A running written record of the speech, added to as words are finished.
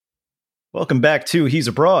Welcome back to He's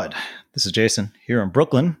Abroad. This is Jason here in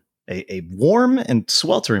Brooklyn, a warm and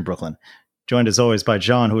sweltering Brooklyn, joined as always by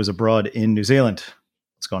John, who is abroad in New Zealand.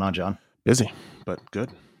 What's going on, John? Busy, but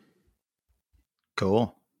good.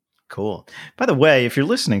 Cool. By the way, if you're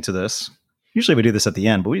listening to this, usually we do this at the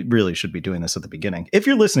end, but we really should be doing this at the beginning. If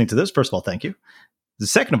you're listening to this, first of all, thank you.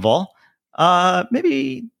 Second of all,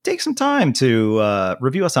 maybe take some time to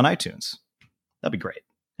review us on iTunes. That'd be great.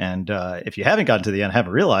 And if you haven't gotten to the end,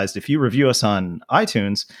 haven't realized, if you review us on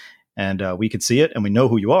iTunes and we could see it and we know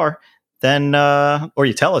who you are, then, or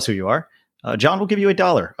you tell us who you are, John will give you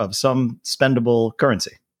 $1 of some spendable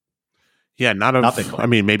currency. Yeah, not Bitcoin. I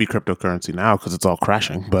mean, maybe cryptocurrency now because it's all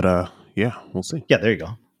crashing, but yeah, we'll see. Yeah, there you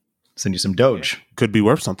go. Send you some Doge. Yeah. Could be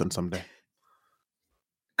worth something someday.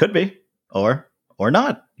 Could be, or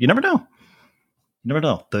not. You never know. You never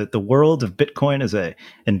know. The world of Bitcoin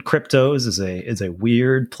and cryptos is a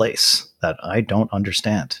weird place that I don't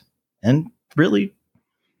understand, and really,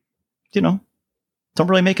 don't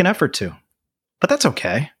really make an effort to. But that's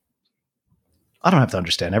okay. I don't have to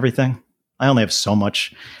understand everything. I only have so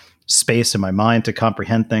much space in my mind to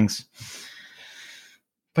comprehend things.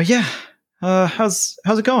 But yeah, how's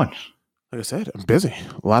it going? Like I said, I'm busy.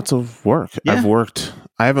 Lots of work. Yeah.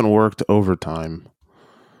 I haven't worked overtime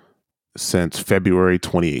since February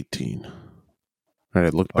 2018. Right, I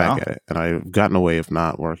looked back at it, and I've gotten away with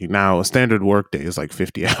not working. Now, a standard work day is like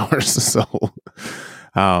 50 hours. So,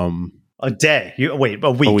 a day? A week?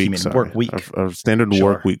 You mean sorry. Work week? A standard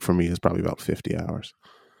work week for me is probably about 50 hours.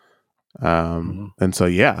 And so,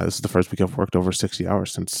 yeah, this is the first week I've worked over 60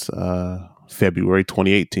 hours since February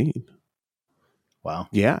 2018. Wow.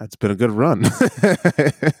 Yeah, it's been a good run.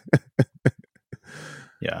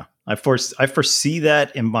 Yeah. I foresee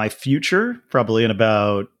that in my future, probably in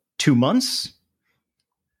about 2 months.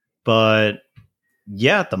 But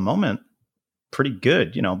yeah, at the moment, pretty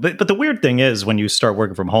good, But the weird thing is when you start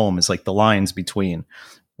working from home is like the lines between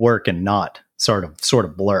work and not sort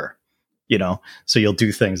of blur, So you'll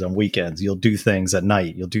do things on weekends, you'll do things at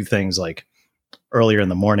night, you'll do things like earlier in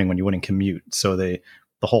the morning when you wouldn't commute. So the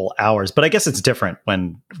whole hours. But I guess it's different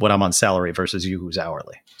when I'm on salary versus you who's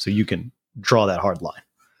hourly. So you can draw that hard line.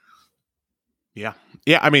 Yeah.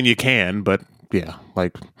 I mean, you can, but yeah,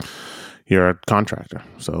 like you're a contractor,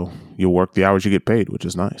 so you work the hours you get paid, which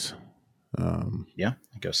is nice. Yeah,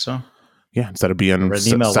 I guess so. Yeah, instead of being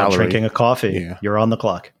salary, drinking a coffee, You're on the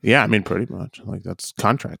clock. Yeah, I mean, pretty much. Like that's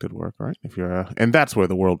contracted work, right? And that's where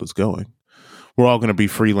the world is going. We're all going to be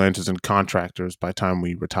freelancers and contractors by the time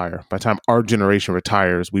we retire. By the time our generation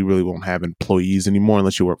retires, we really won't have employees anymore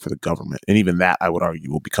unless you work for the government. And even that, I would argue,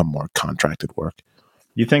 will become more contracted work.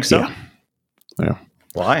 You think so? Yeah.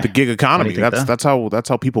 Why? The gig economy. That's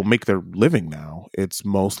how people make their living now. It's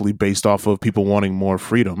mostly based off of people wanting more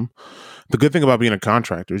freedom. The good thing about being a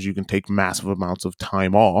contractor is you can take massive amounts of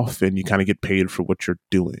time off and you kind of get paid for what you're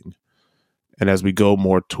doing. And as we go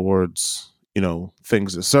more towards,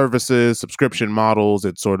 things as services, subscription models,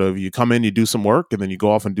 it's sort of you come in, you do some work, and then you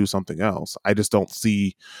go off and do something else. I just don't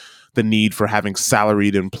see the need for having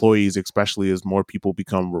salaried employees, especially as more people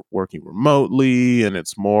become working remotely, and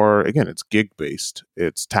it's more, again, it's gig-based,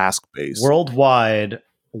 it's task-based. Worldwide,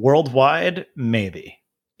 maybe.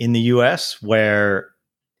 In the US, where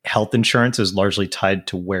health insurance is largely tied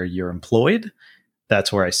to where you're employed,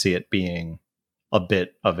 that's where I see it being a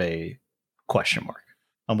bit of a question mark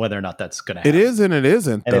on whether or not that's going to happen. It is and it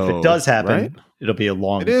isn't, and though, if it does happen, right? It'll be a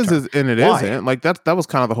long It is term. And it Why? isn't. Like that was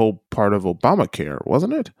kind of the whole part of Obamacare,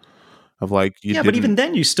 wasn't it? Of like, but even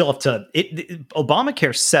then you still have to,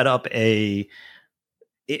 Obamacare set up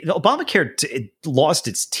Obamacare lost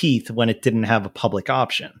its teeth when it didn't have a public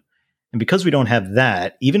option. And because we don't have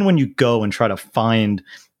that, even when you go and try to find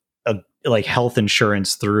health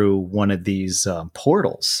insurance through one of these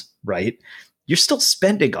portals, right? You're still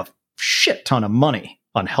spending a shit ton of money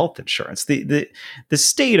on health insurance. The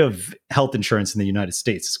state of health insurance in the United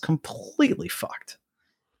States is completely fucked.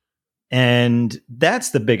 And that's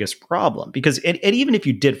the biggest problem because and even if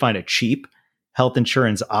you did find a cheap health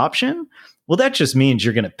insurance option, well, that just means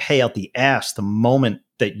you're going to pay out the ass the moment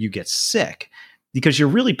that you get sick because you're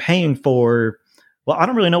really paying for, well, I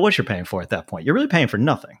don't really know what you're paying for at that point. You're really paying for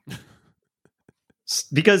nothing.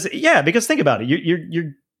 Because think about it.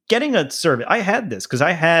 You're getting a service. I had this because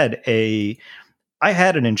I had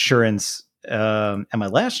an insurance at my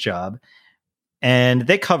last job and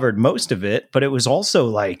they covered most of it, but it was also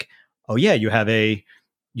like, oh yeah, you have like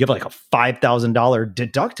a $5,000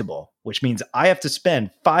 deductible, which means I have to spend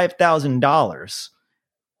 $5,000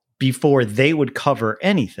 before they would cover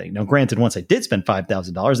anything. Now, granted, once I did spend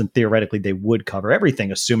 $5,000, and theoretically they would cover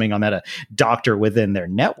everything, assuming I'm at a doctor within their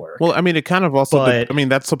network. Well, I mean, it kind of also,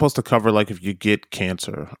 that's supposed to cover like if you get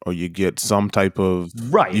cancer or you get some type of,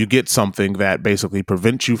 you get something that basically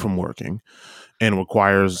prevents you from working and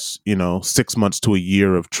requires, 6 months to a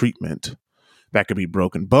year of treatment. That could be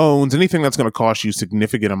broken bones, anything that's going to cost you a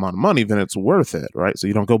significant amount of money, then it's worth it, right? So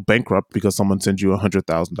you don't go bankrupt because someone sends you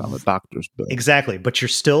 $100,000 doctor's bill. Exactly. But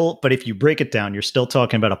if you break it down, you're still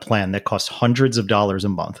talking about a plan that costs hundreds of dollars a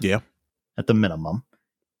month. Yeah. At the minimum.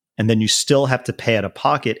 And then you still have to pay out of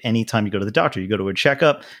pocket anytime you go to the doctor. You go to a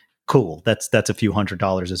checkup. Cool. That's a few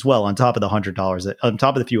 $100s as well. On top of the $100, on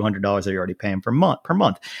top of the few $100 that you're already paying per month.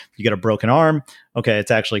 You get a broken arm. Okay,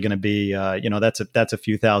 it's actually going to be, that's a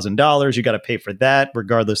few $1,000s. You got to pay for that,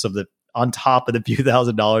 regardless of on top of the few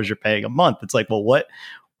 $1,000s you're paying a month. It's like, well,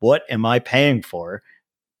 what am I paying for?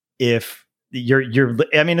 If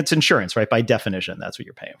it's insurance, right? By definition, that's what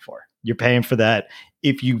you're paying for. You're paying for that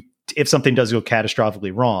if something does go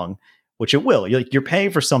catastrophically wrong, which it will. You're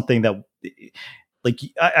paying for something that. Like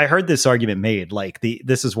I heard this argument made, like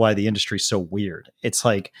this is why the industry is so weird. It's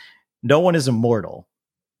like no one is immortal.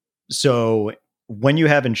 So when you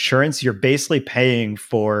have insurance, you're basically paying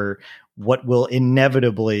for what will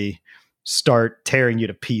inevitably start tearing you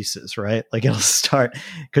to pieces, right? Like it'll start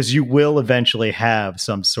because you will eventually have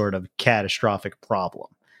some sort of catastrophic problem.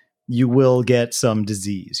 You will get some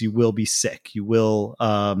disease. You will be sick. You will,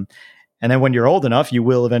 and then when you're old enough, you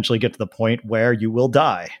will eventually get to the point where you will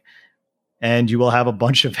die. And you will have a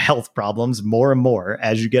bunch of health problems more and more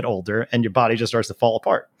as you get older, and your body just starts to fall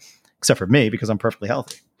apart. Except for me, because I'm perfectly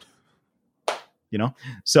healthy.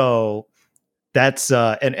 So that's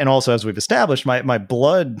and also, as we've established, my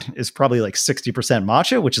blood is probably like 60%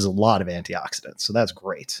 matcha, which is a lot of antioxidants. So that's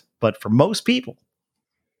great. But for most people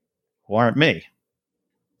who aren't me,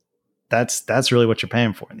 that's really what you're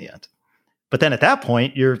paying for in the end. But then at that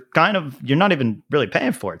point, you're not even really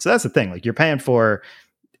paying for it. So that's the thing. Like you're paying for.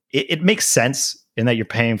 It makes sense in that you're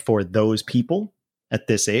paying for those people at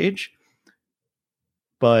this age,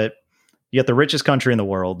 but you got the richest country in the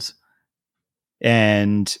world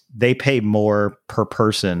and they pay more per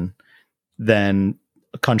person than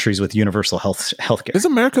countries with universal healthcare. Is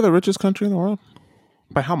America the richest country in the world?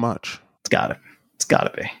 By how much? It's gotta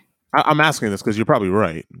be. I'm asking this because you're probably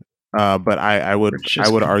right. But I would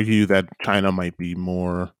argue that China might be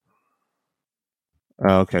more.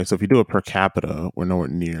 Okay, so if you do it per capita, we're nowhere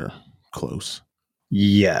near close.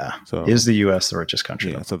 Yeah. So is the U.S. the richest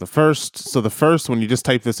country? Yeah. So the first, when you just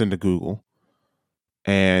type this into Google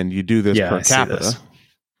and you do this per capita,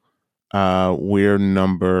 we're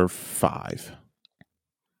number 5.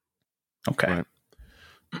 Okay. Right?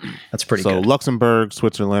 That's pretty good. So Luxembourg,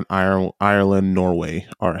 Switzerland, Ireland, Norway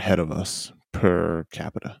are ahead of us per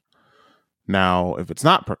capita. Now, if it's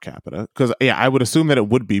not per capita, because I would assume that it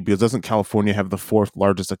would be, because doesn't California have the 4th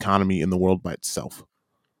largest economy in the world by itself?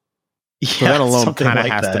 Yeah, so that alone kind of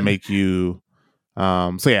has to make you.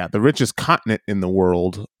 The richest continent in the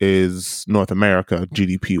world is North America,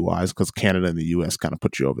 GDP wise, because Canada and the US kind of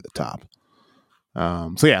put you over the top.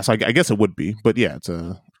 So I guess it would be, but it's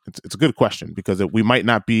a good question because we might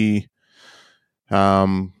not be.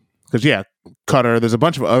 Because Qatar, there's a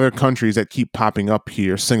bunch of other countries that keep popping up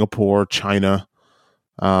here. Singapore, China.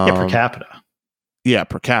 Per capita. Yeah,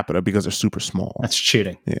 per capita because they're super small. That's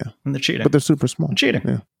cheating. Yeah. And they're cheating. But they're super small. They're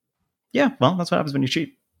cheating. Yeah, well, that's what happens when you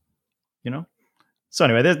cheat. So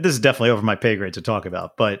anyway, this is definitely over my pay grade to talk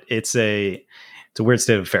about, but it's a weird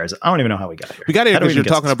state of affairs. I don't even know how we got here. We got here because you're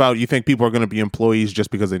talking about you think people are going to be employees just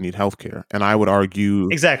because they need healthcare. And I would argue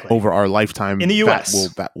over our lifetime in the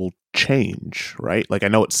US that will change, right? Like I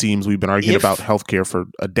know it seems we've been arguing about healthcare for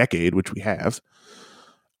a decade, which we have.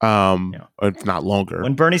 If not longer.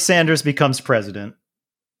 When Bernie Sanders becomes president.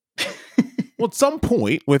 Well, at some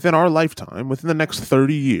point within our lifetime, within the next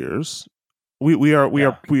 30 years, we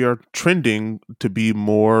are trending to be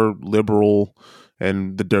more liberal,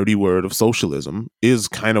 and the dirty word of socialism is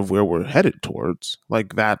kind of where we're headed towards.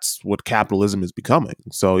 Like that's what capitalism is becoming.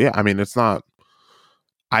 So it's not.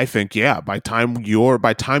 I think by time your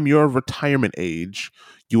retirement age,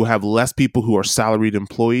 you will have less people who are salaried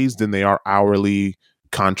employees than they are hourly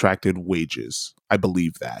contracted wages. I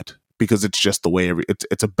believe that because it's just the way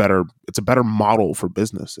it's a better model for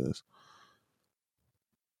businesses.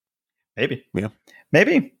 Maybe. Yeah.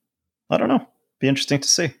 Maybe. I don't know. Be interesting to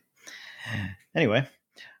see. Anyway,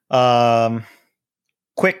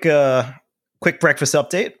 quick breakfast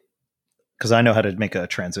update because I know how to make a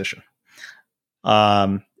transition.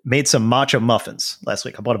 Made some matcha muffins last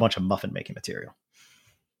week. I bought a bunch of muffin making material.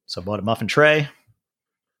 So I bought a muffin tray,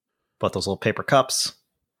 bought those little paper cups,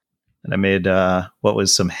 and I made what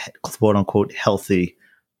was some quote unquote healthy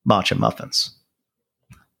matcha muffins,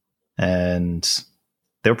 and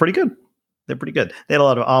they were pretty good. They're pretty good. They had a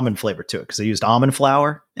lot of almond flavor to it because they used almond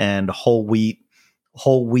flour and whole wheat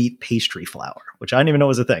pastry flour, which I didn't even know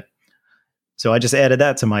was a thing. So I just added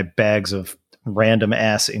that to my bags of random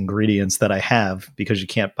ass ingredients that I have because you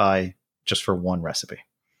can't buy just for one recipe.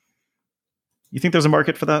 You think there's a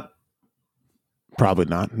market for that? Probably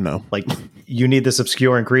not. No. Like, you need this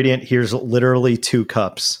obscure ingredient. Here's literally 2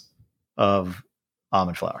 cups of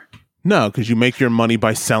almond flour. No, because you make your money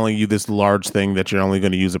by selling you this large thing that you're only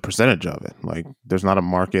going to use a percentage of it. Like, there's not a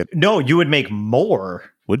market. No, you would make more.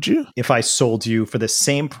 Would you? If I sold you for the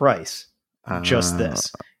same price, just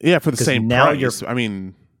this. Yeah, for the same now price. I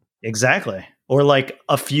mean, exactly. Or like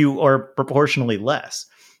a few or proportionally less.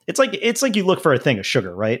 It's like you look for a thing of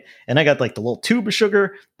sugar, right? And I got like the little tube of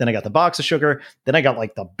sugar, then I got the box of sugar, then I got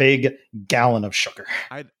like the big gallon of sugar,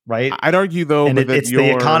 right? I'd argue though, and it's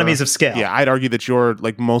the economies of scale. Yeah, I'd argue that you're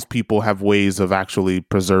like most people have ways of actually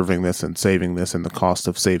preserving this and saving this, and the cost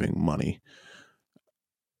of saving money.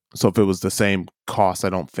 So if it was the same cost, I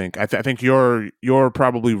don't think. I think you're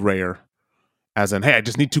probably rare. As in, hey, I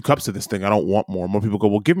just need 2 cups of this thing. I don't want more. More people go,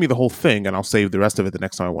 well, give me the whole thing, and I'll save the rest of it the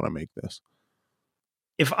next time I want to make this.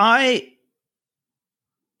 If I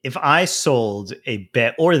sold a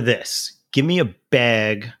bag or this, give me a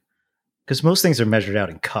bag, because most things are measured out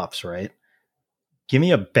in cups, right? Give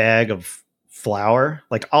me a bag of flour.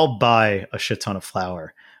 Like, I'll buy a shit ton of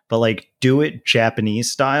flour, but like do it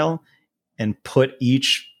Japanese style and put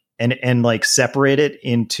each and like separate it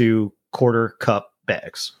into 1/4 cup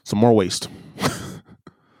bags. So more waste.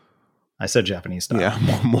 I said Japanese style. Yeah,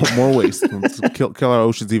 more waste. Let's kill our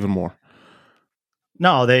oceans even more.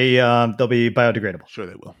 No, they'll be biodegradable. Sure,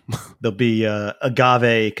 they will. They'll be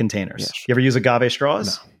agave containers. Yeah, sure. You ever use agave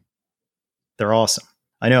straws? No. They're awesome.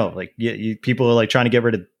 I know, like people are like trying to get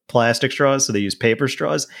rid of plastic straws, so they use paper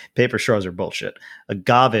straws. Paper straws are bullshit.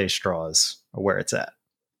 Agave straws are where it's at.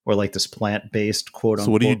 Or like this plant-based quote unquote.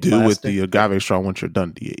 So what do you do plastic with the agave straw once you're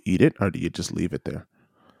done? Do you eat it or do you just leave it there?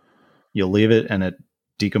 You'll leave it and it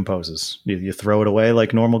decomposes. You throw it away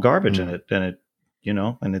like normal garbage, and it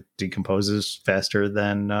decomposes faster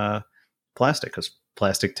than plastic, because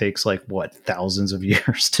plastic takes like thousands of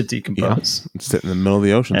years to decompose. Yeah, it's sitting in the middle of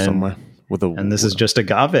the ocean somewhere and this is just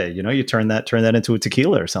agave. You turn that into a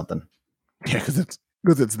tequila or something. Yeah, because it's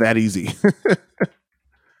that easy.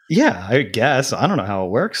 Yeah, I guess. I don't know how it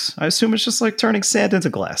works. I assume it's just like turning sand into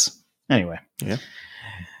glass. Anyway. Yeah.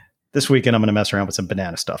 This weekend, I'm going to mess around with some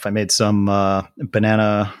banana stuff. I made some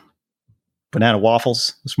banana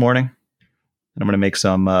waffles this morning. And I'm going to make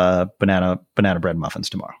some banana bread muffins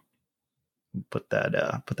tomorrow. Put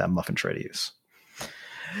that muffin tray to use.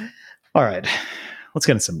 All right. Let's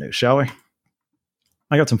get into some news, shall we?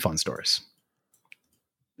 I got some fun stories.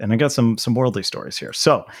 And I got some worldly stories here.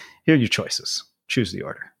 So here are your choices. Choose the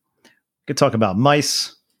order. We could talk about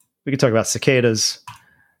mice. We could talk about cicadas.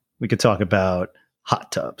 We could talk about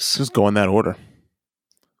hot tubs. Just go in that order.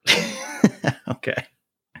 Okay.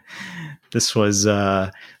 This was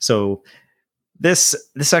so this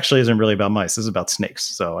actually isn't really about mice. This is about snakes.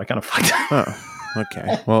 So I kind of fucked up. Oh,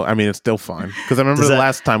 okay. Well, I mean, it's still fine, because I remember the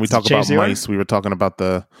last time we talked about mice, we were talking about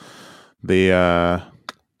the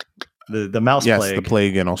mouse plague. Yes, the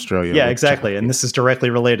plague in Australia. Yeah, exactly. And this is directly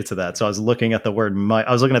related to that. So I was looking at the word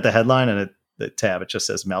I was looking at the headline, and the tab, it just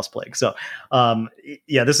says mouse plague. So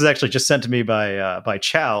yeah, this is actually just sent to me by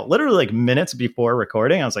Chow, literally like minutes before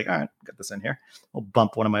recording. I was like, all right, get this in here. I'll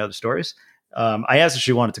bump one of my other stories. I asked if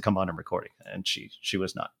she wanted to come on and recording, and she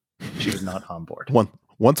was not on board.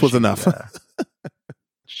 Once was enough.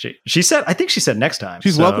 She said, I think she said next time.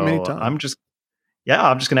 She's welcome anytime. I'm just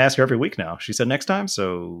going to ask her every week now. She said next time,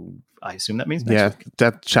 so I assume that means next week.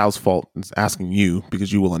 That's Chow's fault. It's asking you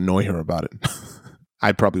because you will annoy her about it.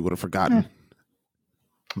 I probably would have forgotten.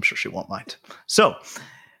 I'm sure she won't mind. So,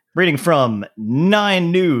 reading from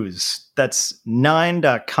 9 News, that's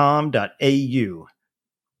 9.com.au.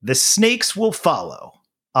 The Snakes Will Follow.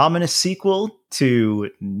 Ominous sequel to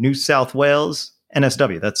New South Wales.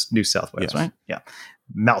 NSW, that's New South Wales, yes. Right? Yeah.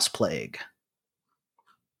 Mouse plague.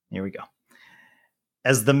 Here we go.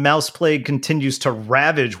 As the mouse plague continues to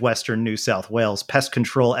ravage Western New South Wales, pest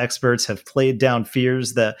control experts have played down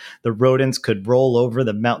fears that the rodents could roll over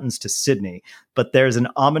the mountains to Sydney, but there's an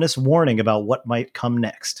ominous warning about what might come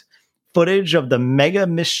next. Footage of the mega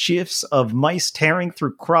mischiefs of mice tearing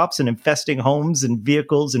through crops and infesting homes and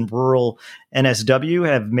vehicles in rural NSW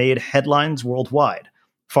have made headlines worldwide.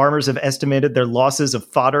 Farmers have estimated their losses of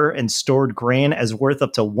fodder and stored grain as worth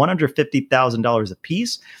up to $150,000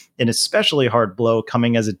 apiece, an especially hard blow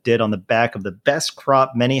coming as it did on the back of the best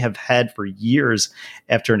crop many have had for years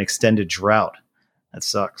after an extended drought. That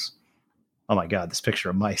sucks. Oh my God, this picture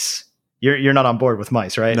of mice. You're not on board with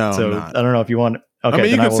mice, right? No, so I'm not. I don't know if you want. Okay, I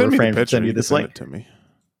mean, then I will send me the refrain from picture. sending you You this can send link. it to me.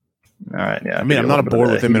 All right, yeah. I mean, I'm not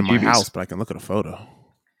bored with him in my heebie-jeebies. house, but I can look at a photo.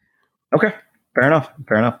 Okay, fair enough.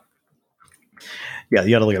 Yeah,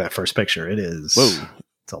 you got to look at that first picture. It is. Whoa.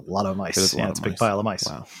 It's a lot of mice. It's It's a big pile of mice.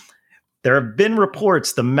 Wow. There have been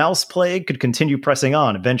reports the mouse plague could continue pressing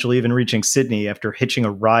on, eventually even reaching Sydney after hitching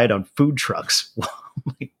a ride on food trucks. Oh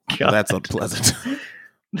my God. Well, that's unpleasant.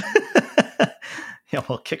 Yeah,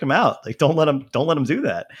 well, kick them out. Like, don't let them do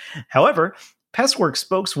that. However, Pestworks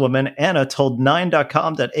spokeswoman Anna told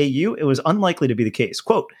 9.com.au it was unlikely to be the case.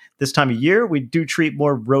 Quote, this time of year, we do treat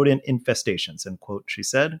more rodent infestations, end quote, she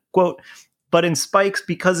said. Quote, but in spikes,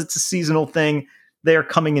 because it's a seasonal thing, they are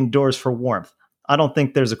coming indoors for warmth. I don't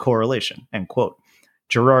think there's a correlation, end quote.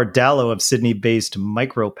 Gerard Dallow of Sydney-based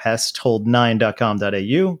Micropest told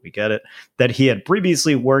 9.com.au, we get it, that he had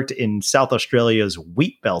previously worked in South Australia's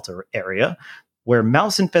wheat belt area, where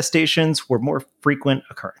mouse infestations were more frequent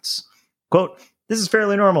occurrence. Quote, this is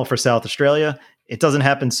fairly normal for South Australia. It doesn't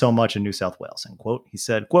happen so much in New South Wales, end quote. He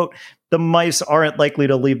said, quote, the mice aren't likely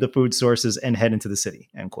to leave the food sources and head into the city,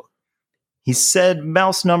 end quote. He said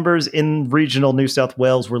mouse numbers in regional New South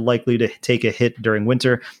Wales were likely to take a hit during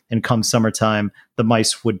winter, and come summertime, the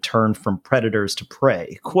mice would turn from predators to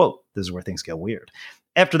prey. Quote, this is where things get weird.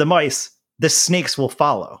 After the mice, the snakes will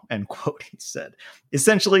follow, end quote, he said.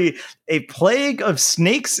 Essentially, a plague of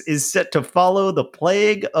snakes is set to follow the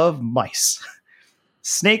plague of mice.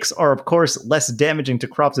 Snakes are, of course, less damaging to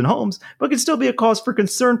crops and homes, but can still be a cause for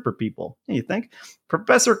concern for people. You think?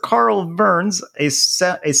 Professor Carl Verns, a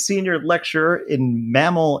senior lecturer in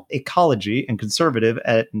mammal ecology and conservative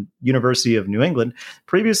at University of New England,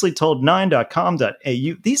 previously told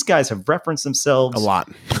 9.com.au, these guys have referenced themselves A lot.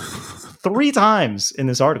 3 times in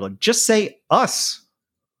this article. Just say us.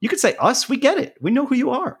 You could say us. We get it. We know who you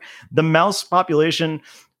are. The mouse population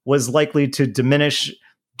was likely to diminish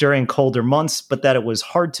during colder months, but that it was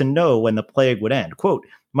hard to know when the plague would end. Quote,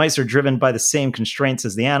 mice are driven by the same constraints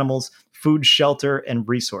as the animals, food, shelter, and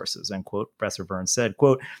resources, end quote. Professor Burns said,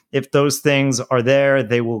 quote, if those things are there,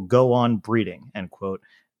 they will go on breeding, end quote.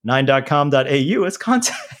 9.com.au has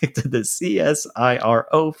contacted the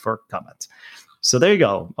CSIRO for comment. So there you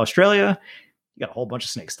go. Australia, you got a whole bunch of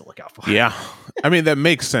snakes to look out for. Yeah. I mean, that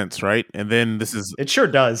makes sense, right? And then this is... It sure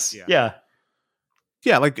does. Yeah.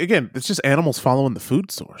 Yeah, like, again, it's just animals following the food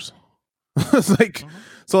source. It's like,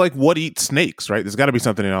 so like, what eats snakes, right? There's got to be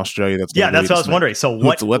something in Australia that's... Yeah, that's what I was wondering. So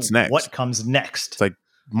what's next? What comes next? It's like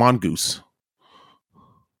mongoose.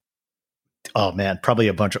 Oh, man, probably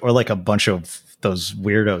a bunch of those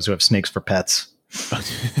weirdos who have snakes for pets.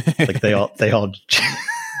 Like they all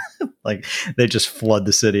like they just flood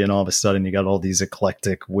the city, and all of a sudden you got all these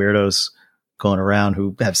eclectic weirdos going around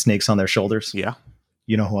who have snakes on their shoulders. Yeah.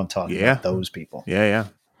 You know who I'm talking about, those people. Yeah.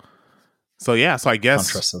 So I guess I don't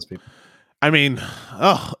trust those people. I mean,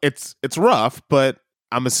 it's rough, but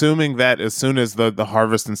I'm assuming that as soon as the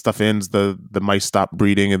harvest and stuff ends, the mice stop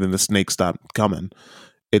breeding and then the snakes stop coming.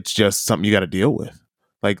 It's just something you got to deal with.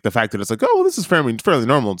 Like the fact that it's like, oh, well, this is fairly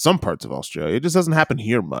normal in some parts of Australia. It just doesn't happen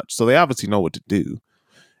here much. So they obviously know what to do.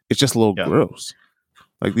 It's just a little gross.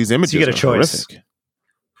 Like these images, so you get a choice. Horrific.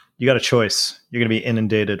 You got a choice. You're going to be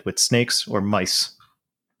inundated with snakes or mice.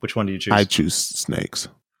 Which one do you choose? I choose snakes.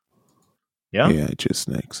 Yeah? Yeah, I choose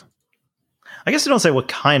snakes. I guess you don't say what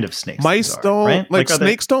kind of snakes. Mice don't, right? like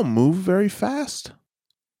snakes don't move very fast.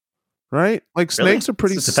 Right? Like snakes are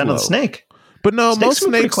pretty slow. Depend on the snake. But no, snakes most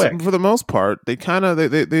snakes, for the most part, they kind of,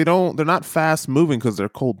 they're not fast moving because they're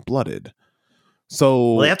cold blooded.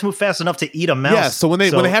 So they have to move fast enough to eat a mouse. Yeah, so when they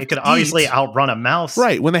have it could obviously outrun a mouse.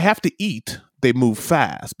 Right. When they have to eat, they move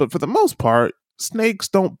fast. But for the most part, snakes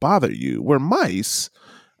don't bother you. Where mice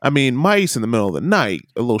in the middle of the night,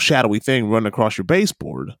 a little shadowy thing running across your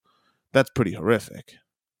baseboard, that's pretty horrific.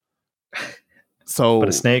 So, but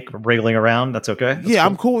a snake wriggling around, that's okay? That's cool.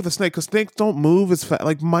 I'm cool with a snake because snakes don't move as fast.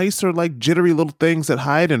 Like mice are like jittery little things that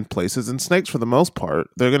hide in places, and snakes, for the most part,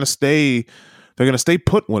 they're gonna stay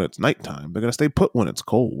put when it's nighttime. They're gonna stay put when it's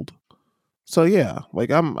cold. So yeah,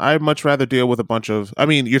 like I'd much rather deal with a bunch of. I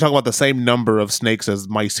mean, you're talking about the same number of snakes as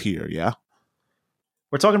mice here, yeah?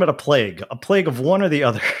 We're talking about a plague of one or the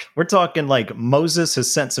other. We're talking like Moses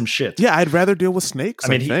has sent some shit. Yeah, I'd rather deal with snakes.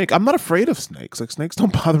 I think I'm not afraid of snakes. Like snakes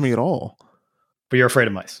don't bother me at all. But you're afraid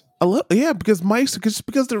of mice. Yeah, because mice,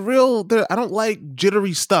 because they're real. I don't like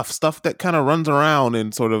jittery stuff that kind of runs around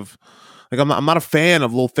and sort of Like I'm not a fan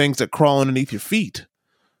of little things that crawl underneath your feet.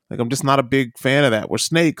 Like I'm just not a big fan of that. Where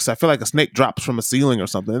snakes, I feel like a snake drops from a ceiling or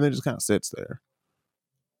something and it just kind of sits there.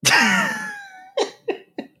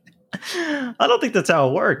 I don't think that's how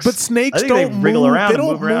it works. But snakes don't wriggle around. They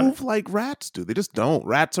don't move like rats do. They just don't.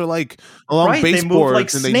 Rats are like along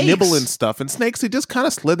baseboards and they nibble and stuff. And snakes, they just kind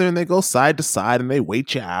of slither and they go side to side and they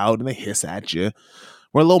wait you out and they hiss at you.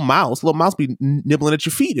 Where a little mouse be nibbling at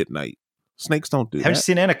your feet at night. Snakes don't do that. Have you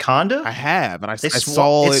seen Anaconda? I have, and I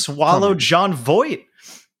saw it swallowed coming. John Voight.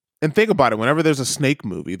 And think about it. Whenever there's a snake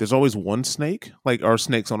movie, there's always one snake, like or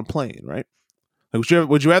snakes on a plane, right? Like,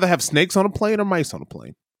 would you rather have snakes on a plane or mice on a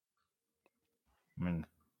plane? I mean,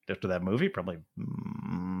 after that movie, probably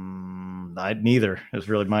neither is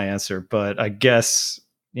really my answer. But I guess,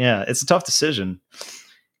 yeah, it's a tough decision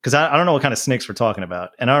because I don't know what kind of snakes we're talking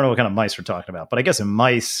about, and I don't know what kind of mice we're talking about. But I guess in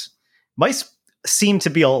mice seem to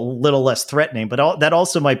be a little less threatening. But that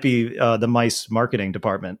also might be the mice marketing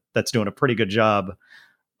department that's doing a pretty good job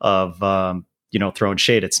of throwing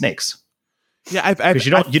shade at snakes. Yeah, because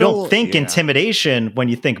you don't think intimidation when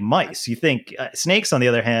you think mice. You think snakes, on the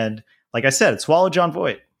other hand. Like I said, it swallowed John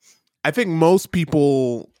Voight. I think most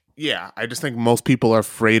people, I just think most people are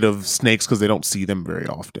afraid of snakes because they don't see them very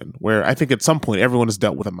often. Where I think at some point everyone has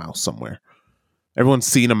dealt with a mouse somewhere. Everyone's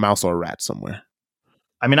seen a mouse or a rat somewhere.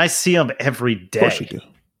 I mean, I see them every day. Of course you do.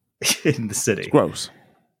 In the city. It's gross.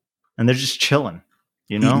 And they're just chilling.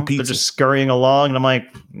 You know? They're just scurrying along. And I'm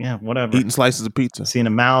like, yeah, whatever. Eating slices of pizza. Seeing a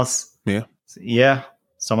mouse. Yeah. Yeah.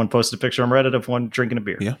 Someone posted a picture on Reddit of one drinking a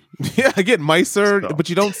beer. Yeah. Yeah, I get mice, but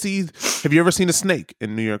you don't see... Have you ever seen a snake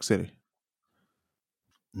in New York City?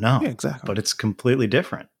 No. Yeah, exactly. But it's completely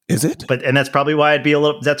different. Is it? And that's probably why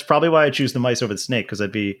that's probably why I choose the mice over the snake,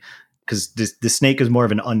 because the snake is more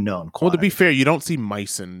of an unknown quantity. Well, to be fair, you don't see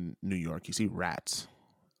mice in New York. You see rats.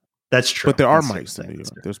 That's true. But there are mice in New York.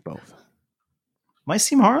 There's both. Mice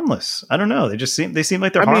seem harmless. I don't know. They seem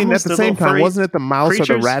like they're harmless. I mean, at the same time, wasn't it the mouse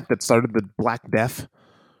creatures? Or the rat that started the Black Death?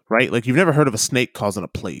 Right? Like, you've never heard of a snake causing a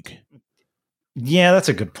plague. Yeah, that's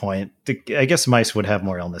a good point. I guess mice would have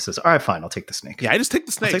more illnesses. All right, fine. I'll take the snake. Yeah, I just take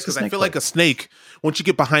the snake because I feel like a snake, once you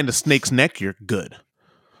get behind a snake's neck, you're good.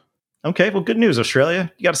 Okay, well, good news,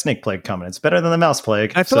 Australia. You got a snake plague coming. It's better than the mouse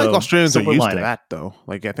plague. I feel like Australians are used to that, though.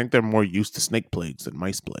 Like, I think they're more used to snake plagues than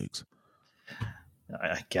mice plagues.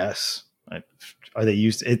 I guess. Are they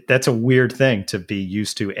used? That's a weird thing to be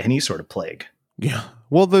used to any sort of plague. Yeah.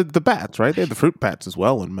 Well, the bats, right? They had the fruit bats as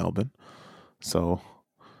well in Melbourne. So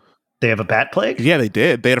they have a bat plague? Yeah, they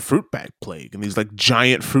did. They had a fruit bat plague, and these like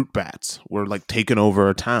giant fruit bats were like taking over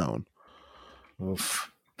a town.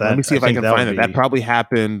 Oof. Let me see if I can find it. That probably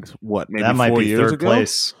happened, maybe that 4 years ago?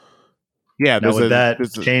 Place. Yeah,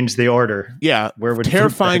 would change the order? Yeah. Where would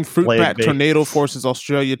terrifying fruit bat tornado forces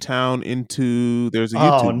Australia town into there's a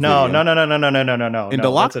YouTube no. Into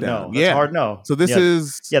lockdown. No. That's hard no. So this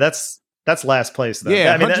is that's last place though.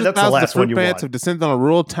 Yeah, I mean that's the last one you want. Fruit bats have descended on a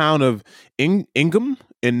rural town of Ingham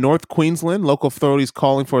in North Queensland. Local authorities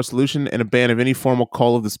calling for a solution and a ban of any formal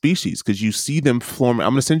call of the species because you see them swarming.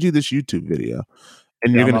 I'm going to send you this YouTube video.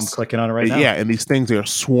 And I'm clicking on it right now. Yeah, and these things are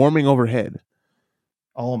swarming overhead.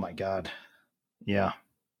 Oh my God. Yeah.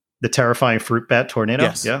 The terrifying fruit bat tornado?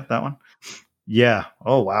 Yes. Yeah, that one? Yeah.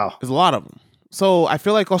 Oh, wow. There's a lot of them. So I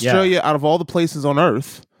feel like Australia, out of all the places on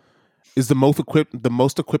Earth, is the most equipped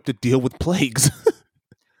to deal with plagues.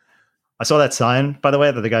 I saw that sign, by the way,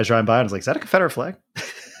 that the guy's driving by, and I was like, is that a Confederate flag?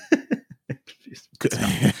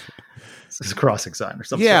 This is a crossing sign or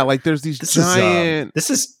something. Yeah, like there's these giant...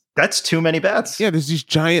 That's too many bats. Yeah, there's these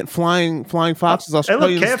giant flying foxes.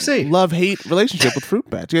 Australians KFC. Love-hate relationship with fruit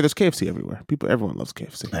bats. Yeah, there's KFC everywhere. Everyone loves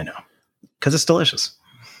KFC. I know. Because it's delicious.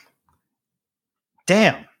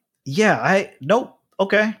 Damn. Yeah, nope.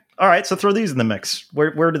 Okay. All right, so throw these in the mix.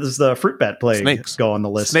 Where does the fruit bat plague go on the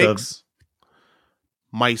list? Snakes,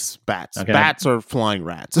 mice, bats. Okay. Bats are flying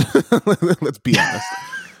rats. Let's be honest.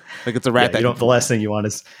 Like it's a rat. The last thing you want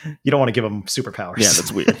is you don't want to give them superpowers. Yeah,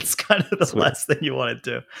 that's weird. It's kind of the last thing you want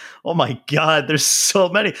to do. Oh my God, there's so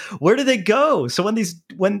many. Where do they go? So when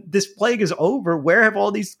this plague is over, where have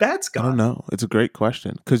all these bats gone? I don't know. It's a great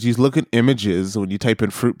question because you look at images when you type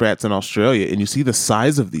in fruit bats in Australia and you see the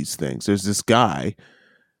size of these things. There's this guy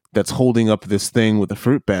that's holding up this thing with a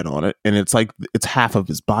fruit bat on it, and it's like it's half of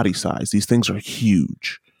his body size. These things are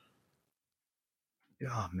huge.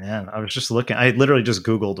 Oh man, I was just looking. I literally just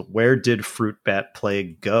Googled where did fruit bat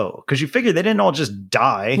plague go? Because you figure they didn't all just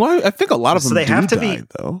die. Well, I think a lot of them have to die,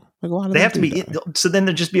 though. Like a lot of them have to be. So then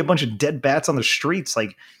there'd just be a bunch of dead bats on the streets.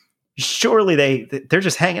 Like surely they're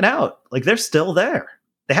just hanging out. Like they're still there.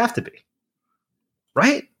 They have to be,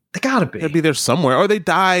 right? They gotta be. They'd be there somewhere, or they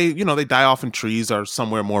die. They die off in trees or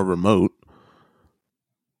somewhere more remote.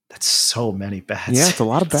 That's so many bats. Yeah, it's a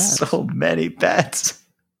lot of bats. So many bats.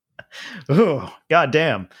 Oh,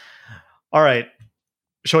 goddamn. All right.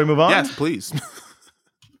 Shall we move on? Yes, please.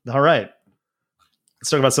 All right. Let's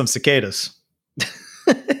talk about some cicadas.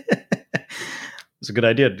 It's a good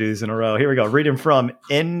idea to do these in a row. Here we go. Reading from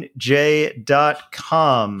NJ.com.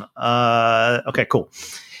 Okay, cool.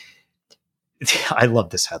 I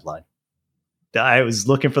love this headline. I was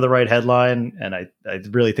looking for the right headline, and I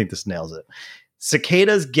really think this nails it.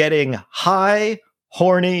 Cicadas getting high,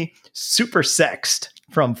 horny, super sexed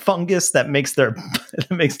from fungus that makes their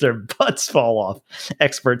butts fall off,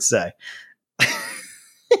 experts say.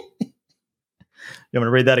 You want me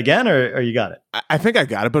to read that again, or you got it? I think I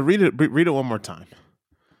got it, but read it one more time.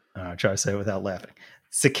 I'll try to say it without laughing.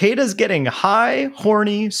 Cicadas getting high,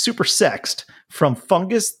 horny, super sexed from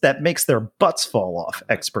fungus that makes their butts fall off,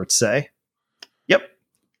 experts say. Yep.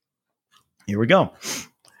 Here we go.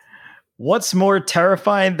 What's more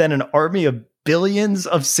terrifying than an army of billions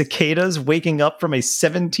of cicadas waking up from a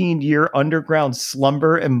 17-year underground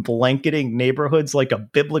slumber and blanketing neighborhoods like a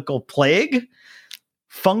biblical plague?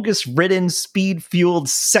 Fungus-ridden, speed-fueled,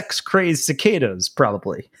 sex-crazed cicadas,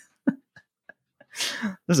 probably. This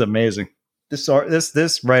is amazing. This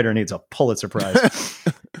writer needs a Pulitzer Prize.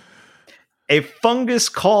 A fungus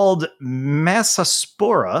called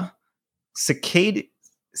Massospora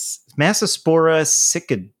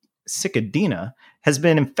cicadina has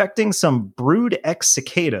been infecting some brood X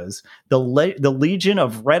cicadas, the legion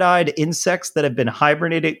of red-eyed insects that have been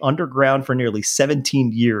hibernating underground for nearly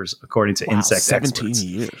 17 years, according to insect 17 experts.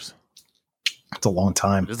 Years. That's a long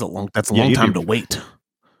time. That's a long time to wait.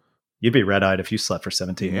 You'd be red-eyed if you slept for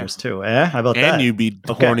 17 years too. How about that? And you'd be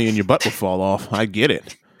horny and your butt would fall off. I get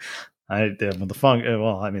it.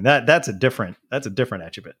 That's a different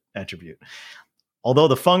attribute. Although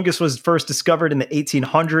the fungus was first discovered in the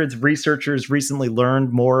 1800s, researchers recently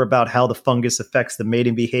learned more about how the fungus affects the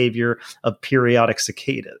mating behavior of periodical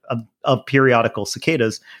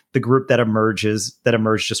cicadas, the group that emerge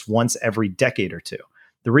just once every decade or two.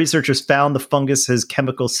 The researchers found the fungus has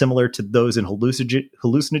chemicals similar to those in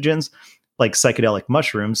hallucinogens, like psychedelic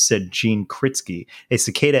mushrooms, said Gene Kritsky, a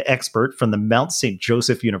cicada expert from the Mount St.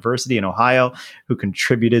 Joseph University in Ohio, who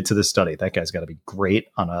contributed to the study. That guy's got to be great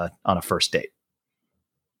on a first date.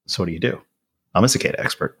 So what do you do? I'm a cicada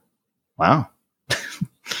expert. Wow.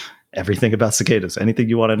 Everything about cicadas. Anything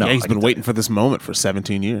you want to know. Yeah, he's been waiting for this moment for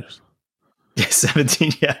 17 years. Yeah,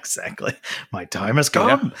 17. Yeah, exactly. My time has come.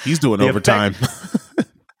 Yeah, he's doing overtime.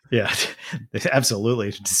 Yeah, absolutely.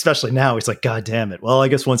 Especially now. He's like, God damn it. Well, I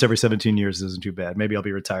guess once every 17 years isn't too bad. Maybe I'll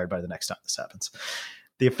be retired by the next time this happens.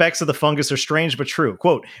 The effects of the fungus are strange but true.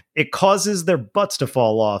 Quote, it causes their butts to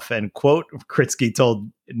fall off, end quote, Kritsky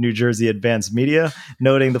told New Jersey Advanced Media,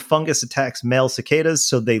 noting the fungus attacks male cicadas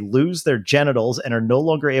so they lose their genitals and are no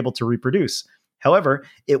longer able to reproduce. However,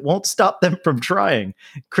 it won't stop them from trying.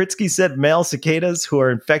 Kritsky said male cicadas who are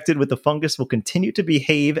infected with the fungus will continue to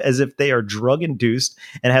behave as if they are drug-induced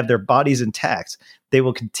and have their bodies intact. They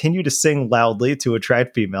will continue to sing loudly to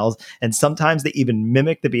attract females, and sometimes they even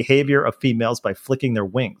mimic the behavior of females by flicking their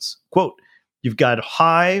wings. Quote, you've got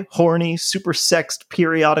high, horny, super-sexed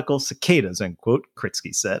periodical cicadas, end quote,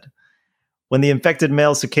 Kritsky said. When the infected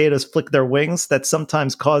male cicadas flick their wings, that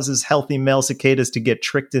sometimes causes healthy male cicadas to get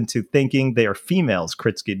tricked into thinking they are females,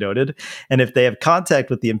 Kritsky noted. And if they have contact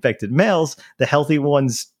with the infected males, the healthy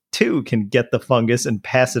ones too can get the fungus and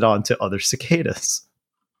pass it on to other cicadas.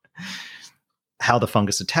 How the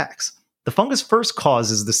fungus attacks. The fungus first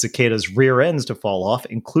causes the cicadas' rear ends to fall off,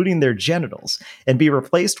 including their genitals, and be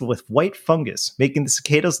replaced with white fungus, making the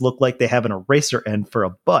cicadas look like they have an eraser end for a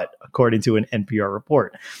butt, according to an NPR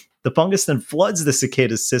report. The fungus then floods the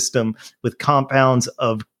cicada's system with compounds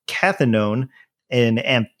of cathinone and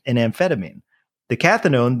amphetamine. The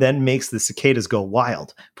cathinone then makes the cicadas go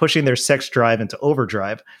wild, pushing their sex drive into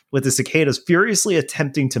overdrive, with the cicadas furiously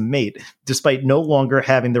attempting to mate, despite no longer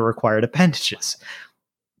having the required appendages.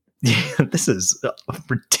 This is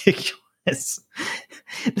ridiculous.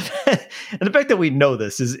 And the fact that we know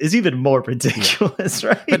this is even more ridiculous,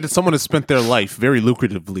 right? And that someone has spent their life very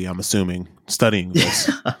lucratively, I'm assuming, studying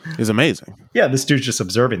this is amazing. Yeah, this dude's just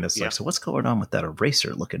observing this. Yeah. Like, so what's going on with that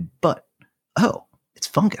eraser-looking butt? Oh, it's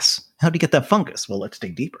fungus. How do you get that fungus? Well, let's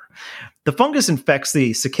dig deeper. The fungus infects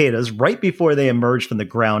the cicadas right before they emerge from the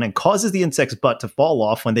ground and causes the insect's butt to fall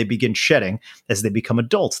off when they begin shedding as they become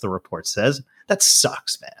adults, the report says. That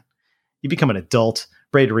sucks, man. You become an adult,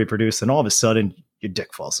 ready to reproduce, and all of a sudden, your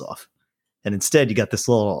dick falls off. And instead, you got this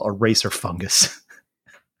little eraser fungus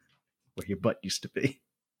where your butt used to be.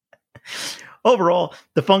 Overall,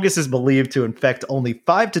 the fungus is believed to infect only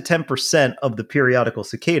 5 to 10% of the periodical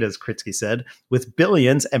cicadas, Kritsky said, with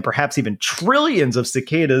billions and perhaps even trillions of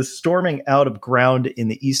cicadas storming out of ground in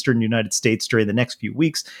the eastern United States during the next few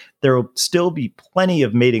weeks. There will still be plenty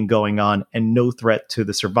of mating going on and no threat to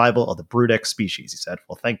the survival of the Brood-X species, he said.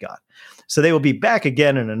 Well, thank God. So they will be back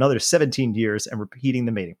again in another 17 years and repeating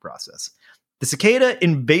the mating process. The cicada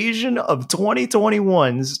invasion of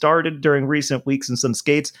 2021 started during recent weeks in some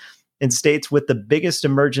states, with the biggest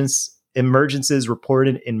emergences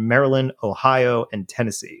reported in Maryland, Ohio, and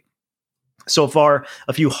Tennessee. So far,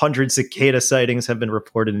 a few hundred cicada sightings have been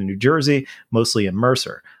reported in New Jersey, mostly in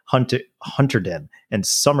Mercer, Hunterdon, and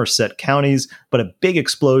Somerset counties, but a big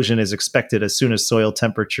explosion is expected as soon as soil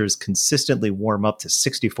temperatures consistently warm up to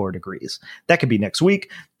 64 degrees. That could be next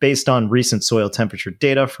week, based on recent soil temperature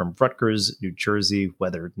data from Rutgers, New Jersey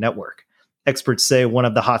Weather Network. Experts say one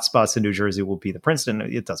of the hotspots in New Jersey will be the Princeton.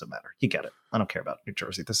 It doesn't matter. You get it. I don't care about New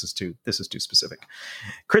Jersey. This is too specific.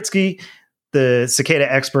 Kritsky, the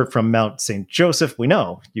cicada expert from Mount St. Joseph, we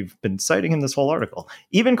know, you've been citing him this whole article,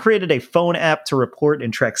 even created a phone app to report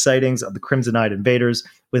and track sightings of the crimson-eyed invaders.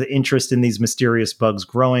 With interest in these mysterious bugs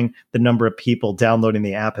growing, the number of people downloading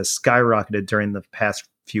the app has skyrocketed during the past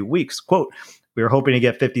few weeks. Quote, we were hoping to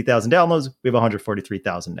get 50,000 downloads. We have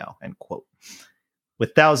 143,000 now, end quote.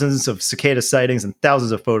 With thousands of cicada sightings and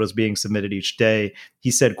thousands of photos being submitted each day, he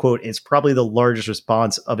said, quote, it's probably the largest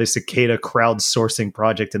response of a cicada crowdsourcing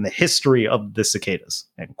project in the history of the cicadas,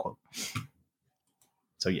 end quote.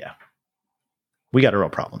 So, yeah, we got real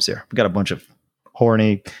problems here. We got a bunch of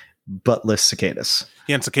horny, buttless cicadas.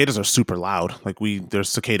 Yeah, and cicadas are super loud. Like there's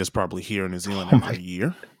cicadas probably here in New Zealand every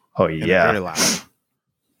year. Oh, yeah. Very loud.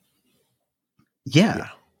 Yeah,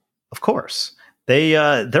 of course.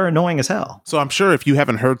 They're annoying as hell. So I'm sure if you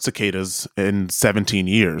haven't heard cicadas in 17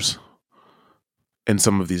 years in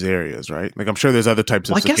some of these areas, right? Like I'm sure there's other types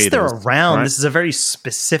of cicadas. I guess they're around. Right? This is a very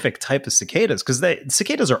specific type of cicadas because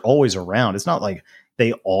cicadas are always around. It's not like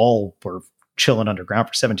they all were chilling underground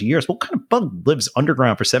for 17 years. What kind of bug lives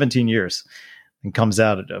underground for 17 years and comes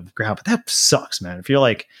out of ground? But that sucks, man. I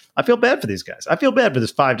feel bad for these guys. I feel bad for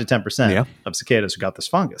this 5 to 10% of cicadas who got this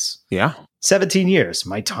fungus. Yeah. 17 years.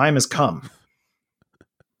 My time has come.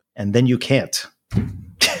 And then you can't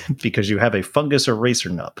because you have a fungus eraser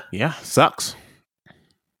nub. Yeah, sucks.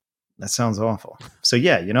 That sounds awful. So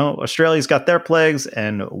yeah, Australia's got their plagues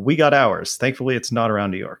and we got ours. Thankfully, it's not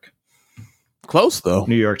around New York. Close, though.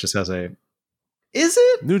 New York just has Is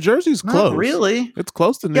it? New Jersey's close. Not really. It's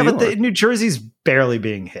close to New York. Yeah, but New Jersey's barely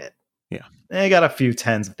being hit. Yeah. They got a few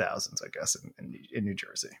tens of thousands, I guess, in New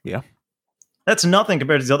Jersey. Yeah. That's nothing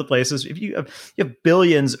compared to these other places. If you have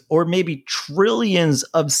billions or maybe trillions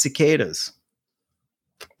of cicadas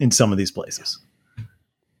in some of these places.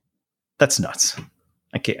 That's nuts.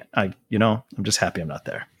 I can't. I'm just happy I'm not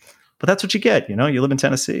there. But that's what you get, You live in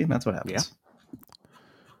Tennessee, and that's what happens.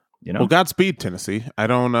 Yeah. Well, Godspeed, Tennessee. I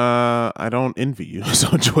don't envy you. So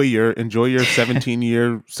enjoy your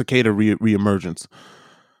 17-year cicada reemergence.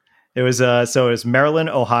 It was Maryland,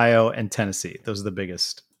 Ohio, and Tennessee. Those are the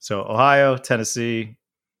biggest. So Ohio, Tennessee,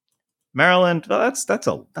 Maryland. Well, that's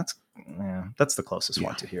the closest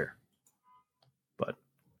one to here. But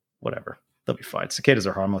whatever, they'll be fine. Cicadas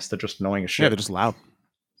are harmless. They're just annoying as shit. Yeah, they're just loud.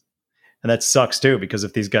 And that sucks too, because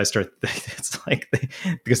if these guys start, it's like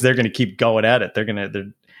because they're going to keep going at it.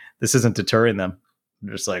 This isn't deterring them.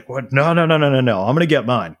 They're just like, what? No. I'm going to get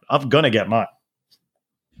mine.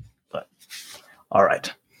 But all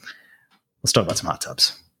right, let's talk about some hot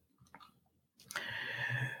tubs.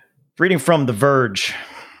 Reading from The Verge,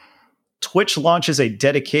 Twitch launches a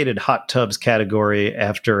dedicated hot tubs category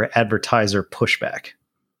after advertiser pushback.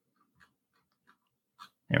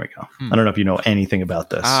 There we go. I don't know if you know anything about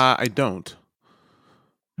this. I don't.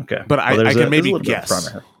 Okay. But I can maybe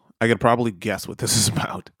guess. I could probably guess what this is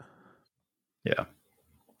about. Yeah.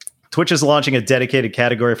 Twitch is launching a dedicated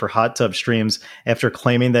category for hot tub streams after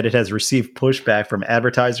claiming that it has received pushback from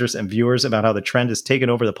advertisers and viewers about how the trend has taken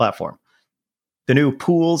over the platform. The new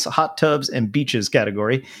pools, hot tubs, and beaches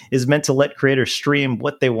category is meant to let creators stream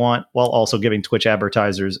what they want while also giving Twitch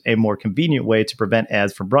advertisers a more convenient way to prevent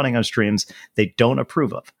ads from running on streams they don't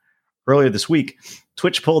approve of. Earlier this week,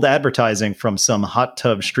 Twitch pulled advertising from some hot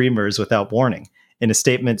tub streamers without warning. In a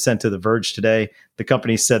statement sent to The Verge today, the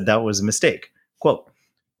company said that was a mistake. Quote,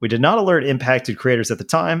 we did not alert impacted creators at the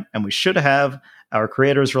time, and we should have. Our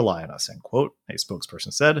creators rely on us, end quote, a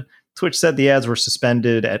spokesperson said. Twitch said the ads were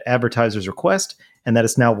suspended at advertisers' request and that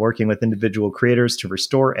it's now working with individual creators to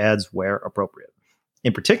restore ads where appropriate.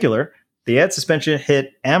 In particular, the ad suspension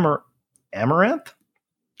hit Amaranth,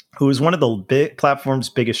 who is one of the platform's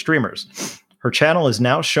biggest streamers. Her channel is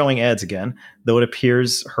now showing ads again, though it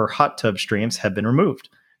appears her hot tub streams have been removed.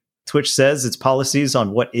 Twitch says its policies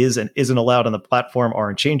on what is and isn't allowed on the platform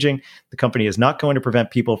aren't changing. The company is not going to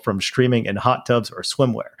prevent people from streaming in hot tubs or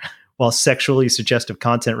swimwear. While sexually suggestive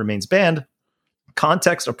content remains banned,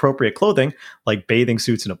 context-appropriate clothing, like bathing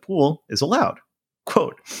suits in a pool, is allowed.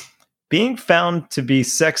 Quote, being found to be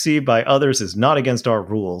sexy by others is not against our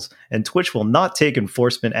rules, and Twitch will not take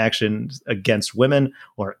enforcement action against women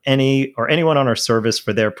or anyone on our service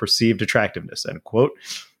for their perceived attractiveness, end quote.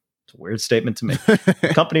 It's a weird statement to make.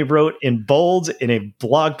 The company wrote in bold in a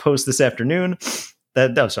blog post this afternoon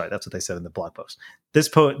that's what they said in the blog post.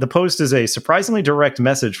 The post is a surprisingly direct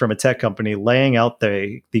message from a tech company laying out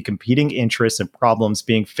the competing interests and problems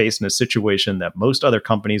being faced in a situation that most other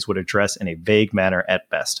companies would address in a vague manner at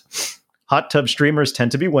best. Hot tub streamers tend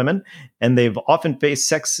to be women, and they've often faced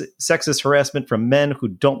sexist harassment from men who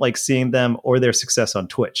don't like seeing them or their success on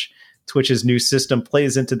Twitch. Twitch's new system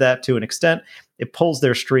plays into that to an extent. It pulls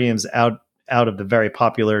their streams out of the very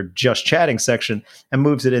popular Just Chatting section and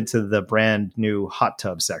moves it into the brand new Hot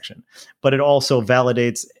Tub section. But it also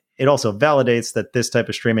validates that this type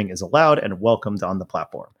of streaming is allowed and welcomed on the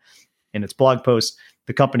platform. In its blog post,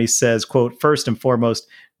 the company says, quote, first and foremost,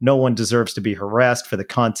 no one deserves to be harassed for the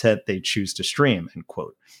content they choose to stream, end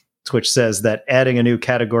quote. Twitch says that adding a new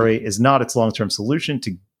category is not its long-term solution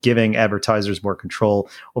to giving advertisers more control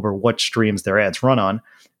over what streams their ads run on,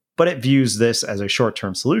 but it views this as a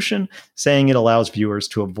short-term solution, saying it allows viewers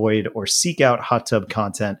to avoid or seek out hot tub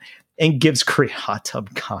content and gives creators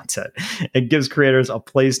a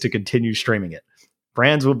place to continue streaming it.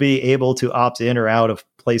 Brands will be able to opt in or out of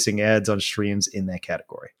placing ads on streams in that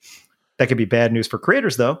category. That could be bad news for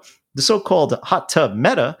creators, though. The so-called hot tub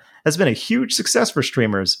meta has been a huge success for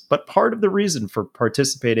streamers, but part of the reason for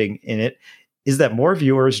participating in it is that more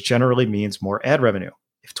viewers generally means more ad revenue.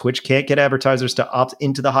 If Twitch can't get advertisers to opt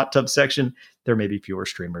into the hot tub section, there may be fewer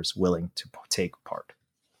streamers willing to take part.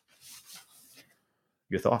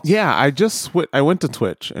 Your thoughts? Yeah, I went to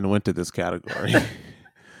Twitch and went to this category.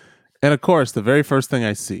 And of course, the very first thing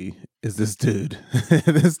I see is this dude.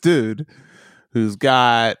 This dude who's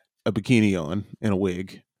got a bikini on and a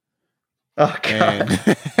wig. Oh, God.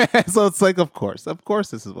 And so it's like, of course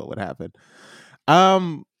this is what would happen.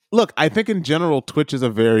 Look, I think in general, Twitch is a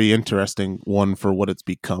very interesting one for what it's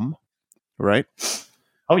become, right?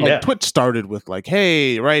 Oh, yeah. Like, Twitch started with like,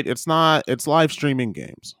 hey, right, it's live streaming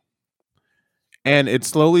games. And it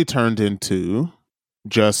slowly turned into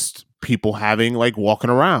just people having walking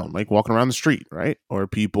around the street, right? Or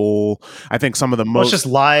people, I think some of the most it's just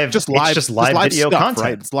live video stuff, content,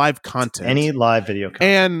 right? It's live content, any live video content.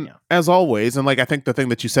 And as always, and I think the thing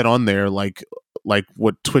that you said on there, like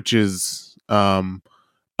what Twitch is,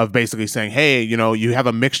 of basically saying, hey, you have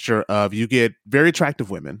a mixture of, you get very attractive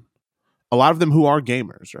women, a lot of them who are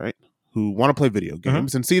gamers, right? Who want to play video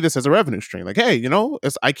games and see this as a revenue stream. Like, hey,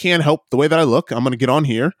 I can't help the way that I look. I'm going to get on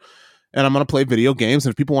here and I'm going to play video games.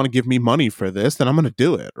 And if people want to give me money for this, then I'm going to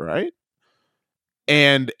do it, right?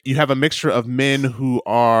 And you have a mixture of men who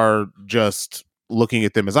are just looking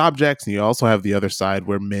at them as objects. And you also have the other side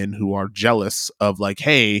where men who are jealous of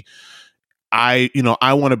hey, I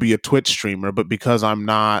want to be a Twitch streamer, but because I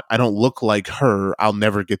don't look like her, I'll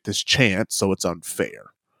never get this chance. So it's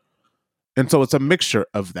unfair. And so it's a mixture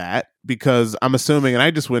of that, because I'm assuming, and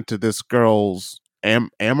I just went to this girl's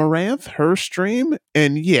Amaranth, her stream,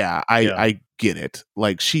 and I get it.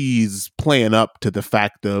 She's playing up to the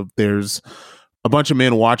fact of there's a bunch of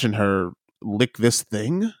men watching her lick this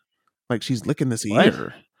thing. She's licking this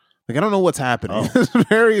ear. I don't know what's happening. Oh.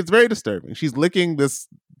 It's very disturbing. She's licking this.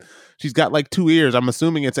 She's got 2 ears. I'm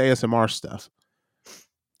assuming it's ASMR stuff.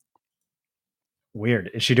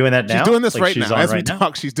 Weird. Is she doing that now? She's doing this right now. As we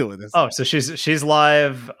talk, she's doing this. Oh, so she's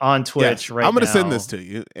live on Twitch right now. I'm going to send this to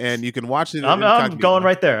you, and you can watch it. I'm going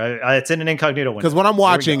right there. It's in an incognito window. Because what I'm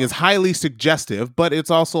watching is highly suggestive, but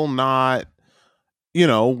it's also not,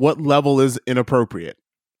 what level is inappropriate,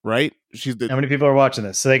 right? How many people are watching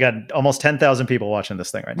this? So they got almost 10,000 people watching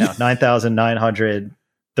this thing right now.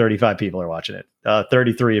 9,935 people are watching it.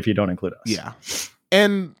 33 if you don't include us. Yeah.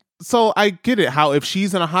 And so I get it, how if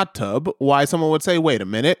she's in a hot tub, why someone would say, wait a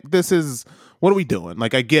minute, what are we doing?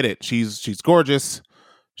 I get it. She's gorgeous.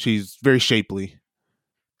 She's very shapely.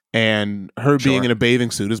 And her being in a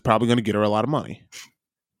bathing suit is probably going to get her a lot of money.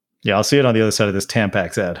 Yeah, I'll see it on the other side of this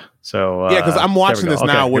Tampax ad. So because I'm watching this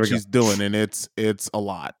now, what she's doing, and it's a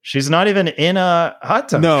lot. She's not even in a hot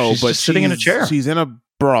tub. No, she's just sitting in a chair. She's in a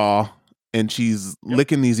bra, and she's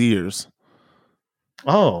licking these ears.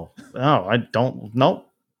 Oh, I don't know.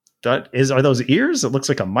 are those ears? It looks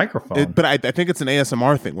like a microphone. But I think it's an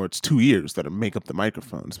ASMR thing where it's 2 ears that make up the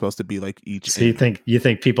microphone. It's supposed to be like each. So you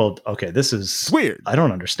think people? Okay, this is it's weird. I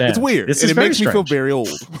don't understand. It's weird. This and is it makes strange. me feel very old.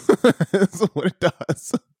 That's what it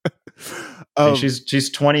does. She's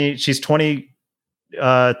 20. She's 20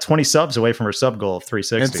 subs away from her sub goal of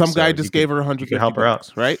 360. And some guy just gave her 150 help her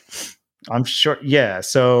out, right? I'm sure. Yeah.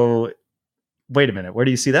 So wait a minute. Where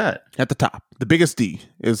do you see that? At the top, the biggest D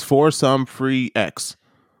is for some free X.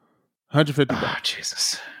 150. Oh,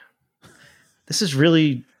 Jesus. This is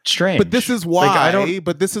really strange. But this is why.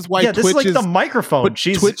 This is why. Yeah, Twitch this is like the microphone. But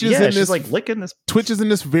she's like licking this. Twitch is in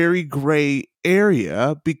this very gray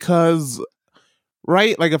area because,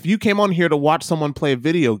 right? Like if you came on here to watch someone play a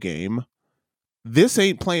video game, this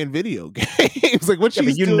ain't playing video games. Like what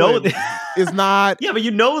she's doing is not. Yeah, but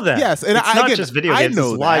you know that. Yes, and it's not just video games. I know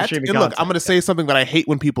it's live that. streaming and look, content. I'm going to say something that I hate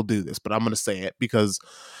when people do this, but I'm going to say it because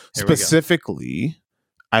specifically,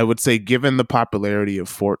 I would say, given the popularity of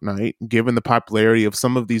Fortnite, given the popularity of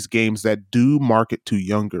some of these games that do market to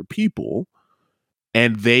younger people,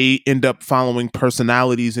 and they end up following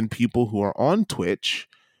personalities and people who are on Twitch,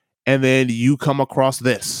 and then you come across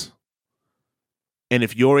this. And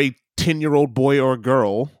if you're a 10-year-old boy or a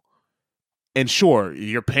girl, and sure,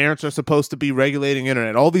 your parents are supposed to be regulating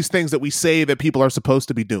internet, all these things that we say that people are supposed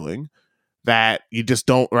to be doing, that you just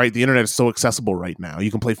don't, right? The internet is so accessible right now.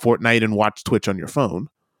 You can play Fortnite and watch Twitch on your phone.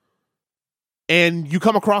 And you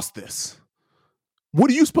come across this. What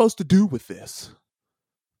are you supposed to do with this?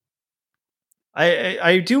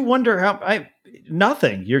 I do wonder how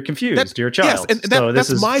nothing. You're confused. You're a child. Yes, and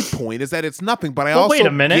that's my point, is that it's nothing. But I also wait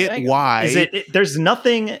a minute. Get why is it there's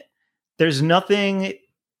nothing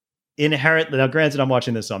inherent. Now, granted, I'm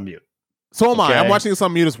watching this on mute. So am I. I'm watching this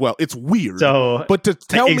on mute as well. It's weird. But to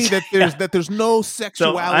tell me that there's no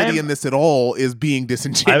sexuality in this at all is being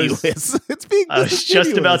disingenuous. It's being disingenuous. I was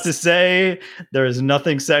just about to say there is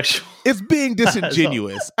nothing sexual. It's being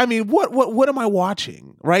disingenuous. I mean, what am I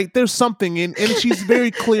watching? Right? There's something in, and she's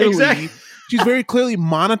very clearly she's very clearly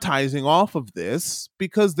monetizing off of this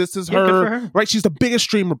because this is her. Right? She's the biggest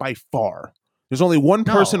streamer by far. There's only one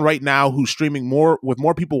person right now who's streaming with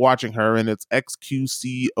more people watching her, and it's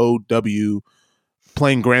XQCOW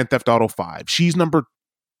playing Grand Theft Auto 5. She's number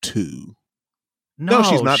 2. No,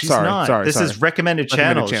 she's not. Sorry. This is recommended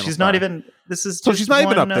channels. She's not even. This is so she's not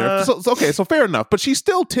even up there. So fair enough. But she's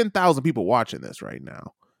still 10,000 people watching this right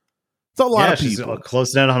now. It's a lot of people. She's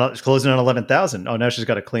closing in on 11,000. Oh, now she's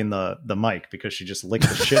got to clean the mic because she just licked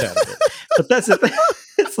the shit out of it. But that's the thing.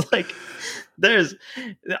 It's like.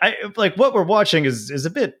 What we're watching is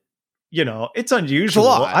a bit, it's unusual. It's a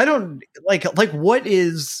lot. I don't like what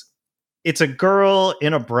is, it's a girl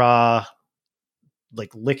in a bra,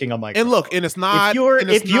 like licking a microphone. And look, and it's not,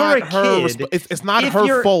 it's not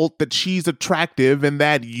her fault that she's attractive and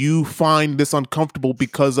that you find this uncomfortable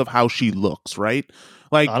because of how she looks, right?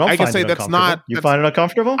 Like, I can say that's not. You find it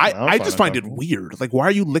uncomfortable? I just find it weird. Like, why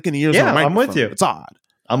are you licking ears on a microphone? I'm with you. It's odd.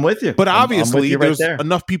 I'm with you. But obviously, there's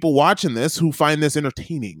enough people watching this who find this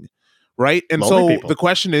entertaining, right? And so the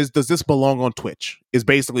question is, does this belong on Twitch? Is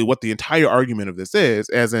basically what the entire argument of this is,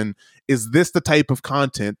 as in, is this the type of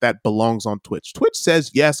content that belongs on Twitch? Twitch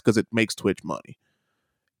says yes because it makes Twitch money.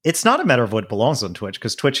 It's not a matter of what belongs on Twitch,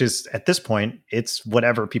 because Twitch is, at this point, it's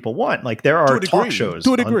whatever people want. Like, there are talk shows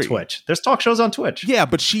on Twitch. There's talk shows on Twitch. Yeah,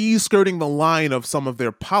 but she's skirting the line of some of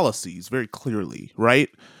their policies very clearly, right?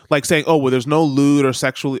 Like saying, oh, well, there's no lewd or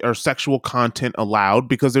sexual content allowed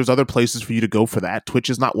because there's other places for you to go for that. Twitch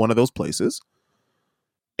is not one of those places.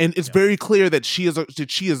 And it's very clear that she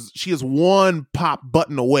is one pop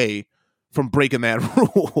button away from breaking that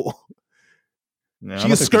rule. No,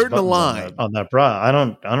 she is skirting the line on that bra. I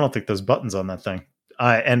don't think there's buttons on that thing.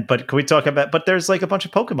 But can we talk about? But there's like a bunch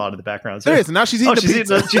of Pokemon in the background. There is. And now she's eating the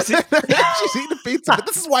pizza. She's eating the pizza. But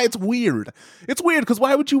this is why it's weird. It's weird because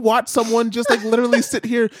why would you watch someone just like literally sit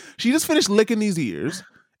here? She just finished licking these ears,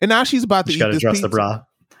 and now she's about to eat this pizza. The bra.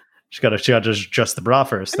 She got to just adjust the bra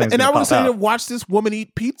first. And I was saying to watch this woman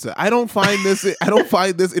eat pizza. I don't find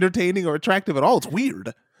this entertaining or attractive at all. It's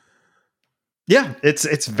weird. Yeah,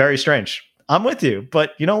 it's very strange. I'm with you,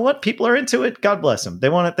 but you know what? People are into it. God bless them. They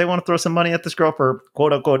want to throw some money at this girl for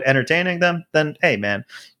quote unquote entertaining them. Then, hey, man,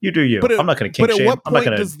 you do you. I'm not going to kink shame. I'm not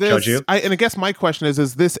going to judge you. And I guess my question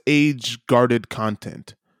is this age guarded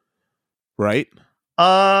content? Right?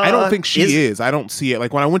 I don't think she is. I don't see it.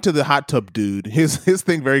 Like when I went to the hot tub dude, his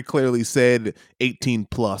thing very clearly said 18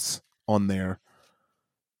 plus on there.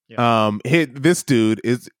 Yeah. This dude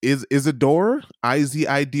is Isidore,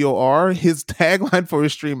 Izidor. His tagline for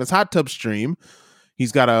his stream is hot tub stream.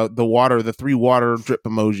 He's got the 3 water drip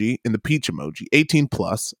emoji and the peach emoji, 18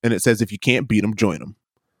 plus, and it says if you can't beat him, join him.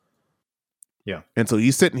 Yeah. And so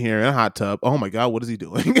he's sitting here in a hot tub. Oh my God, what is he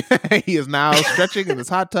doing? He is now stretching in this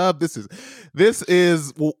hot tub. This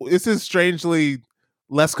is strangely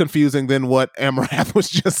less confusing than what Amaranth was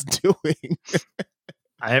just doing.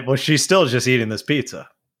 Well, she's still just eating this pizza.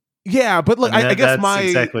 Yeah, but look, I guess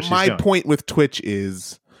exactly my point with Twitch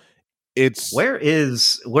is where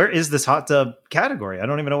is this hot tub category? I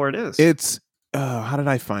don't even know where it is. It's how did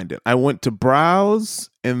I find it? I went to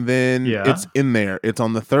browse and then it's in there. It's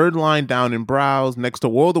on the third line down in browse next to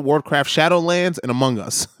World of Warcraft, Shadowlands, and Among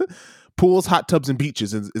Us. Pools, hot tubs, and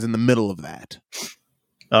beaches is in the middle of that.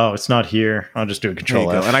 Oh, it's not here. I'll just do a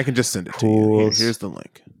Control F. And I can just send it to you. Here's the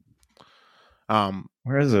link.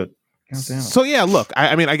 Where is it? So yeah, look,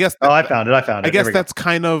 I mean, I guess. I found it. I guess that's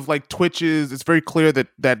kind of like Twitch's. It's very clear that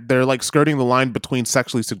they're like skirting the line between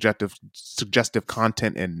sexually suggestive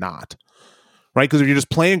content and not, right? Because if you're just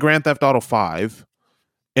playing Grand Theft Auto 5,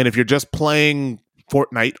 and if you're just playing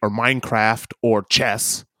Fortnite or Minecraft or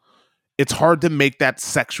chess, it's hard to make that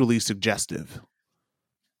sexually suggestive.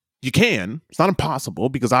 You can. It's not impossible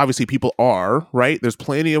because obviously people are, right? There's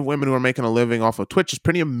plenty of women who are making a living off of Twitch. There's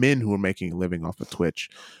plenty of men who are making a living off of Twitch.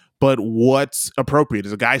 But what's appropriate?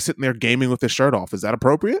 Is a guy sitting there gaming with his shirt off? Is that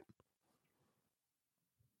appropriate?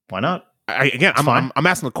 Why not? I'm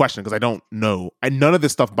asking the question because I don't know. None of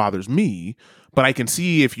this stuff bothers me, but I can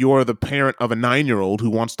see if you're the parent of a 9-year-old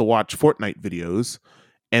who wants to watch Fortnite videos,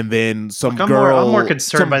 and then some girl, I'm more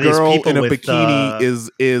concerned by these people in a with, bikini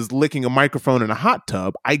is licking a microphone in a hot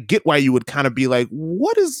tub. I get why you would kind of be like,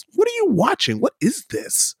 what are you watching? What is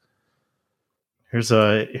this? Here's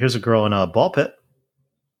a girl in a ball pit.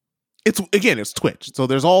 It's Twitch, so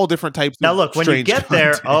there's all different types. Now look, when you get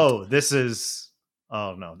content. there, that is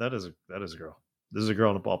a girl. This is a girl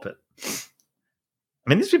in a ball pit. I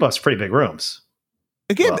mean, these people have pretty big rooms.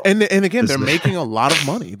 Again, and again, they're making a lot of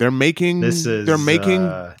money. They're making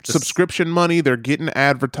subscription money. They're getting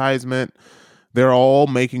advertisement. They're all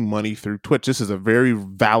making money through Twitch. This is a very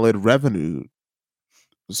valid revenue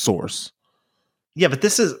source. Yeah, but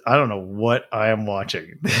I don't know what I am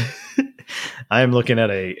watching. I am looking at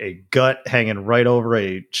a gut hanging right over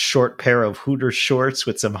a short pair of Hooters shorts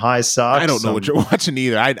with some high socks. I don't know what you're watching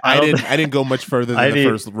either. I didn't go much further than the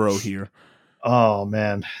first row here. Oh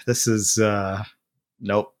man, this is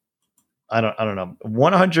nope. I don't know.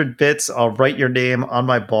 100 bits. I'll write your name on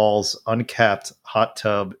my balls. Uncapped hot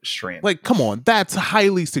tub stream. Like, come on, that's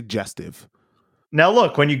highly suggestive. Now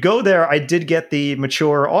look, when you go there, I did get the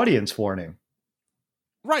mature audience warning.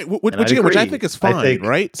 Right, which I think is fine,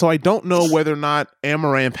 right? So I don't know whether or not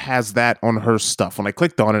Amaranth has that on her stuff. When I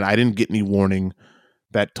clicked on it, I didn't get any warning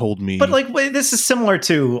that told me. But like, this is similar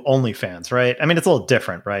to OnlyFans, right? I mean, it's a little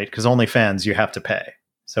different, right? Because OnlyFans, you have to pay.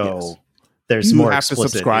 So there's more. You have to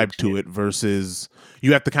subscribe to it versus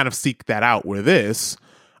you have to kind of seek that out. Where this,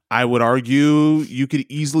 I would argue, you could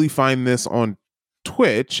easily find this on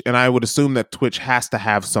Twitch, and I would assume that Twitch has to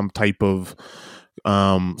have some type of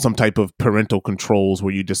parental controls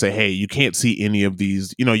where you just say, hey, you can't see any of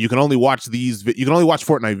these, you can only watch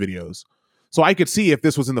Fortnite videos. So I could see if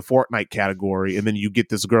this was in the Fortnite category and then you get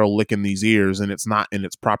this girl licking these ears and it's not in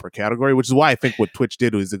its proper category, which is why I think what Twitch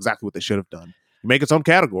did was exactly what they should have done. You make its own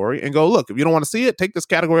category and go, look, if you don't want to see it, take this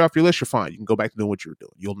category off your list, you're fine. You can go back to doing what you're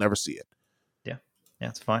doing. You'll never see it. Yeah,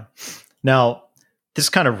 it's fine. Now, this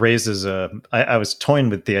kind of raises I was toying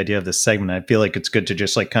with the idea of this segment. I feel like it's good to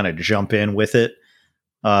just like kind of jump in with it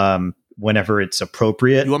whenever it's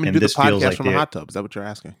appropriate. You want me to do the podcast from a hot tub? Is that what you're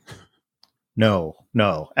asking? No.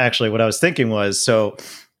 Actually, what I was thinking was, all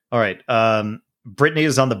right, Brittany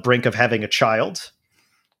is on the brink of having a child.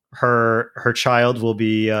 Her child will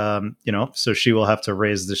be, so she will have to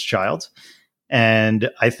raise this child. And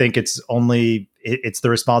I think it's the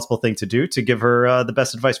responsible thing to do to give her the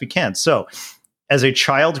best advice we can. So as a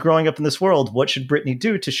child growing up in this world, what should Brittany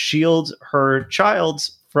do to shield her child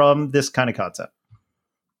from this kind of content?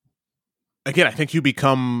 Again, I think you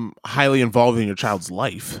become highly involved in your child's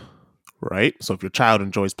life, right? So if your child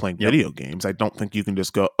enjoys playing video games, I don't think you can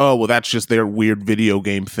just go, oh, well, that's just their weird video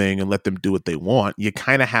game thing and let them do what they want. You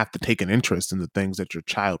kind of have to take an interest in the things that your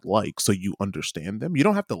child likes so you understand them. You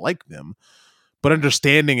don't have to like them, but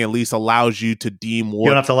understanding at least allows you to deem what... You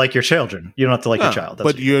don't have to like your children. You don't have to like your child.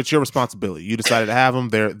 It's your responsibility. You decided to have them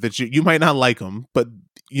there. You might not like them, but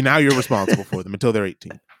now you're responsible for them until they're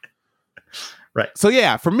 18. Right. So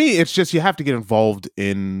yeah, for me, it's just you have to get involved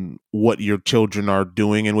in what your children are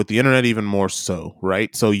doing, and with the internet even more so,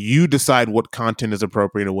 right? So you decide what content is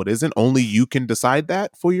appropriate and what isn't. Only you can decide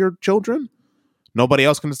that for your children. Nobody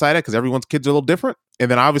else can decide that because everyone's kids are a little different. And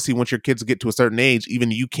then obviously once your kids get to a certain age,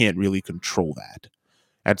 even you can't really control that.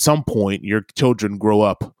 At some point, your children grow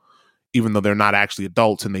up even though they're not actually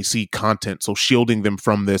adults and they see content. So shielding them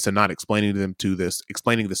from this and not explaining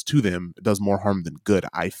this to them does more harm than good,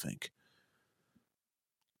 I think.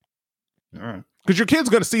 All right. Because your kid's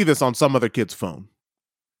going to see this on some other kid's phone.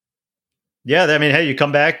 Yeah, I mean, hey, you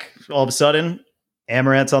come back, all of a sudden,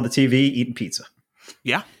 Amaranth's on the TV eating pizza.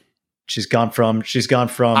 Yeah. She's gone from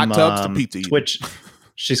hot tubs to pizza Twitch.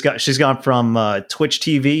 She's gone from Twitch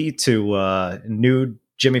TV to nude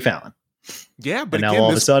Jimmy Fallon. Yeah, but and now again,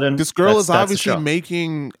 all of a sudden, this girl is obviously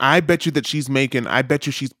making. I bet you she's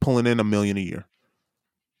pulling in $1 million a year.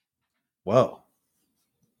 Whoa,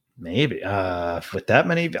 maybe with that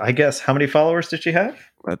many. I guess how many followers did she have?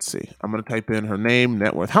 Let's see. I'm gonna type in her name,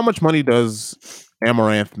 net worth. How much money does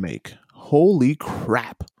Amaranth make? Holy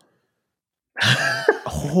crap!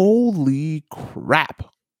 Holy crap!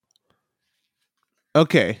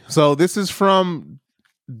 Okay, so this is from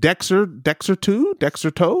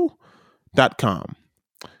Dexerto.com.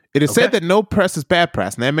 It is said that no press is bad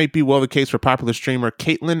press, and that might be well the case for popular streamer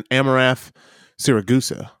Caitlin Amaranth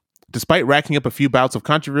Siragusa. Despite racking up a few bouts of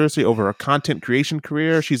controversy over her content creation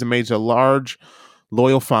career, she's amassed a large,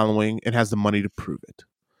 loyal following and has the money to prove it.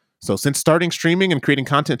 So since starting streaming and creating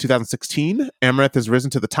content in 2016, Amaranth has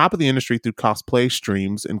risen to the top of the industry through cosplay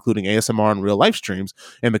streams, including ASMR and real-life streams,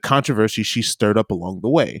 and the controversy she stirred up along the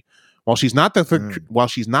way. While she's not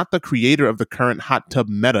the creator of the current hot tub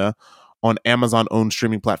meta on Amazon-owned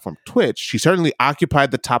streaming platform Twitch, she certainly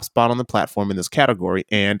occupied the top spot on the platform in this category,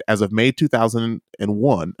 and as of May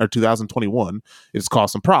 2021, it has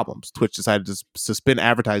caused some problems. Twitch decided to suspend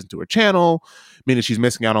advertising to her channel, meaning she's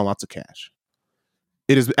missing out on lots of cash.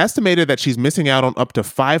 It is estimated that she's missing out on up to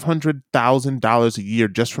 $500,000 a year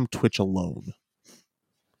just from Twitch alone.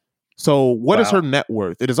 So what is her net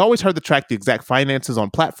worth? It is always hard to track the exact finances on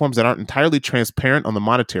platforms that aren't entirely transparent on the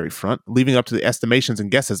monetary front, leaving up to the estimations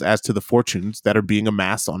and guesses as to the fortunes that are being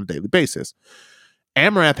amassed on a daily basis.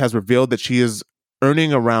 Amaranth has revealed that she is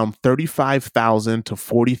earning around $35,000 to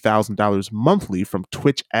 $40,000 monthly from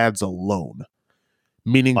Twitch ads alone,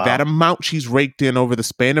 meaning that amount she's raked in over the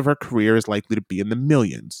span of her career is likely to be in the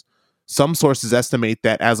millions. Some sources estimate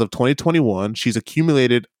that as of 2021, she's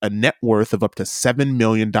accumulated a net worth of up to $7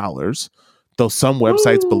 million, though some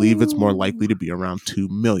websites believe it's more likely to be around $2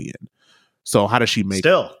 million. So how does she make...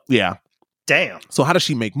 Still. Yeah. Damn. So how does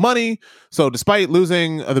she make money? So despite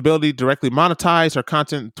losing the ability to directly monetize her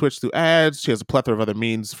content on Twitch through ads, she has a plethora of other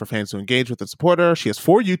means for fans to engage with and support her. She has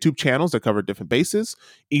 4 YouTube channels that cover different bases,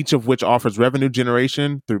 each of which offers revenue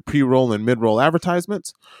generation through pre-roll and mid-roll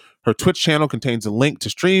advertisements. Her Twitch channel contains a link to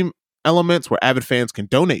stream elements where avid fans can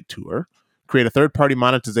donate to her, create a third-party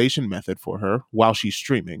monetization method for her while she's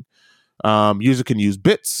streaming. User can use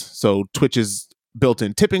bits, so Twitch's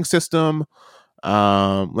built-in tipping system.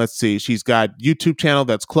 Let's see, she's got YouTube channel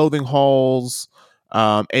that's clothing hauls,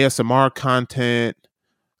 ASMR content.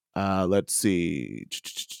 Let's see,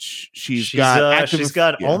 she's got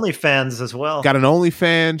OnlyFans as well. Got an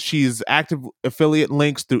OnlyFans. She's active affiliate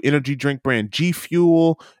links through energy drink brand G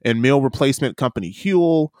Fuel and meal replacement company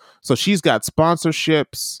Huel. So she's got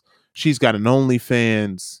sponsorships. She's got an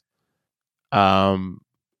OnlyFans.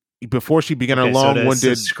 Before she began her long-winded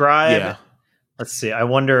subscribe. Yeah. Let's see. I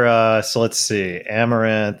wonder. So let's see.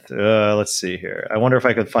 Amaranth. Let's see here. I wonder if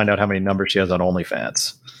I could find out how many numbers she has on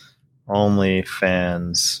OnlyFans.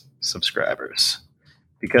 OnlyFans subscribers,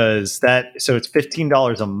 because so it's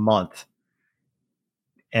 $15 a month.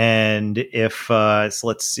 And if so,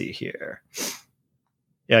 let's see here.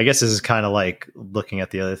 Yeah, I guess this is kind of like looking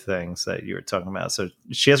at the other things that you were talking about. So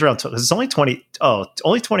she has around. It's only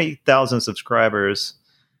 20,000 subscribers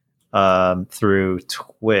through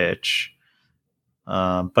Twitch.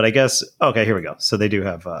 But I guess, okay, here we go. So they do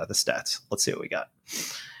have the stats. Let's see what we got.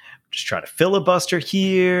 Just trying to filibuster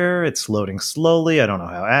here. It's loading slowly. I don't know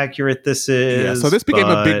how accurate this is. Yeah, so this became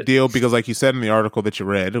a big deal because, like you said in the article that you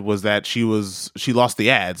read, was that she lost the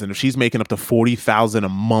ads, and if she's making up to $40,000 a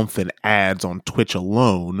month in ads on Twitch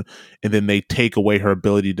alone, and then they take away her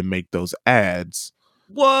ability to make those ads.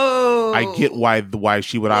 Whoa! I get why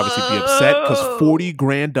she would obviously be upset, because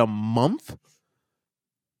 $40,000 a month.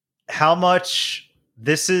 How much?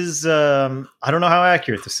 This is, I don't know how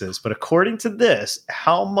accurate this is, but according to this,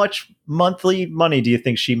 how much monthly money do you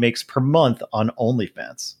think she makes per month on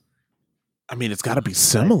OnlyFans? I mean, it's got to be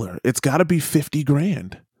similar. It's got to be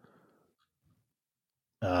 $50,000.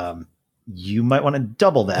 You might want to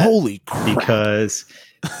double that. Holy crap. Because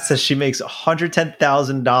it says she makes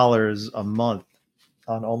 $110,000 a month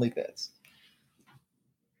on OnlyFans.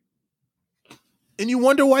 And you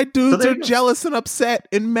wonder why dudes are jealous and upset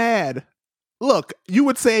and mad. Look, you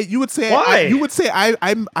would say why?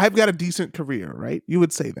 I've got a decent career, right? You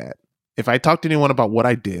would say that. If I talk to anyone about what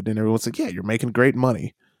I did and everyone's like, yeah, you're making great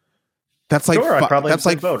money. That's like, sure, that's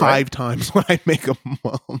like vote, 5 right? times what I make a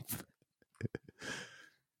month.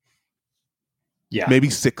 Yeah. Maybe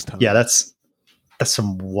 6 times. Yeah, that's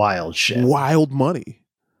some wild shit. Wild money.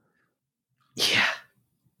 Yeah.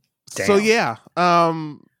 Damn. So yeah.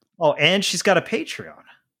 Oh, and she's got a Patreon.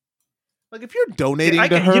 Like if you're donating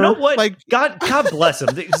to her, you know what? Like God bless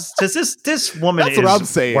him. Because this woman that's is what I'm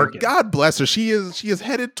saying. Working. God bless her. She is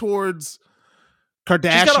headed towards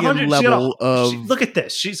Kardashian level of. Look at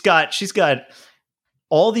this. She's got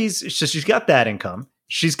all these. She's got that income.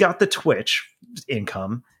 She's got the Twitch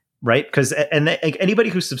income, right? Because anybody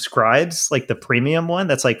who subscribes, like the premium one,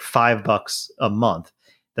 that's like $5 a month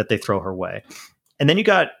that they throw her way. And then you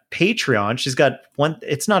got Patreon. She's got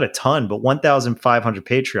it's not a ton, but 1,500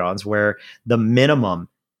 Patreons where the minimum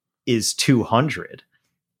is 200.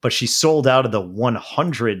 But she sold out of the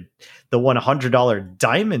 $100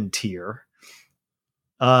 diamond tier,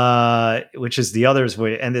 which is the others,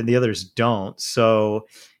 and then the others don't. So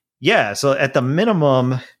yeah, so at the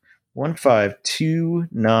minimum,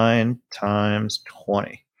 1,529 times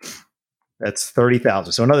 20. That's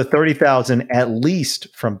 30,000. So another 30,000 at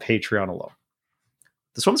least from Patreon alone.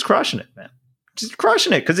 This woman's crushing it, man. She's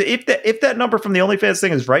crushing it because if that number from the OnlyFans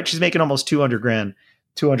thing is right, she's making almost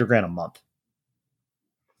 $200,000 a month.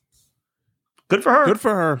 Good for her. Good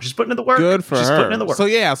for her. She's putting in the work. Good for her. She's putting in the work. So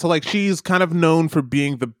yeah, so like she's kind of known for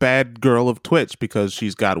being the bad girl of Twitch because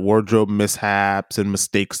she's got wardrobe mishaps and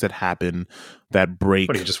mistakes that happen that break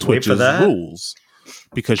Twitch's rules.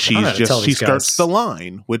 Because she skirts the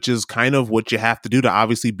line, which is kind of what you have to do to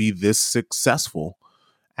obviously be this successful.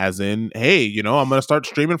 As in, hey, I'm going to start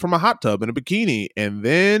streaming from a hot tub in a bikini. And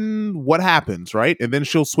then what happens, right? And then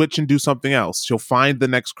she'll switch and do something else. She'll find the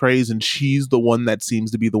next craze, and she's the one that seems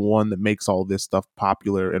to be the one that makes all this stuff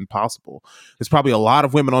popular and possible. There's probably a lot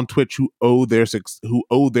of women on Twitch who owe their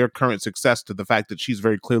current success to the fact that she's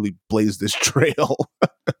very clearly blazed this trail.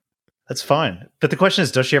 That's fine. But the question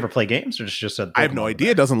is, does she ever play games, or just a I have no idea.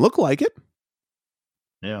 It doesn't look like it.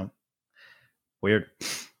 Yeah. Weird.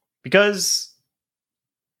 Because...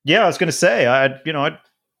 yeah, I was going to say, I'd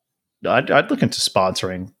look into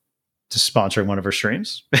sponsoring one of her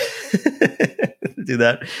streams. do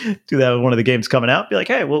that with one of the games coming out. Be like,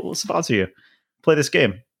 hey, we'll sponsor you. Play this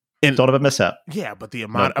game. And don't have a mishap. Yeah, but the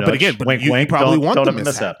amount. But again, you probably want the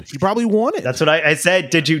mishap. You probably want it. That's what I said.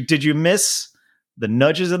 Did you miss the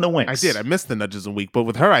nudges and the winks? I did. I missed the nudges and winks. But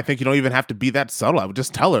with her, I think you don't even have to be that subtle. I would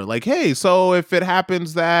just tell her, like, hey, so if it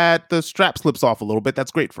happens that the strap slips off a little bit,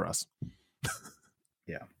 that's great for us.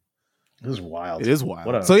 Yeah. It is wild. It is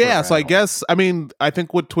wild. So I guess, I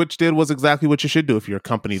think what Twitch did was exactly what you should do if you're a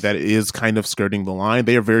company that is kind of skirting the line.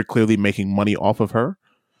 They are very clearly making money off of her.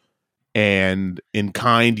 And in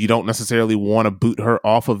kind, you don't necessarily want to boot her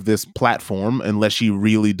off of this platform unless she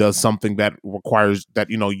really does something that requires that,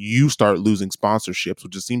 you start losing sponsorships,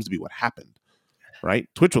 which just seems to be what happened, right?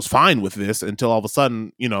 Twitch was fine with this until all of a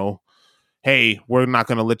sudden, hey, we're not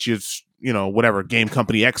going to let you, whatever, game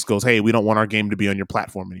company X goes, hey, we don't want our game to be on your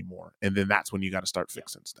platform anymore. And then that's when you got to start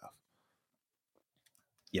fixing stuff.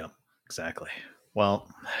 Yeah, exactly. Well,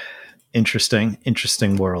 interesting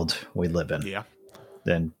world we live in. Yeah.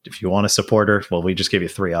 Then if you want to support her, well, we just gave you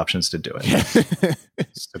 3 options to do it.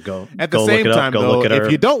 So go at the go same look it time, up, go though, look at her,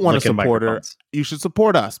 if you don't want to support her, microphones. You should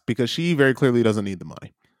support us because she very clearly doesn't need the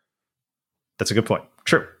money. That's a good point.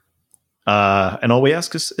 True. And all we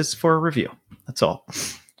ask is for a review. That's all.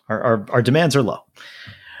 Our demands are low.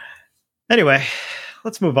 Anyway,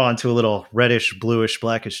 let's move on to a little reddish, bluish,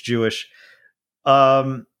 blackish, Jewish.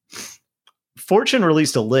 Fortune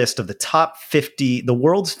released a list of the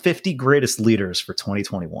world's 50 greatest leaders for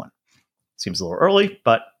 2021. Seems a little early,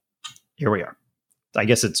 but here we are. I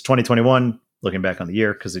guess it's 2021, looking back on the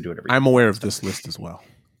year, because they do it every year. I'm aware of this list as well.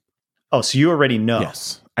 Oh, so you already know?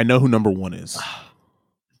 Yes. I know who number 1 is.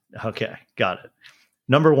 Okay, got it.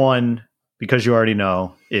 Number 1, because you already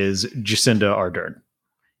know, is Jacinda Ardern,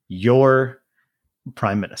 your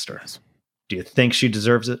prime minister. Yes. Do you think she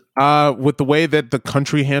deserves it? With the way that the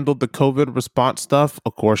country handled the COVID response stuff,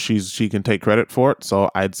 of course she can take credit for it. So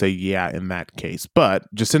I'd say yeah in that case.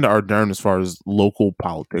 But Jacinda Ardern, as far as local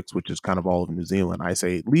politics, which is kind of all of New Zealand, I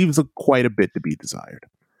say leaves quite a bit to be desired.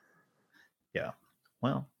 Yeah.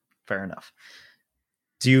 Well, fair enough.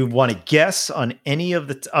 Do you want to guess on any of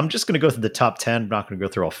the... I'm just going to go through the top 10. I'm not going to go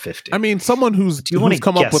through all 50. I mean, someone who's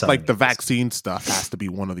come up with like the vaccine stuff has to be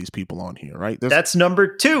one of these people on here, right? That's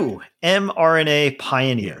number 2, mRNA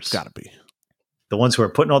pioneers. Yeah, it's got to be. The ones who are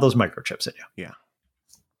putting all those microchips in you. Yeah.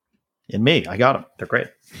 In me. I got them. They're great.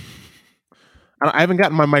 I haven't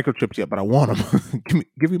gotten my microchips yet, but I want them.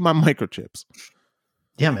 give me my microchips.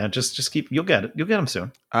 Yeah, man, just keep. You'll get it. You'll get them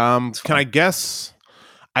soon. Can I guess?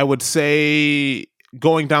 I would say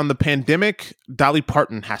going down the pandemic, Dolly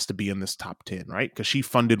Parton has to be in this top 10, right? Because she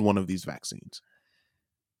funded one of these vaccines.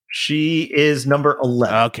 She is number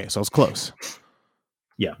 11. Okay, so it's close.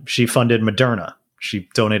 Yeah, she funded Moderna. She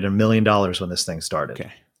donated $1 million when this thing started.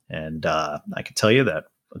 Okay. And I can tell you that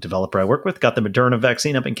a developer I work with got the Moderna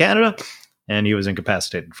vaccine up in Canada, and he was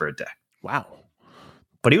incapacitated for a day. Wow.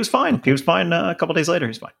 But he was fine. Okay. He was fine a couple days later.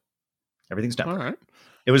 He's fine. Everything's done. All right.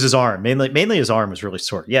 It was his arm. Mainly his arm was really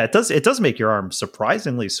sore. Yeah, it does make your arm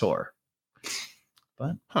surprisingly sore.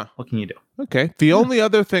 But what can you do? Okay. The only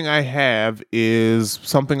other thing I have is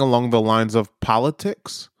something along the lines of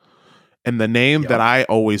politics. And the name that I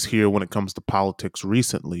always hear when it comes to politics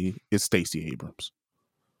recently is Stacey Abrams.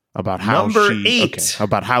 About how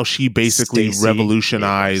about how she basically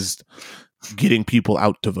revolutionized getting people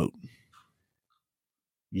out to vote.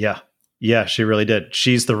 Yeah. Yeah, she really did.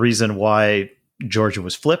 She's the reason why Georgia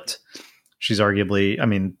was flipped. She's arguably, I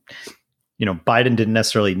mean, Biden didn't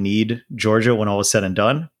necessarily need Georgia when all was said and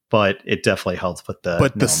done, but it definitely helped with the.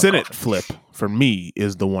 But the Senate flip for me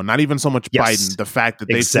is the one. Not even so much Biden. The fact that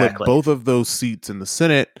they flipped both of those seats in the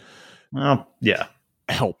Senate.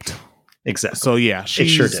 Helped. Exactly. So yeah, it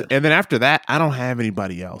sure did. And then after that, I don't have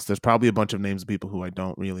anybody else. There's probably a bunch of names of people who I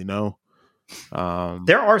don't really know.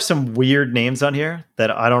 There are some weird names on here that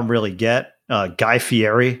I don't really get. Guy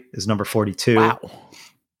Fieri is number 42. Wow.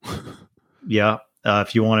 Yeah.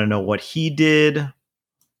 If you want to know what he did,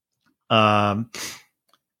 the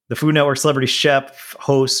Food Network celebrity chef,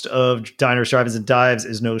 host of Diners, Drive-Ins, and Dives,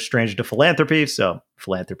 is no stranger to philanthropy. So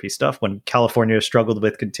philanthropy stuff. When California struggled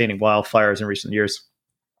with containing wildfires in recent years,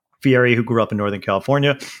 Fieri, who grew up in Northern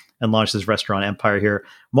California and launched his restaurant empire here,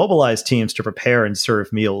 mobilized teams to prepare and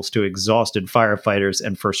serve meals to exhausted firefighters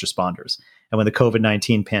and first responders. And when the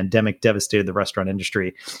COVID-19 pandemic devastated the restaurant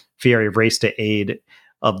industry, Fieri raced to aid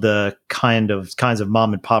of the kinds of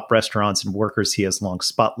mom and pop restaurants and workers he has long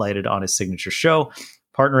spotlighted on his signature show,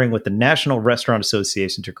 partnering with the National Restaurant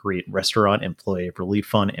Association to create Restaurant Employee Relief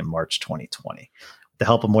Fund in March 2020. With the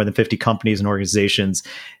help of more than 50 companies and organizations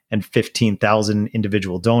and 15,000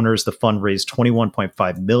 individual donors, the fund raised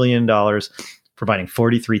 $21.5 million, providing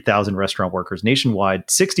 43,000 restaurant workers nationwide,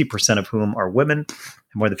 60% of whom are women,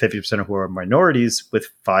 and more than 50% of whom are minorities, with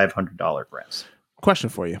 $500 grants. Question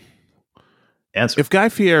for you. Answer. If Guy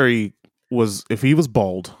Fieri was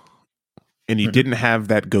bald and he didn't have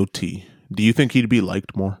that goatee, do you think he'd be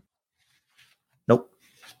liked more? Nope.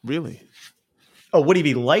 Really? Oh, would he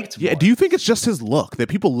be liked more? Yeah. Do you think it's just his look that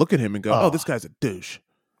people look at him and go, "Oh, this guy's a douche"?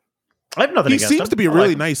 I have nothing against him. He seems to be a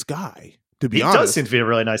really nice guy. To be honest, he does seem to be a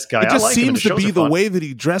really nice guy. It just seems to be the way that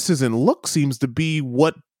he dresses and looks seems to be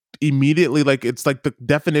what immediately, like, it's like the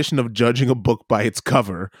definition of judging a book by its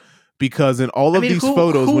cover. Because in all of these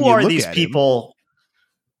photos, when you look at him,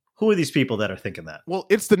 who are these people that are thinking that? Well,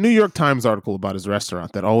 it's the New York Times article about his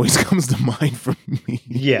restaurant that always comes to mind for me.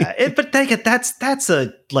 Yeah, but that's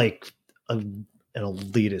an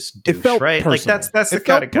elitist douche, right? Personal. Like that's the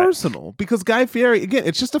kind of guy. Personal, because Guy Fieri, again,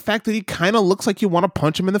 it's just the fact that he kind of looks like you want to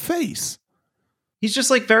punch him in the face. He's just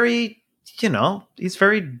like very, he's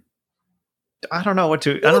very. I don't know what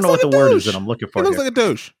the word is that I'm looking for. He looks like a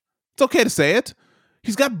douche. It's okay to say it.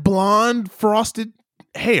 He's got blonde, frosted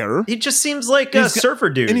hair. He just seems like a surfer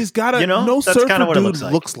dude. And he's got a, no surfer dude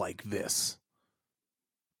looks like this.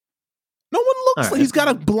 No one looks like, he's got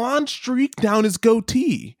a blonde streak down his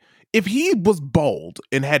goatee. If he was bald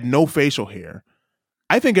and had no facial hair,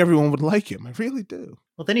 I think everyone would like him. I really do.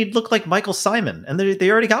 Well, then he'd look like Michael Simon, and they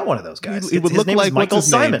already got one of those guys. He would look like Michael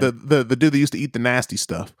Simon, the dude that used to eat the nasty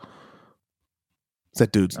stuff. What's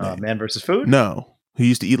that dude's name? Man vs. Food? No, he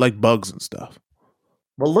used to eat like bugs and stuff.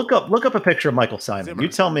 Well, look up a picture of Michael Simon. Zimmer. You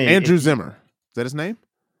tell me. Andrew Zimmer. Is that his name?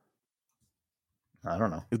 I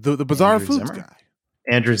don't know. The Bizarre Foods guy.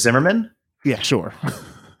 Andrew Zimmerman? Yeah, sure.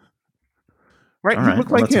 Right. He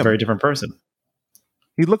looked like him. That's a very different person.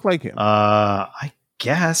 He looked like him. I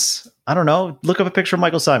guess. I don't know. Look up a picture of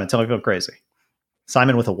Michael Simon. Tell me if I feel crazy.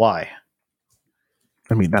 Simon with a Y.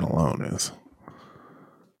 I mean, that alone is.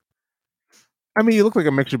 I mean, you look like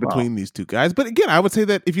a mixture between these two guys. But again, I would say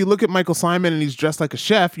that if you look at Michael Simon and he's dressed like a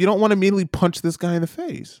chef, you don't want to immediately punch this guy in the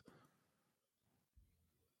face.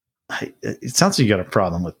 It sounds like you got a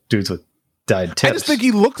problem with dudes with dyed tips. I just think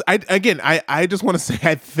he looks... I just want to say,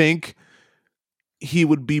 I think he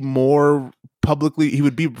would be more publicly... He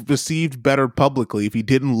would be received better publicly if he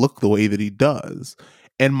didn't look the way that he does.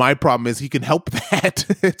 And my problem is he can help that.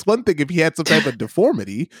 It's one thing if he had some type of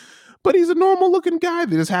deformity... But he's a normal looking guy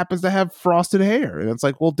that just happens to have frosted hair. And it's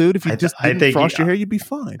like, well, dude, if you didn't frost your hair, you'd be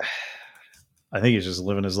fine. I think he's just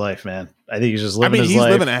living his life, man. I think he's just living his he's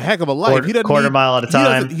life. living a heck of a life. He doesn't quarter need, mile at a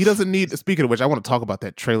time. He doesn't need. Speaking of which, I want to talk about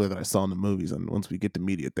that trailer that I saw in the movies, and once we get to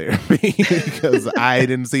media therapy, because I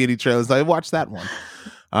didn't see any trailers. I watched that one.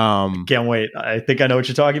 Can't wait. I think I know what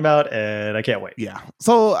you're talking about, and I can't wait. Yeah.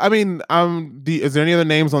 So, I mean, is there any other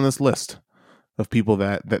names on this list of people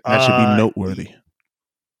that should be noteworthy?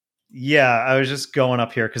 Yeah, I was just going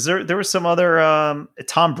up here because there was some other.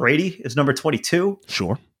 Tom Brady is number 22.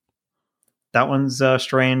 Sure. That one's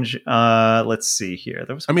strange. Let's see here.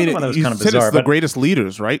 There was one that was kind of bizarre. It's the greatest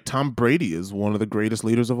leaders, right? Tom Brady is one of the greatest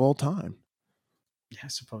leaders of all time. Yeah, I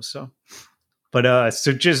suppose so. But I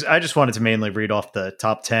just wanted to mainly read off the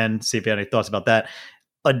top 10, see if you had any thoughts about that.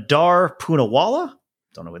 Adar Poonawalla,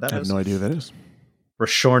 don't know what that is. I have no idea who that is.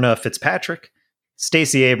 Rashorna Fitzpatrick,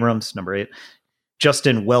 Stacey Abrams, number 8,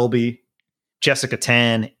 Justin Welby, Jessica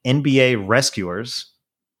Tan, NBA Rescuers.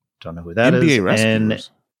 Don't know who that is. NBA Rescuers.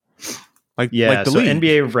 Like the league.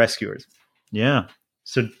 NBA Rescuers. Yeah.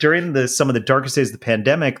 So during some of the darkest days of the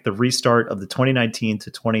pandemic, the restart of the 2019 to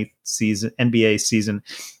 20 season NBA season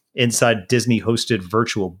inside Disney-hosted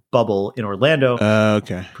virtual bubble in Orlando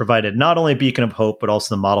provided not only a beacon of hope, but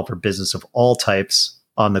also the model for business of all types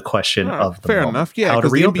on the question of the fair moment. Enough. Yeah,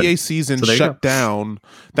 because the NBA season shut down.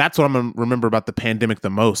 That's what I remember about the pandemic the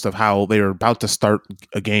most, of how they were about to start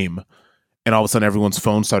a game, and all of a sudden everyone's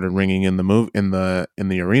phone started ringing in the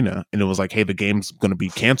arena, and it was like, hey, the game's going to be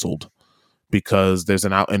canceled because there's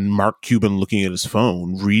and Mark Cuban looking at his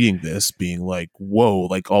phone, reading this, being like, whoa,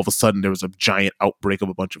 like all of a sudden there was a giant outbreak of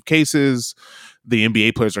a bunch of cases. The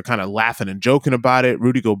NBA players are kind of laughing and joking about it.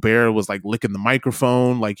 Rudy Gobert was like licking the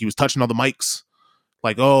microphone, like he was touching all the mics,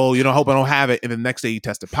 like, oh, I hope I don't have it. And the next day he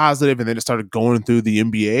tested positive, and then it started going through the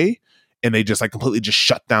NBA, and they just like completely just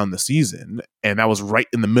shut down the season. And that was right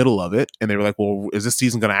in the middle of it. And they were like, well, is this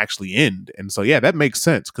season going to actually end? And so, yeah, that makes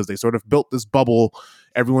sense, because they sort of built this bubble.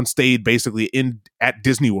 Everyone stayed basically at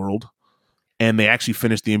Disney World, and they actually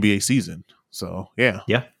finished the NBA season. So, yeah.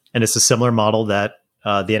 Yeah. And it's a similar model that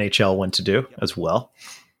the NHL went to do as well.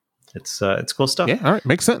 It's cool stuff. Yeah. All right.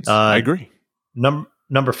 Makes sense. I agree.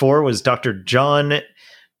 Number 4 was Dr. John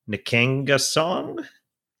Nkengasong.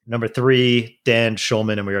 Number 3, Dan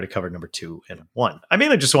Schulman, and we already covered number 2 and 1. I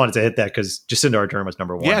mainly just wanted to hit that because Jacinda Ardern was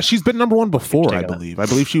number 1. Yeah, she's been number 1 before, I believe. I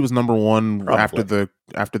believe she was number 1 after the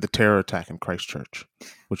terror attack in Christchurch,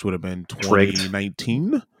 which would have been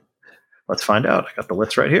 2019. Let's find out. I got the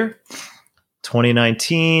list right here.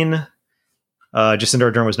 2019.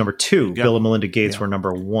 Jacinda Ardern was number 2. Yep. Bill and Melinda Gates were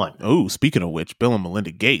number 1. Oh, speaking of which, Bill and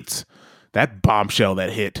Melinda Gates, that bombshell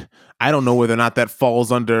that hit. I don't know whether or not that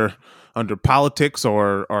falls under politics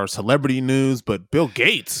or celebrity news, but Bill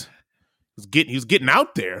Gates was getting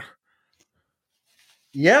out there.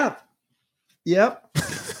 Yeah. Yep.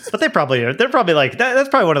 But they're probably like that. That's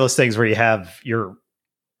probably one of those things where you have your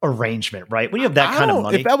arrangement, right? When you have that kind of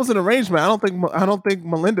money. If that was an arrangement, I don't think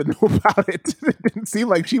Melinda knew about it. It didn't seem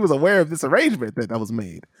like she was aware of this arrangement that was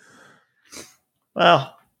made.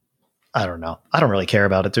 Well, I don't know. I don't really care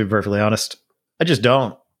about it, to be perfectly honest. I just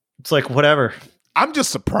don't. It's like, whatever. I'm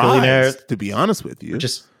just surprised, to be honest with you.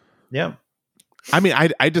 Yeah. I mean,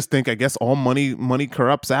 I just think, I guess all money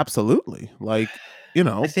corrupts, absolutely. Like,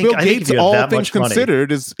 Bill Gates, all things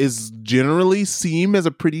considered, is generally seen as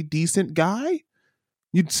a pretty decent guy,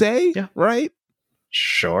 you'd say, right?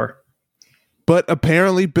 Sure. But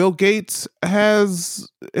apparently Bill Gates has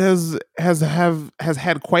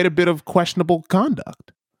had quite a bit of questionable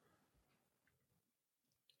conduct.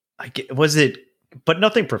 But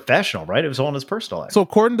nothing professional, right? It was all in his personal life. So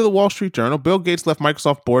according to the Wall Street Journal, Bill Gates left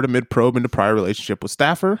Microsoft board amid probe into prior relationship with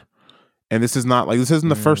staffer. And this isn't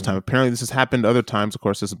the first time. Apparently this has happened other times. Of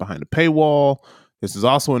course, this is behind a paywall. This is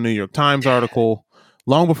also a New York Times article.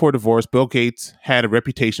 Long before divorce, Bill Gates had a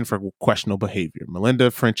reputation for questionable behavior.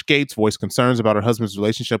 Melinda French Gates voiced concerns about her husband's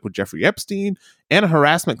relationship with Jeffrey Epstein and a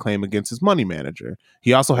harassment claim against his money manager.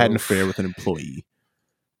 He also had an affair with an employee.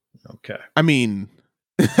 Okay. I mean,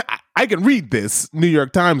 I can read this New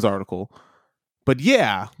York Times article, but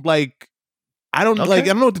yeah, like I don't know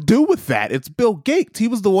what to do with that. It's Bill Gates. He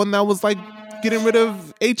was the one that was like getting rid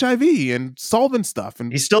of HIV and solving stuff,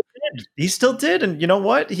 and he still did. And you know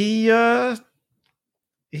what? He had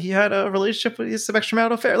a relationship with some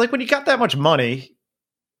extramarital affair. Like, when you got that much money,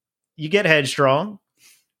 you get headstrong,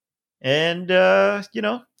 and I'd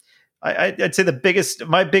say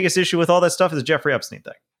my biggest issue with all that stuff is the Jeffrey Epstein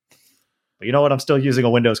thing. But you know what? I'm still using a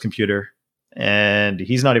Windows computer, and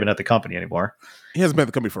he's not even at the company anymore. He hasn't been at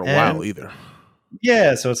the company for a while either.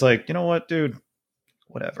 Yeah, so it's like, you know what, dude?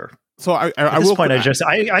 Whatever. So at this point,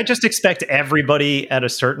 I just expect everybody at a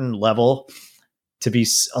certain level to be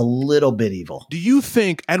a little bit evil. Do you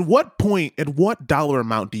think at what dollar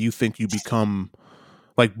amount do you think you become,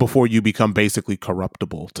 like, before you become basically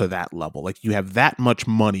corruptible to that level? Like, you have that much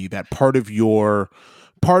money that part of your,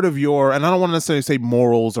 and I don't want to necessarily say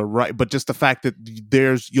morals are right, but just the fact that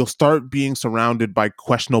you'll start being surrounded by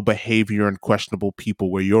questionable behavior and questionable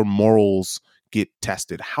people where your morals get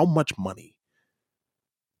tested. How much money?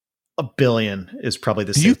 $1 billion is probably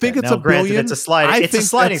the. Do you think it's now, $1 billion? It's a sliding. It's a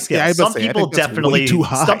sliding scale. Yeah, some people definitely. Too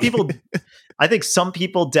high. Some people. I think some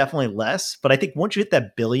people definitely less, but I think once you hit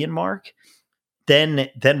that $1 billion mark, then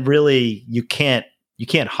really you can't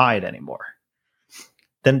hide anymore.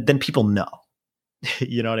 Then people know.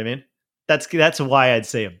 You know what I mean? That's why I'd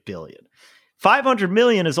say $1 billion. 500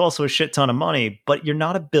 million is also a shit ton of money, but you're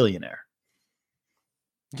not a billionaire.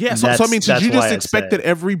 Yeah, so I mean, should you just expect that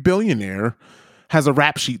every billionaire has a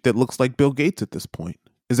rap sheet that looks like Bill Gates at this point?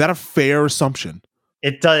 Is that a fair assumption?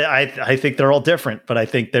 It does. I think they're all different, but I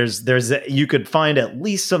think there's you could find at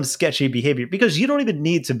least some sketchy behavior, because you don't even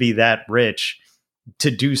need to be that rich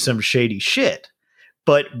to do some shady shit.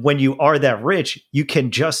 But when you are that rich, you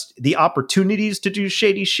can the opportunities to do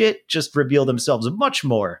shady shit just reveal themselves much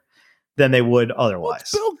more than they would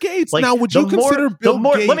otherwise. Bill Gates. Like, now, would you consider Bill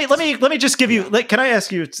Gates? Let me just give you. Can I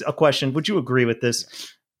ask you a question? Would you agree with this?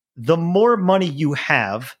 The more money you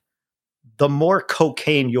have, the more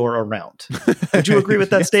cocaine you're around. Would you agree with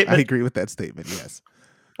that yes, statement? I agree with that statement. Yes.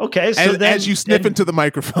 Okay, so as you sniff into the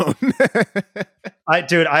microphone. I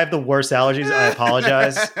have the worst allergies. I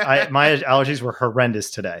apologize. My allergies were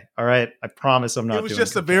horrendous today. All right, I promise I'm not. It was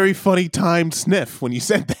just a very funny timed sniff when you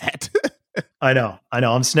said that. I know.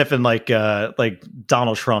 I'm sniffing like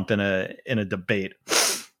Donald Trump in a debate.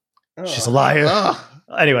 She's a liar.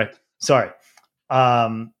 Anyway, sorry.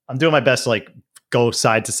 I'm doing my best to like go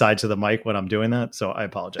side to side to the mic when I'm doing that, so I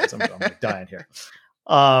apologize. I'm like dying here.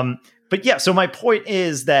 But yeah, so my point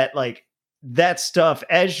is that like that stuff,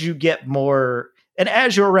 as you get more and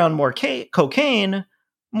as you're around more cocaine,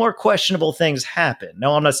 more questionable things happen.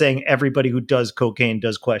 Now, I'm not saying everybody who does cocaine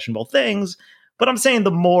does questionable things, but I'm saying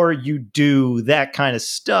the more you do that kind of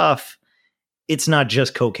stuff, it's not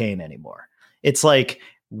just cocaine anymore. It's like,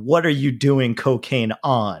 what are you doing cocaine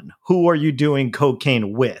on? Who are you doing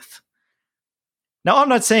cocaine with? Now, I'm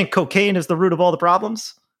not saying cocaine is the root of all the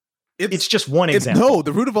problems. It's just one example. No,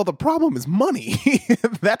 the root of all the problem is money.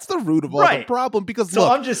 That's the root of all the problem. Because so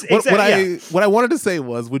look, I'm just, what I wanted to say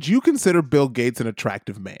was, would you consider Bill Gates an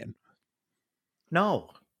attractive man? No.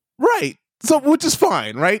 Right. So, which is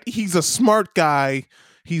fine, right? He's a smart guy.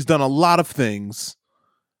 He's done a lot of things.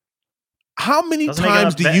 How many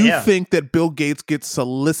times do you think that Bill Gates gets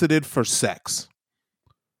solicited for sex?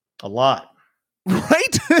 A lot.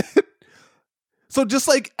 Right? So just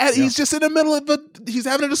like he's just in the middle of he's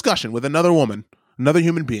having a discussion with another woman, another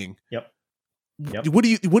human being. Yep. What do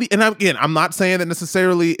you, and again, I'm not saying that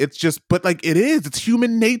necessarily it's just, but like it's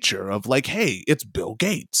human nature of like, hey, it's Bill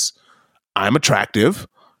Gates. I'm attractive.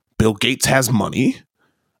 Bill Gates has money.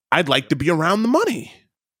 I'd like to be around the money.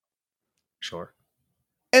 Sure.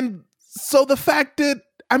 And so the fact that,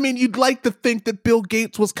 I mean, you'd like to think that Bill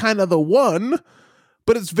Gates was kind of the one,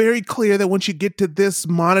 but it's very clear that once you get to this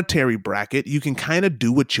monetary bracket, you can kind of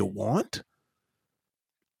do what you want.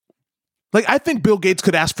 Like, I think Bill Gates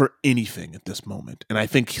could ask for anything at this moment, and I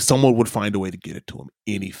think someone would find a way to get it to him.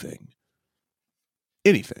 Anything.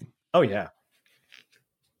 Oh, yeah.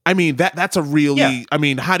 I mean, that's a really, I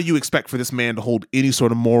mean, how do you expect for this man to hold any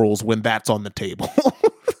sort of morals when that's on the table?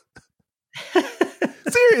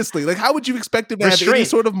 Seriously, like, how would you expect him to have any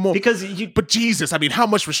sort of moral? But Jesus, I mean, how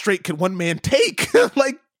much restraint can one man take?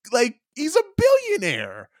 like he's a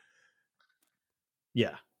billionaire.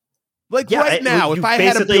 Yeah. Like right now, if I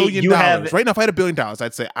had $1 billion,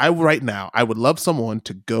 I'd say I would love someone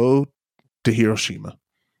to go to Hiroshima,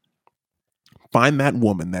 find that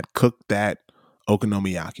woman that cooked that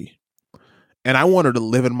okonomiyaki, and I want her to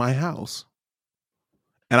live in my house,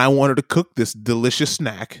 and I want her to cook this delicious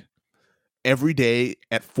snack every day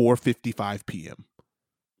at 4:55 p.m.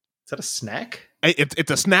 Is that a snack?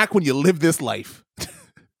 It's a snack when you live this life.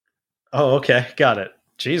 Oh, okay, got it.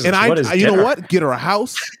 Jesus, and what is dinner? You know what? Get her a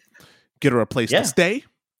house. Get her a place to stay.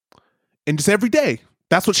 And just every day,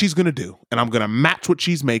 that's what she's going to do. And I'm going to match what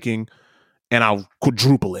she's making, and I'll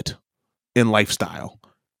quadruple it in lifestyle.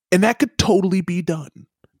 And that could totally be done.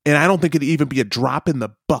 And I don't think it'd even be a drop in the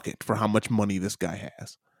bucket for how much money this guy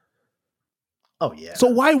has. Oh, yeah. So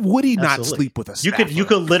why would he not sleep with a staffer? You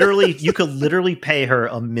could literally pay her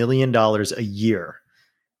 $1 million a year.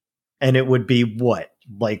 And it would be what?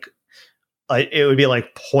 Like, it would be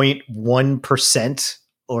like 0.1%.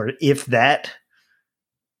 Or if that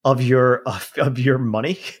of your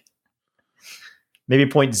money. maybe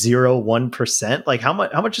 0.01%. Like how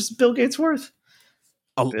much is Bill Gates worth?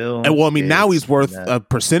 Well, I mean, now he's worth a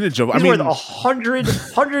percentage of. He's worth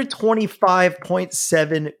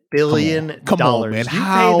 $125.7 billion. Come on,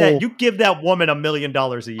 man. You give that woman $1 million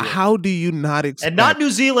a year. How do you not expect? And not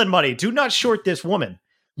New Zealand money. Do not short this woman.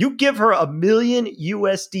 You give her $1 million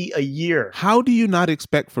USD a year. How do you not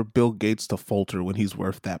expect for Bill Gates to falter when he's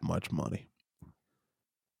worth that much money?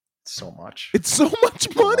 So much. It's so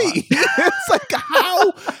much money. It's like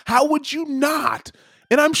how would you not?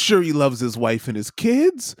 And I'm sure he loves his wife and his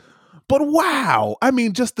kids, but wow. I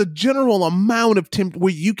mean, just the general amount of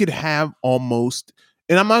where you could have almost,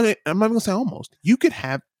 and I'm not going to say almost, you could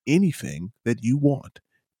have anything that you want.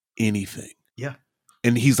 Anything. Yeah.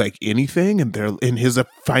 And he's like, anything? And his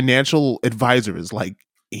financial advisor is like,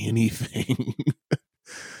 anything.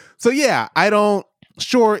 So yeah,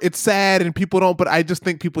 sure, it's sad and people don't, but I just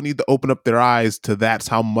think people need to open up their eyes to that's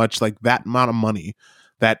how much, like that amount of money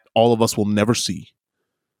that all of us will never see.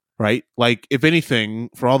 Right? Like, if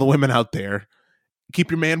anything, for all the women out there,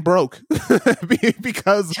 keep your man broke.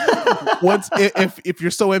 Because if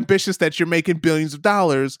you're so ambitious that you're making billions of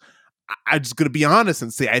dollars, I'm just going to be honest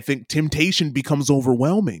and say, I think temptation becomes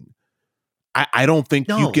overwhelming. I don't think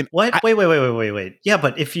you can. What? Wait. Yeah,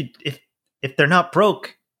 but if they're not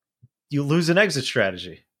broke, you lose an exit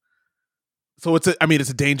strategy. So it's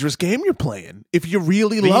a dangerous game you're playing. If you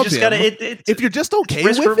really love him, if you're just okay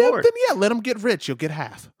with him, then yeah, let him get rich. You'll get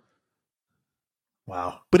half.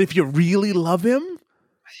 Wow. But if you really love him,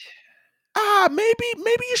 maybe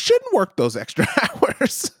you shouldn't work those extra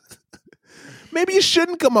hours. Maybe you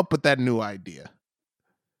shouldn't come up with that new idea.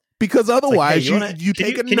 Because otherwise, you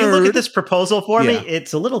take a nerd. Can you look at this proposal for me?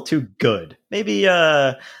 It's a little too good. Maybe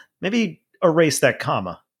erase that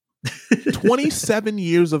comma. 27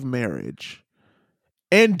 years of marriage.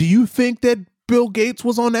 And do you think that Bill Gates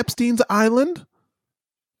was on Epstein's island?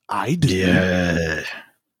 I do. Yeah.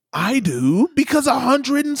 I do, because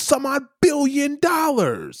 $100 and some odd billion.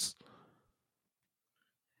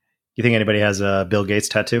 You think anybody has a Bill Gates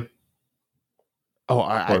tattoo?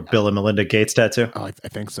 Or Bill and Melinda Gates tattoo? Oh, I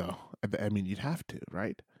think so. I mean, you'd have to,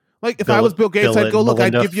 right? Like, if I was Bill Gates, I'd go, look,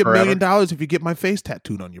 Melinda, I'd give you $1 million if you get my face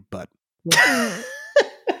tattooed on your butt.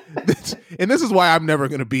 And this is why I'm never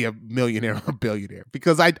going to be a millionaire or billionaire,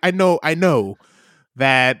 because I know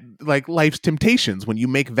that, like, life's temptations when you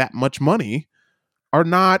make that much money are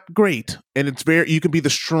not great. And you can be the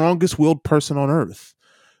strongest willed person on earth,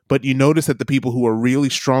 but you notice that the people who are really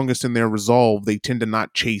strongest in their resolve, they tend to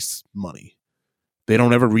not chase money. They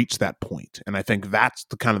don't ever reach that point. And I think that's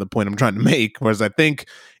the kind of the point I'm trying to make. Whereas I think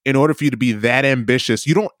in order for you to be that ambitious,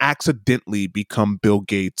 you don't accidentally become Bill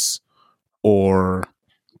Gates or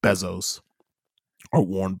Bezos or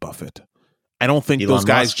Warren Buffett. I don't think Elon those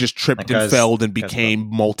guys Musk just tripped and failed and became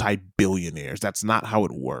multi-billionaires. That's not how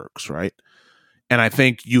it works, right? And I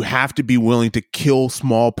think you have to be willing to kill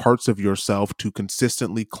small parts of yourself to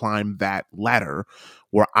consistently climb that ladder,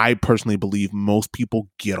 where I personally believe most people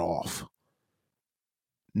get off.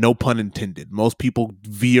 No pun intended. Most people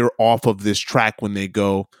veer off of this track when they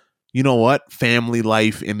go, you know what? Family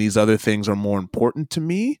life and these other things are more important to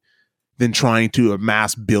me than trying to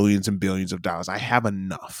amass billions and billions of dollars. I have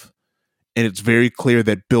enough. And it's very clear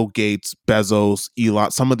that Bill Gates, Bezos,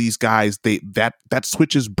 Elon, some of these guys, that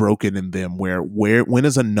switch is broken in them when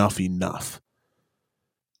is enough enough?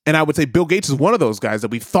 And I would say Bill Gates is one of those guys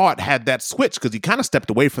that we thought had that switch, because he kind of stepped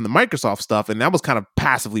away from the Microsoft stuff, and that was kind of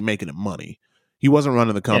passively making him money. He wasn't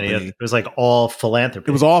running the company. It was like all philanthropy.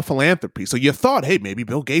 It was all philanthropy. So you thought, hey, maybe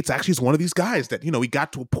Bill Gates actually is one of these guys that, he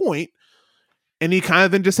got to a point and he kind of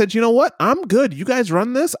then just said, you know what? I'm good. You guys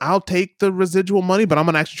run this. I'll take the residual money, but I'm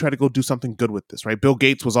going to actually try to go do something good with this, right? Bill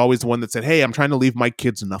Gates was always the one that said, hey, I'm trying to leave my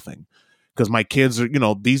kids nothing, because my kids are,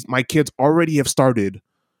 my kids already have started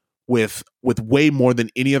with way more than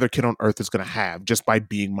any other kid on earth is going to have just by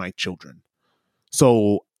being my children.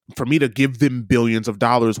 So for me to give them billions of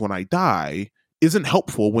dollars when I die isn't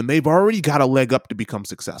helpful when they've already got a leg up to become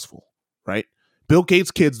successful, right? Bill Gates'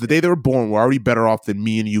 kids, the day they were born, were already better off than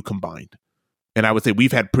me and you combined. And I would say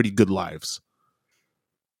we've had pretty good lives.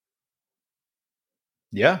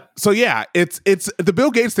 Yeah. So yeah, it's the Bill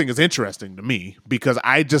Gates thing is interesting to me, because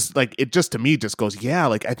I just to me just goes, yeah,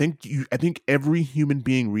 like I think every human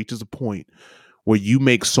being reaches a point where you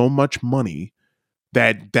make so much money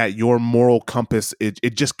that your moral compass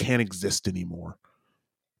it just can't exist anymore.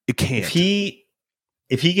 It can't.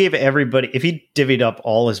 If he gave everybody, if he divvied up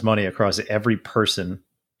all his money across every person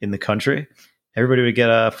in the country, everybody would get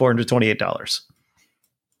 $428.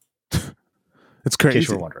 It's crazy. In case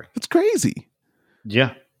you were wondering. It's crazy.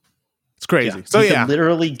 Yeah. It's crazy. Yeah. So you could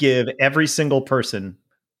literally give every single person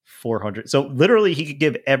 400. So literally he could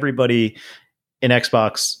give everybody an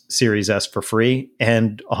Xbox Series S for free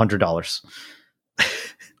and $100.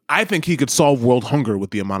 I think he could solve world hunger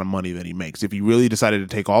with the amount of money that he makes if he really decided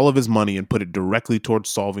to take all of his money and put it directly towards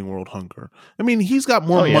solving world hunger. I mean, he's got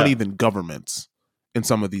more money than governments in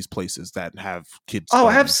some of these places that have kids. Oh,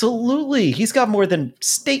 absolutely. He's got more than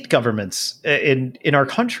state governments in our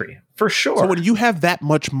country, for sure. So when you have that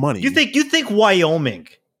much money, you think Wyoming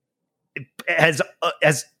has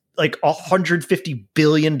like $150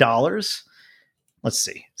 billion? Let's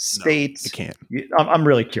see. States. No, it can't. I'm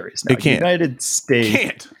really curious now. It can't. United States. It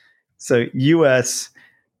can't. So U.S.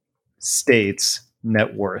 states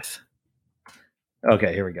net worth.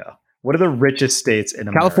 Okay, here we go. What are the richest states in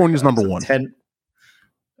America? California's number one.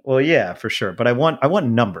 Well, yeah, for sure. But I want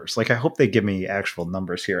numbers. Like, I hope they give me actual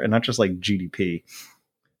numbers here and not just like GDP.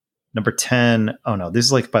 Number 10. Oh no, this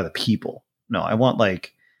is like by the people. No, I want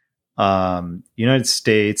like United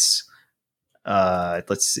States.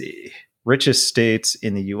 Let's see. Richest states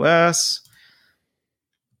in the U.S.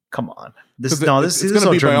 Come on. This is all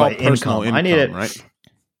driven by income. I need it right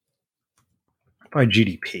by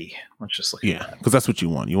GDP. Let's just look. Yeah, because that's what you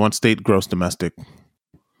want. You want state gross domestic.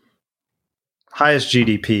 Highest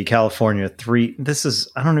GDP, California, 3. This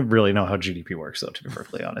is, I don't really know how GDP works, though, to be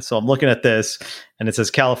perfectly honest. So I'm looking at this, and it says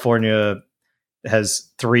California has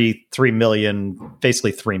 3 million,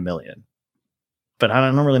 basically 3 million. But I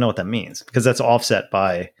don't really know what that means, because that's offset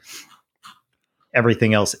by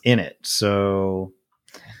everything else in it. So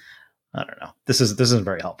I don't know. This isn't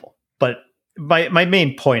very helpful. But my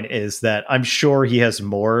main point is that I'm sure he has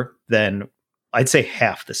more than, I'd say,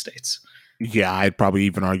 half the states. Yeah, I'd probably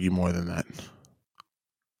even argue more than that.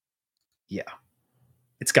 Yeah.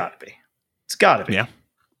 It's got to be. It's got to be. Yeah.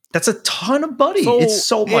 That's a ton of money. It's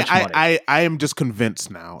so much money. I am just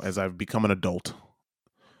convinced now, as I've become an adult,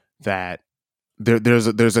 that there's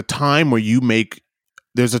a time where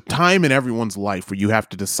there's a time in everyone's life where you have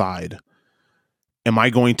to decide, am I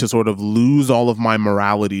going to sort of lose all of my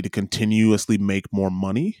morality to continuously make more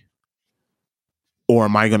money? Or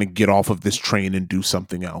am I going to get off of this train and do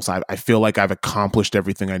something else? I feel like I've accomplished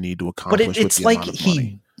everything I need to accomplish. But it's like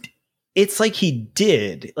it's like he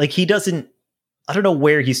did. Like, he doesn't, I don't know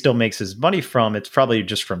where he still makes his money from. It's probably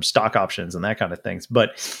just from stock options and that kind of things.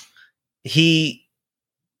 But he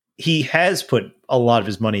has put a lot of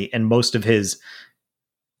his money and most of his,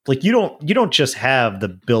 like, you don't just have the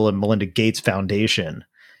Bill and Melinda Gates Foundation.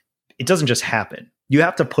 It doesn't just happen. You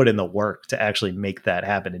have to put in the work to actually make that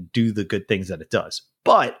happen and do the good things that it does.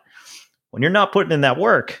 But when you're not putting in that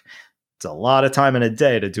work, it's a lot of time in a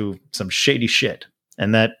day to do some shady shit.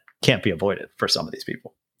 And that can't be avoided for some of these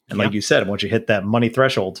people. And like you said, once you hit that money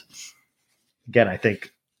threshold, again, I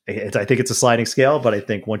think it's a sliding scale, but I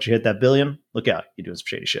think once you hit that billion, look out, you're doing some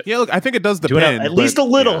shady shit. Yeah, look, I think it does depend. At least a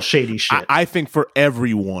little shady shit. I think for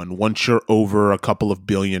everyone, once you're over a couple of $1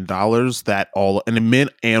 billion, that all, and men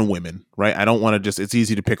and women, right? I don't want to just, it's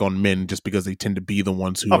easy to pick on men just because they tend to be the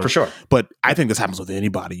ones who for sure. But I think this happens with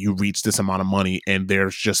anybody. You reach this amount of money and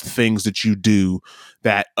there's just things that you do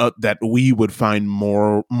that we would find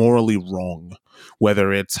more morally wrong.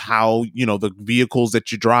 Whether it's how, the vehicles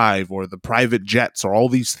that you drive or the private jets or all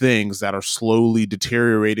these things that are slowly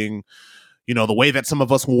deteriorating, the way that some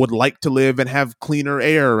of us would like to live and have cleaner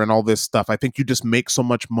air and all this stuff. I think you just make so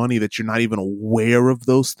much money that you're not even aware of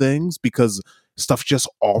those things because stuff's just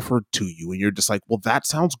offered to you. And you're just like, well, that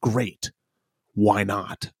sounds great. Why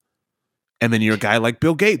not? And then you're a guy like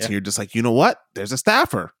Bill Gates and you're just like, you know what? There's a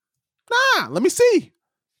staffer. Let me see.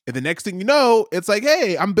 And the next thing you know, it's like,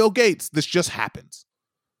 hey, I'm Bill Gates. This just happens.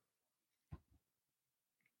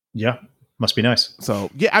 Yeah, must be nice. So,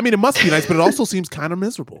 yeah, I mean, it must be nice, but it also seems kind of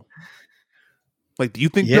miserable. Like, do you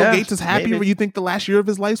think Bill Gates is happy or you think the last year of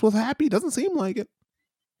his life was happy? Doesn't seem like it.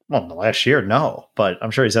 Well, the last year, no. But I'm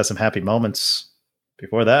sure he's had some happy moments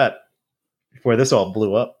before that. Before this all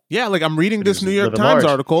blew up. Yeah, like I'm reading this New York Times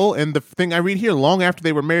article, and the thing I read here, long after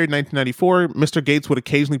they were married in 1994, Mr. Gates would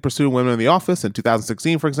occasionally pursue women in the office. In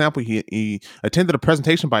 2016, for example, he attended a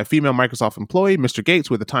presentation by a female Microsoft employee. Mr. Gates,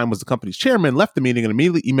 who at the time was the company's chairman, left the meeting and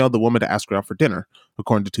immediately emailed the woman to ask her out for dinner,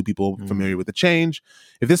 according to two people familiar with the change.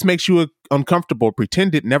 If this makes you uncomfortable,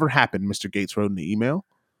 pretend it never happened, Mr. Gates wrote in the email.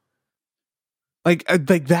 Like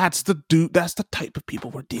that's the type of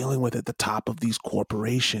people we're dealing with at the top of these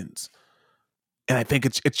corporations. And I think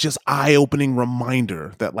it's just eye-opening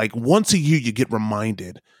reminder that, like, once a year you get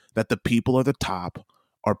reminded that the people at the top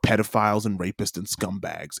are pedophiles and rapists and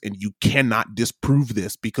scumbags. And you cannot disprove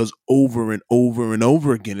this because over and over and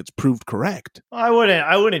over again, it's proved correct. I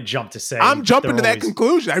wouldn't jump to say I'm jumping to that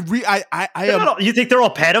conclusion. I am. You think they're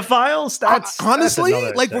all pedophiles? That's honestly,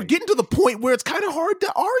 that's like thing. We're getting to the point where it's kind of hard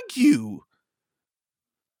to argue.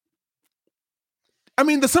 I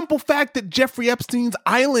mean, the simple fact that Jeffrey Epstein's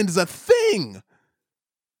island is a thing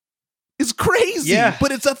is crazy,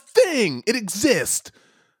 but it's a thing. It exists.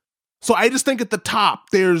 So I just think at the top,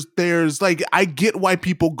 there's like, I get why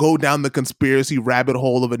people go down the conspiracy rabbit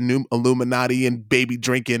hole of Illuminati and baby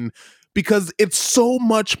drinking, because it's so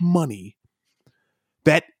much money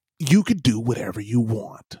that you could do whatever you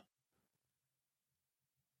want.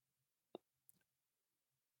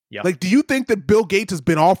 Yep. Like, do you think that Bill Gates has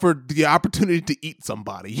been offered the opportunity to eat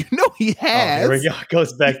somebody? You know he has. Here we go. It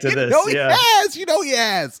goes back to this. He has. You know he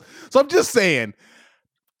has. So I'm just saying,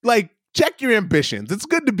 like, check your ambitions. It's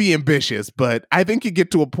good to be ambitious, but I think you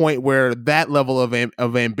get to a point where that level of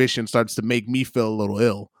ambition starts to make me feel a little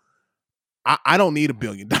ill. I don't need $1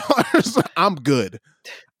 billion. I'm good.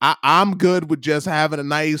 I'm good with just having a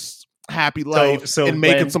nice, happy life and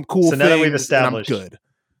making some cool things. Now that we've established, I'm good.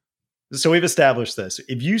 So we've established this.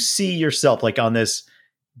 If you see yourself like on this,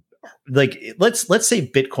 like let's say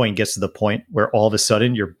Bitcoin gets to the point where all of a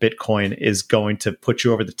sudden your Bitcoin is going to put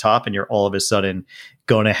you over the top and you're all of a sudden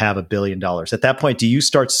going to have $1 billion. At that point, do you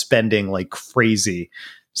start spending like crazy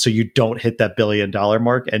so you don't hit that $1 billion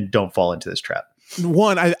mark and don't fall into this trap?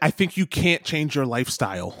 One, I think you can't change your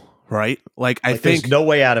lifestyle, right? Like I think there's no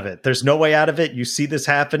way out of it. There's no way out of it. You see this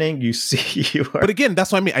happening. You see you are. But again,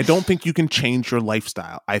 that's what I mean. I don't think you can change your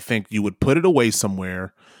lifestyle. I think you would put it away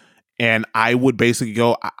somewhere. And I would basically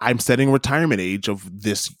go, I'm setting retirement age of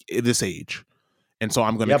this age. And so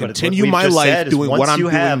I'm going to continue my life doing what I'm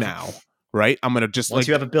doing now. Right? I'm going to just once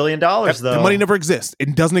you have $1 billion, though. The money never exists.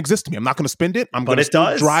 It doesn't exist to me. I'm not going to spend it. I'm going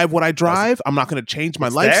to drive what I drive. I'm not going to change my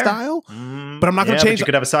lifestyle. But I'm not going to change. You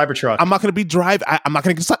could have a Cybertruck. I'm not going to be I'm not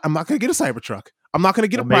going to get a Cybertruck. I'm not going to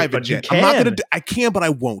get a private jet. I'm not going to. I can, but I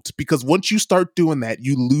won't, because once you start doing that,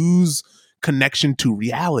 you lose connection to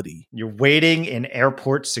reality. You're waiting in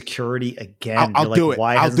airport security again. I'll do it.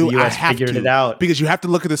 Why hasn't the US figured it out? Because you have to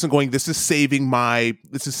look at this and going, this is saving my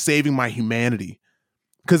humanity.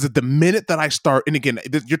 Because at the minute that I start, and again,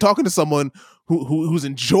 you're talking to someone who's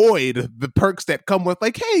enjoyed the perks that come with,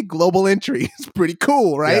 like, hey, global entry. It's pretty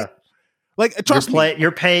cool, right? Yeah. Like, trust me,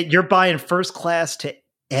 you're buying first class to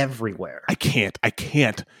everywhere. I can't.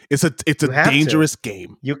 It's a dangerous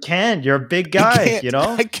game. You can. You're a big guy, you know?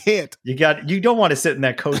 I can't. You don't want to sit in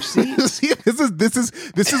that coach seat. See, this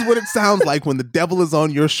is what it sounds like when the devil is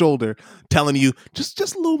on your shoulder telling you just a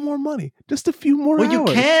little more money, just a few more hours. You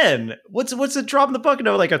can. What's a drop in the bucket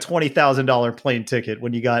of like a $20,000 plane ticket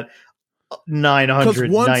when you got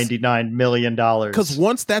 $999 million? Because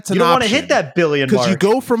once that's an option, you don't want to hit that billion mark. Because you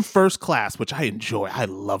go from first class, which I enjoy. I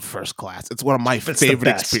love first class. It's one of my favorite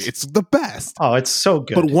experiences. It's the best. Oh, it's so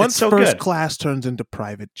good. But once first class turns into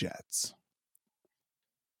private jets,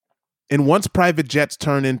 and once private jets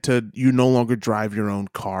turn into you no longer drive your own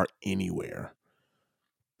car anywhere,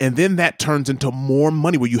 and then that turns into more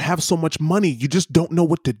money where you have so much money you just don't know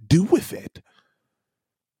what to do with it.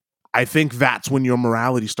 I think that's when your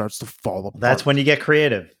morality starts to fall apart. That's when you get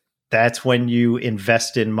creative. That's when you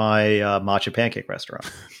invest in my matcha pancake restaurant.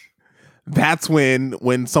 That's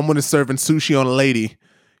when someone is serving sushi on a lady,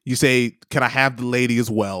 you say, can I have the lady as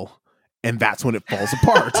well? And that's when it falls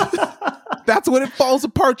apart. That's when it falls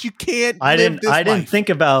apart. You can't. I didn't think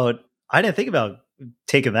about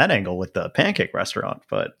taking that angle with the pancake restaurant,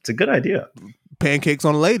 but it's a good idea. Pancakes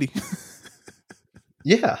on a lady.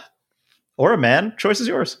 Yeah. Or a man. Choice is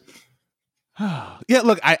yours. Yeah,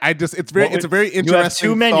 look, it's a very interesting. You have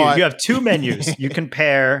two menus. You have two menus. You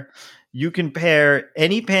can pair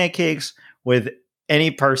any pancakes with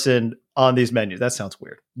any person on these menus. That sounds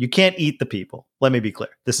weird. You can't eat the people. Let me be clear.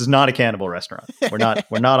 This is not a cannibal restaurant. We're not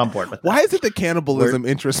on board with that. Why is it that cannibalism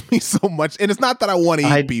interests me so much? And it's not that I want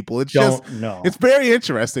to eat people. It's just it's very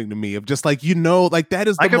interesting to me of just like, like that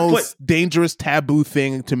is the most dangerous taboo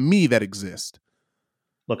thing to me that exists.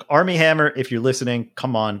 Look, Army Hammer, if you're listening,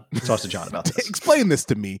 come on, talk to John about this. Explain this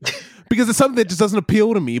to me, because it's something that just doesn't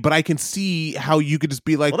appeal to me. But I can see how you could just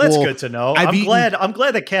be like, "Well, that's good to know." I'm glad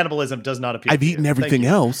that cannibalism does not appeal. I've eaten everything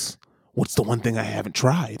else. What's the one thing I haven't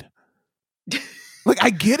tried? Like,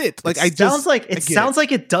 I get it. Like, it sounds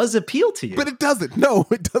like it does appeal to you, but it doesn't. No,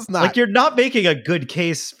 it does not. Like, you're not making a good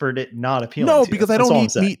case for it not appealing. No, to because you. I don't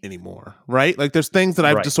eat meat anymore. Right? Like, there's things that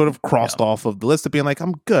I've just sort of crossed off of the list of being like,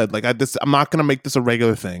 I'm good. Like, I'm not going to make this a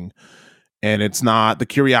regular thing. And it's not, the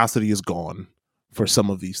curiosity is gone for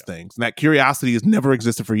some of these things. And that curiosity has never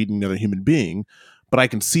existed for eating another human being. but I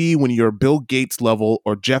can see when you're Bill Gates level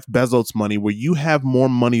or Jeff Bezos money, where you have more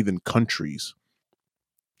money than countries,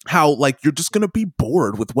 how like you're just going to be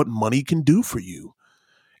bored with what money can do for you.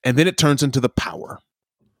 And then it turns into the power.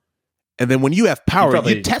 And then when you have power,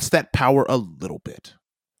 you test that power a little bit.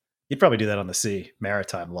 You'd probably do that on the sea,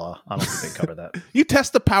 maritime law. I don't think they cover that. You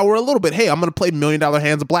test the power a little bit. Hey, I'm going to play $1 million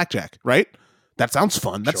hands of blackjack, right? That sounds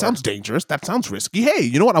fun. That sounds dangerous. That sounds risky. Hey,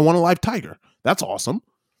 you know what? I want a live tiger. That's awesome.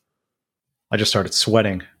 I just started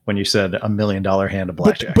sweating when you said $1 million hand of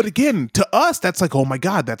blackjack. But again, to us, that's like, oh my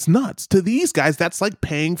God, that's nuts. To these guys, that's like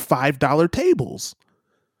paying $5 tables.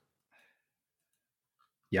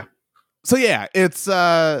 Yeah. So yeah, it's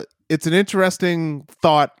an interesting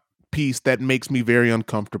thought piece that makes me very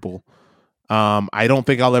uncomfortable. I don't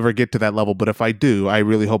think I'll ever get to that level, but if I do, I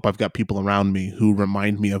really hope I've got people around me who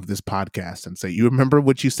remind me of this podcast and say, you remember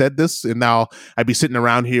what you said this? And now I'd be sitting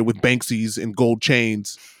around here with Banksies and gold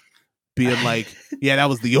chains being like, yeah, that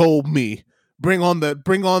was the old me. Bring on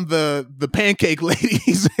the pancake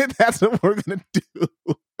ladies. That's what we're going to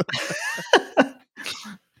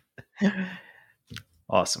do.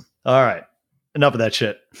 Awesome. All right. Enough of that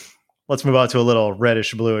shit. Let's move on to a little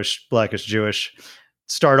reddish, bluish, blackish, Jewish.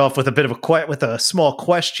 Start off with a bit of a small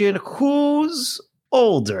question. Who's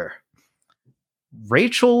older?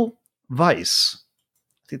 Rachel Weisz,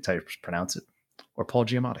 I think that's how you pronounce it, or Paul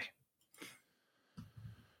Giamatti?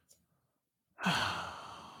 I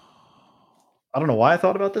don't know why I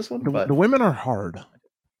thought about this one, but the women are hard.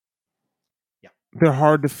 Yeah. They're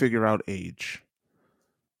hard to figure out age.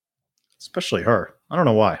 Especially her. I don't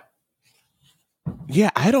know why. Yeah,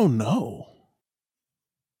 I don't know.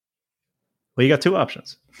 Well, you got two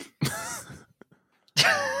options.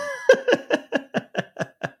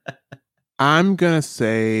 I'm going to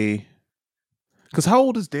say, because how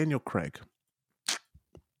old is Daniel Craig?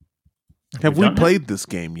 Have we played this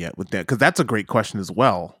game yet with that? Because that's a great question as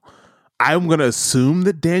well. I'm going to assume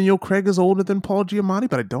that Daniel Craig is older than Paul Giamatti,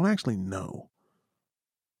 but I don't actually know.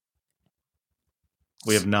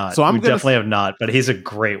 We have not. So we definitely have not, but he's a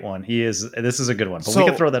great one. This is a good one, but we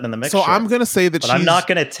can throw that in the mix. So I'm going to say that I'm not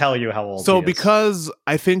going to tell you how old he is. Because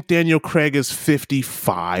I think Daniel Craig is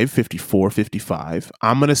 55, 54, 55,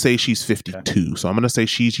 I'm going to say she's 52. Okay. So I'm going to say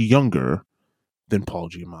she's younger than Paul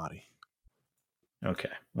Giamatti. Okay.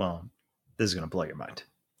 Well, this is going to blow your mind.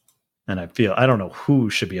 And I don't know who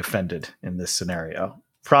should be offended in this scenario.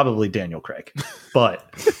 Probably Daniel Craig. But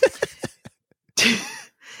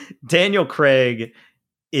Daniel Craig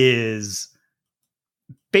is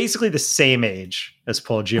basically the same age as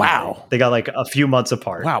Paul Giamatti. Wow. They got like a few months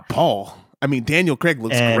apart. Wow, Paul. I mean, Daniel Craig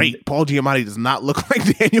looks great. Paul Giamatti does not look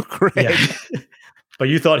like Daniel Craig. Yeah. But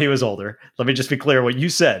you thought he was older. Let me just be clear what you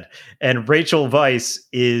said. And Rachel Weisz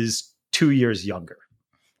is 2 years younger.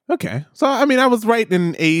 Okay. So, I mean, I was right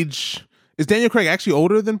in age. Is Daniel Craig actually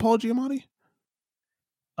older than Paul Giamatti?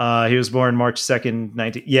 He was born March 2nd,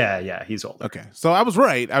 19. Yeah, he's older. Okay. So I was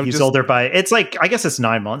right. He's older by, it's like, I guess it's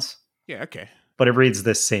 9 months. Yeah, okay. But it reads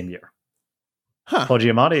this same year. Huh. Paul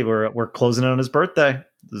Giamatti, we're closing in on his birthday.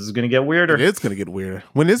 This is going to get weirder. It is going to get weirder.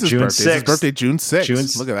 When is his June birthday? 6th. Is his birthday June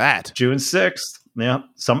 6th. Look at that. June 6th. Yeah.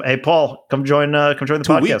 Hey, Paul, come join the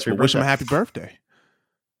podcast. We'll wish him a happy birthday.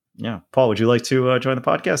 Yeah. Paul, would you like to join the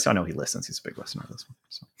podcast? I know he listens. He's a big listener of this one.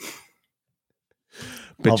 So.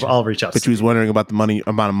 I'll reach out. But he was wondering about the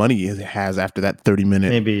amount of money he has after that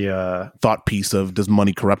 30-minute thought piece of does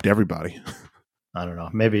money corrupt everybody? I don't know.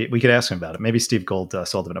 Maybe we could ask him about it. Maybe Steve Gold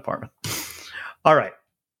sold him an apartment. All right.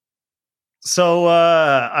 So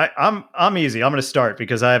I'm easy. I'm going to start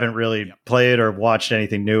because I haven't really played or watched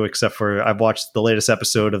anything new except for I've watched the latest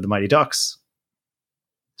episode of The Mighty Ducks.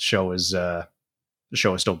 The show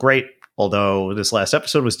is still great, although this last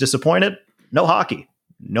episode was disappointed. No hockey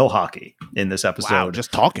in this episode. Wow,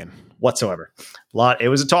 just talking whatsoever. It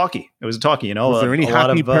was a talkie. Was there any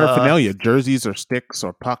hockey paraphernalia, jerseys or sticks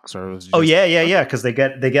or pucks or? Yeah. Because they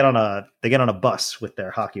get on a bus with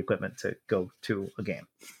their hockey equipment to go to a game,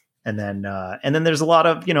 and then there's a lot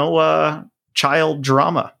of child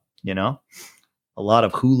drama. A lot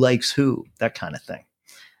of who likes who, that kind of thing.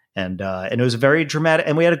 And it was very dramatic,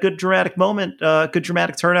 and we had a good dramatic moment, good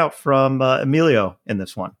dramatic turnout from Emilio in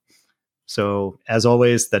this one. So as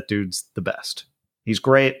always, that dude's the best. He's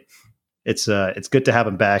great. It's good to have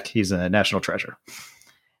him back. He's a national treasure.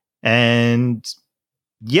 And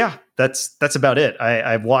yeah, that's about it.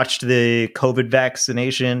 I've watched the COVID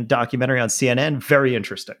vaccination documentary on CNN. Very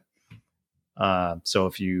interesting. So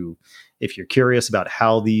if you're curious about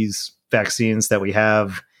how these vaccines that we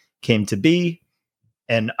have came to be,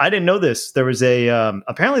 and I didn't know this, there was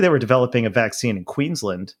apparently they were developing a vaccine in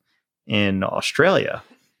Queensland in Australia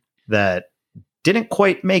that didn't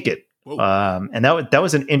quite make it And that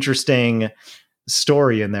was an interesting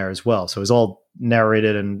story in there as well. So it was all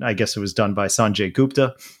narrated, and I guess it was done by Sanjay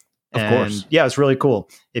Gupta. Of course. Yeah, it's really cool.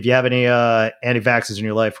 If you have any anti-vaxxers in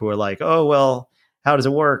your life who are like, oh, well, how does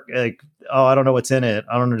it work? Like, oh, I don't know what's in it.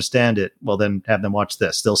 I don't understand it. Well, then have them watch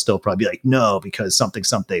this. They'll still probably be like, no, because something,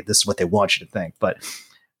 this is what they want you to think. But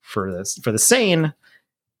for the sane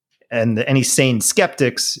and any sane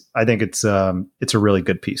skeptics, I think it's a really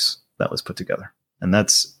good piece that was put together. And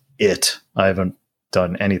that's it. I haven't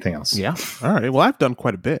done anything else. Yeah. All right. Well, I've done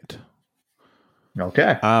quite a bit.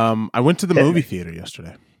 Okay. I went to the movie theater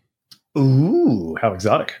yesterday. Ooh, how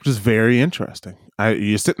exotic. Which is very interesting.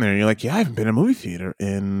 You're sitting there and you're like, yeah, I haven't been in a movie theater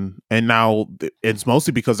and now it's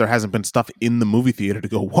mostly because there hasn't been stuff in the movie theater to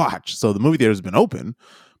go watch. So the movie theater has been open,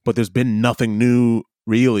 but there's been nothing new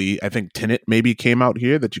really. I think Tenet maybe came out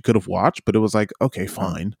here that you could have watched, but it was like, okay,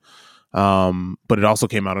 fine. But it also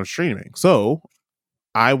came out on streaming. So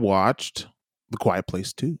I watched The Quiet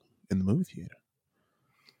Place 2 in the movie theater.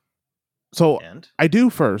 So I do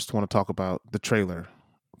first want to talk about the trailer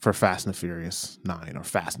for Fast and the Furious 9 or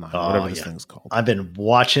Fast 9, whatever this thing's called. I've been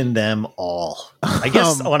watching them all. I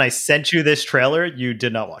guess when I sent you this trailer, you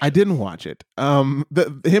did not watch it. I didn't watch it.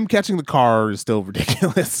 Him catching the car is still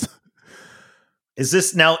ridiculous. Is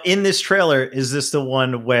this now in this trailer? Is this the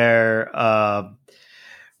one where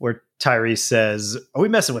Tyrese says, "Are we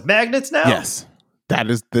messing with magnets now?" Yes, that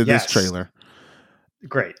is this trailer.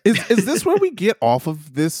 Great. Is this where we get off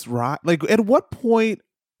of this ride? Like, at what point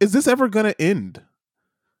is this ever going to end?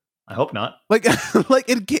 I hope not. It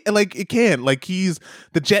can. Like,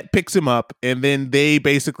 the jet picks him up, and then they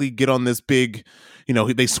basically get on this big,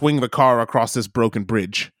 they swing the car across this broken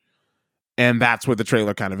bridge, and that's where the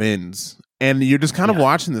trailer kind of ends. And you're just kind of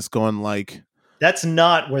watching this, going like, that's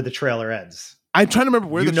not where the trailer ends. I'm trying to remember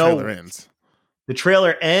where the trailer ends. The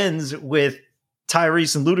trailer ends with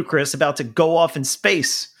Tyrese and Ludacris about to go off in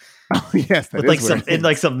space. Oh, yes,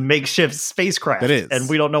 with some makeshift spacecraft. That is, and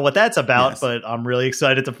we don't know what that's about, but I'm really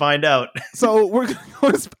excited to find out. So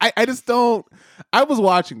I just don't. I was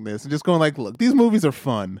watching this and just going like, look, these movies are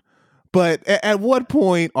fun, but at what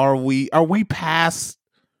point are we past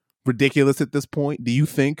ridiculous at this point? Do you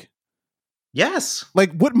think? Yes.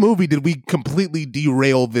 Like, what movie did we completely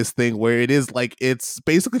derail this thing where it is like it's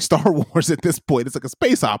basically Star Wars at this point? It's like a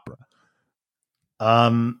space opera.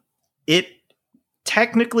 It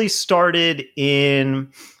technically started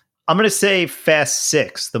in, I'm going to say Fast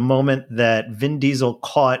 6, the moment that Vin Diesel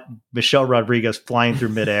caught Michelle Rodriguez flying through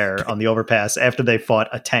midair on the overpass after they fought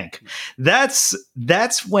a tank. That's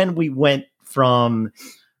when we went from,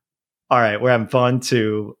 all right, we're having fun,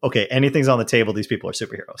 to, okay, anything's on the table. These people are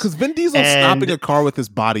superheroes. Because Vin Diesel stopping a car with his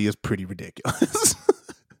body is pretty ridiculous.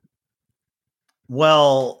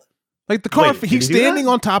 Well, like the car, he's standing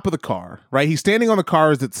on top of the car, right? He's standing on the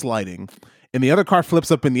car as it's sliding, and the other car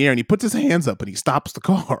flips up in the air, and he puts his hands up and he stops the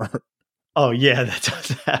car. Oh yeah, that does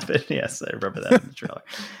happen. Yes, I remember that in the trailer.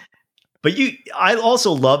 But I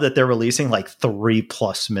also love that they're releasing like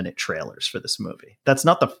 3+ minute trailers for this movie. That's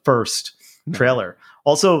not the first trailer.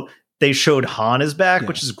 Also, they showed Han is back,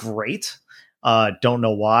 which is great. Don't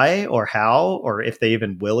know why or how, or if they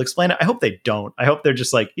even will explain it. I hope they don't. I hope they're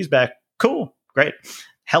just like, he's back. Cool. Great.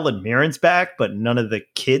 Helen Mirren's back, but none of the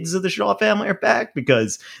kids of the Shaw family are back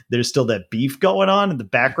because there's still that beef going on in the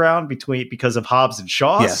background because of Hobbs and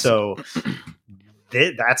Shaw. Yes. So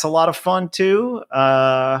that's a lot of fun too.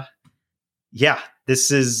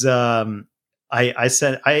 This is, I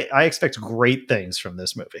said, I expect great things from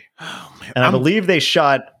this movie. Oh, man. And I believe they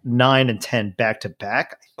shot 9 and 10 back to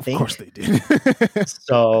back. Of course they did.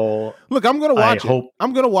 So look, I'm going to watch it.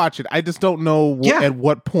 I'm going to watch it. I just don't know at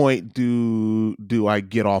what point do I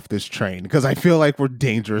get off this train, because I feel like we're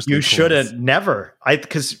dangerous. You shouldn't. Never.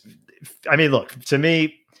 Look, to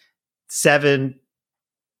me, 7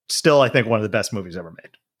 still, I think, one of the best movies ever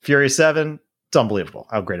made. Furious 7, it's unbelievable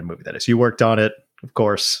how great a movie that is. You worked on it, of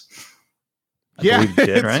course. I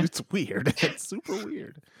did, right? It's weird. It's super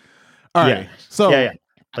weird. All right. So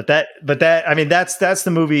But that's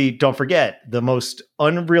the movie. Don't forget, the most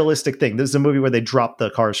unrealistic thing. This is a movie where they drop the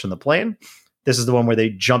cars from the plane. This is the one where they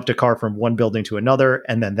jumped a car from one building to another,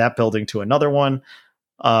 and then that building to another one.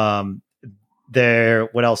 What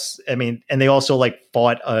else? And they also like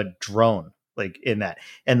fought a drone like in that.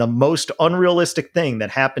 And the most unrealistic thing that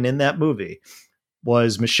happened in that movie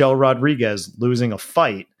was Michelle Rodriguez losing a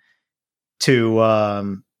fight to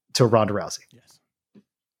Ronda Rousey. Yes.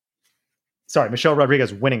 Sorry, Michelle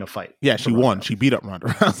Rodriguez winning a fight. Yeah, she won. She beat up Ronda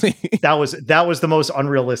Rousey. that was the most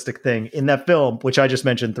unrealistic thing in that film, which I just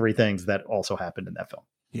mentioned 3 things that also happened in that film.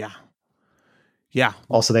 Yeah. Yeah.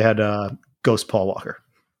 Also, they had Ghost Paul Walker.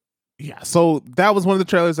 Yeah, so that was one of the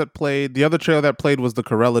trailers that played. The other trailer that played was the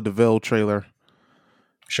Cruella de Vil trailer.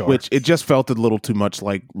 Sure. Which it just felt a little too much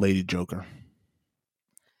like Lady Joker.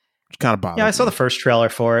 Which kind of bothered me. Yeah, I saw the first trailer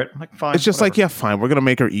for it. I'm like, fine. It's just whatever. like, yeah, fine. We're going to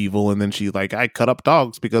make her evil. And then she like, I cut up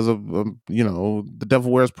dogs because of, the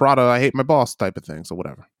devil wears Prada. I hate my boss type of thing. So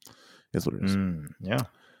whatever. Is what it is. Yeah,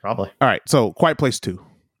 probably. All right. So Quiet Place 2.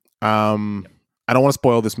 I don't want to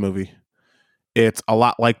spoil this movie. It's a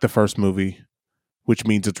lot like the first movie, which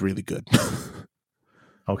means it's really good.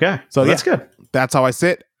 Okay. So that's good. That's how I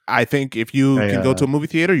sit. I think if you can go to a movie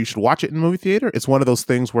theater, you should watch it in a movie theater. It's one of those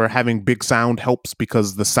things where having big sound helps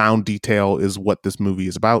because the sound detail is what this movie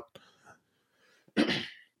is about.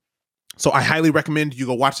 So I highly recommend you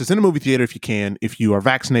go watch this in a movie theater if you can. If you are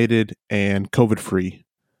vaccinated and COVID free,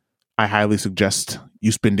 I highly suggest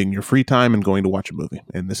you spending your free time and going to watch a movie.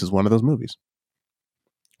 And this is one of those movies.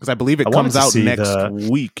 Because I believe it comes out next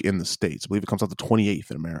week in the States. I believe it comes out the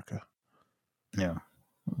 28th in America. Yeah.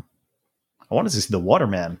 I wanted to see The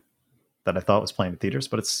Waterman that I thought was playing in theaters,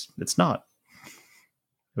 but it's not.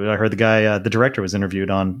 I heard the director was interviewed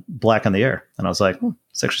on Black on the Air, and I was like,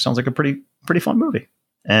 this actually sounds like a pretty fun movie,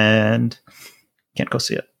 and can't go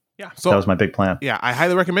see it. Yeah, so that was my big plan. Yeah, I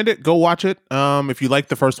highly recommend it. Go watch it. If you like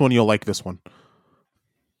the first one, you'll like this one.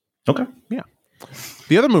 Okay. Yeah.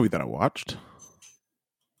 The other movie that I watched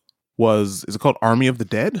is it called Army of the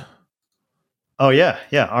Dead? Oh yeah,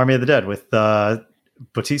 Army of the Dead with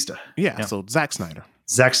Bautista. Yeah, so Zack Snyder.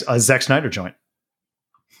 Zack Snyder joint.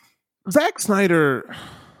 Zack Snyder.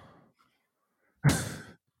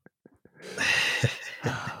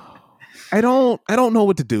 I don't know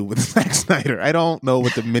what to do with Zack Snyder. I don't know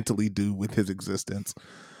what to mentally do with his existence.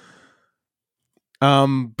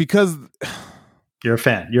 Because you're a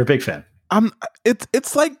fan. You're a big fan.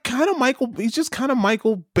 It's like kind of Michael. He's just kind of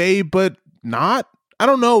Michael Bay, but not. I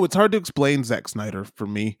don't know. It's hard to explain Zack Snyder for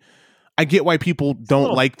me. I get why people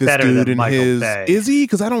don't like this dude and his Bay. Is he?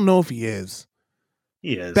 Because I don't know if he is.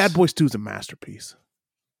 He is. Bad Boys 2 is a masterpiece.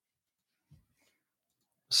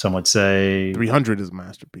 Some would say 300 is a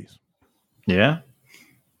masterpiece. Yeah.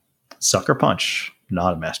 Sucker Punch,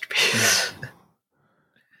 not a masterpiece.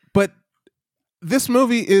 But this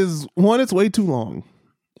movie is it's way too long.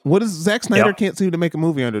 What is Zack Snyder can't seem to make a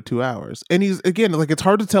movie under 2 hours. And he's, again, like, it's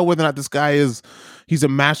hard to tell whether or not this guy he's a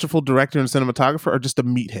masterful director and cinematographer or just a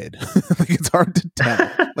meathead. Like, it's hard to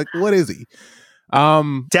tell. Like, what is he?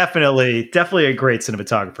 Definitely a great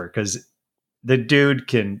cinematographer, because the dude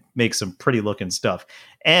can make some pretty looking stuff.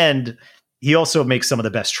 And he also makes some of the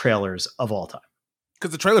best trailers of all time. Because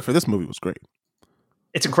the trailer for this movie was great.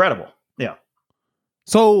 It's incredible. Yeah.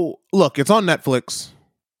 So, look, it's on Netflix.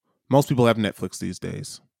 Most people have Netflix these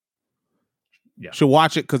days. Yeah. Should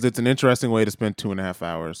watch it because it's an interesting way to spend 2.5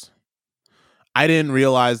 hours. I didn't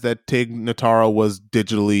realize that Tig Notaro was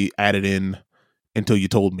digitally added in until you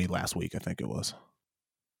told me last week, I think it was.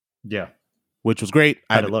 Yeah. Which was great.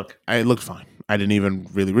 How'd it look? It looked fine. I didn't even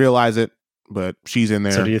really realize it, but she's in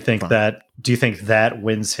there. So do you think that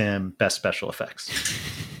wins him best special effects?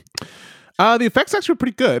 The effects actually were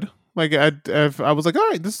pretty good. Like I was like, all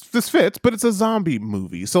right, this fits, but it's a zombie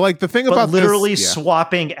movie. So like the thing about literally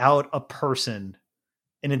swapping out a person,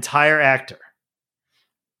 an entire actor.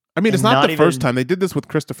 I mean, it's not the first time. They did this with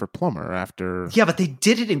Christopher Plummer after. Yeah, but they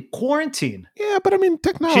did it in quarantine. Yeah, but I mean,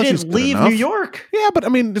 technology. She didn't leave New York. Yeah, but I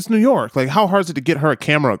mean, it's New York. Like, how hard is it to get her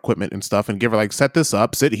camera equipment and stuff and give her like, set this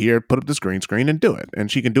up, sit here, put up the green screen, and do it? And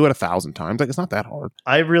she can do it 1,000 times. Like, it's not that hard.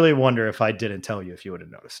 I really wonder if I didn't tell you if you would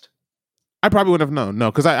have noticed. I probably wouldn't have known.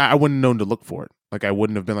 No, because I wouldn't have known to look for it. Like, I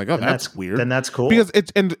wouldn't have been like, oh, that's weird. Then that's cool. Because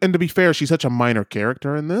it's and to be fair, she's such a minor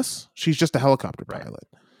character in this. She's just a helicopter pilot.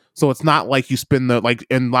 So it's not like you spend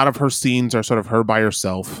and a lot of her scenes are sort of her by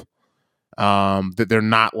herself. That they're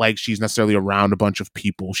not like she's necessarily around a bunch of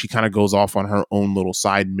people. She kind of goes off on her own little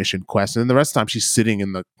side mission quest. And then the rest of the time she's sitting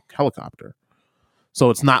in the helicopter. So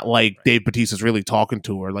it's not like Dave Bautista's really talking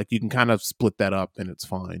to her. Like, you can kind of split that up and it's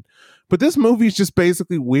fine. But this movie is just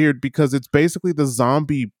basically weird because it's basically the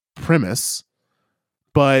zombie premise,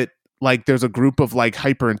 but like there's a group of like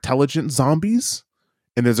hyper intelligent zombies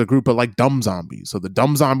and there's a group of like dumb zombies. So the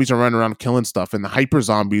dumb zombies are running around killing stuff and the hyper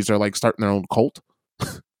zombies are like starting their own cult.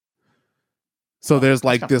 So there's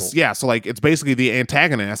like this, cool. So like it's basically the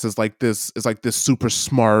antagonist is like this super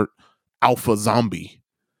smart alpha zombie.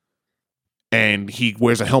 And he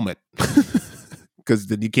wears a helmet because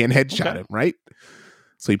then you can't headshot him, right?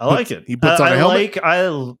 So I like it. He puts on a helmet.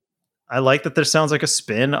 I like that there sounds like a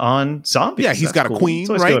spin on zombies. Yeah, he's got a queen,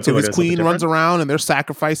 right? So his queen runs around and they're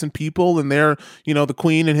sacrificing people and they're, the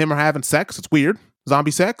queen and him are having sex. It's weird.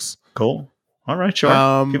 Zombie sex. Cool. All right, sure.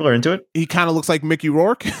 People are into it. He kind of looks like Mickey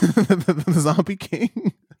Rourke, the zombie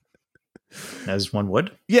king. As one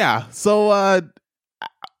would. Yeah. So,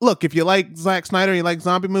 look, if you like Zack Snyder and you like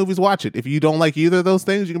zombie movies, watch it. If you don't like either of those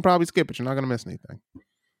things, you can probably skip it. You're not going to miss anything.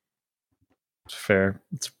 Fair.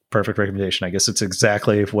 It's a perfect recommendation. I guess it's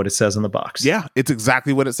exactly what it says on the box. Yeah, it's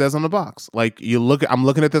exactly what it says on the box. Like I'm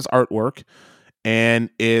looking at this artwork, and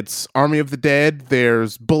it's Army of the Dead.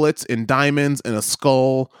 There's bullets and diamonds and a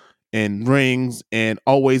skull and rings and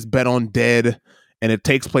always bet on dead. And it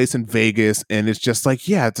takes place in Vegas. And it's just like,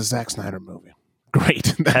 yeah, it's a Zack Snyder movie.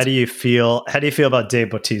 Great. How do you feel about Dave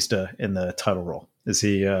Bautista in the title role? Is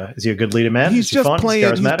he a good leading man? He's just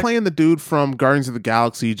playing. He's playing the dude from Guardians of the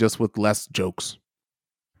Galaxy, just with less jokes.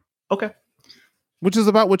 Okay. Which is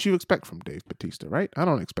about what you expect from Dave Bautista, right? I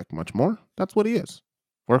don't expect much more. That's what he is.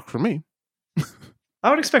 Worked for me. I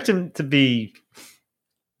would expect him to be,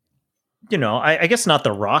 I guess not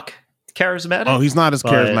The Rock charismatic. Oh, he's not as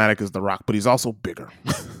charismatic as The Rock, but he's also bigger.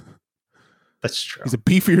 That's true. He's a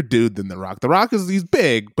beefier dude than The Rock. The Rock he's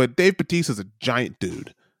big, but Dave Bautista's a giant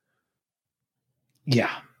dude.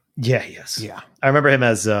 Yeah. Yeah, he is. Yeah. I remember him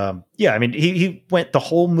as, he went the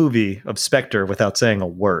whole movie of Spectre without saying a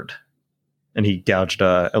word. And he gouged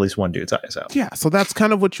at least one dude's eyes out. Yeah, so that's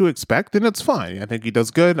kind of what you expect, and it's fine. I think he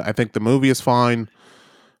does good. I think the movie is fine.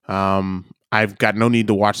 I've got no need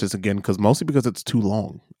to watch this again mostly because it's too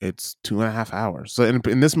long. It's 2.5 hours. So, and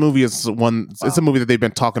this movie is it's a movie that they've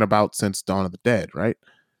been talking about since Dawn of the Dead, right?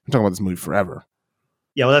 I'm talking about this movie forever.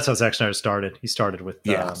 Yeah, well, that's how Zack Snyder started. He started with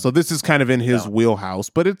so this is kind of in his wheelhouse,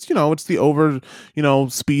 but it's it's the over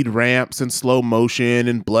speed ramps and slow motion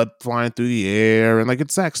and blood flying through the air, and like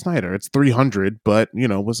it's Zack Snyder. It's 300, but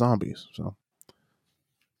with zombies. So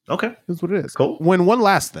okay, that's what it is. Cool. One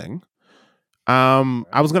last thing, I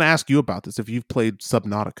was going to ask you about this. If you've played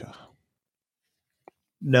Subnautica.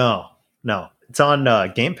 No, it's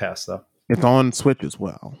on Game Pass though. It's on Switch as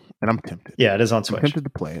well, and I'm tempted. Yeah, it is on Switch. I'm tempted to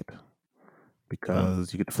play it.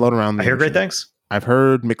 Because you get to float around. I hear great things. I've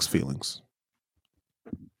heard mixed feelings.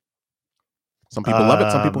 Some people love it.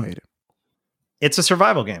 Some people hate it. It's a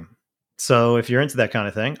survival game. So if you're into that kind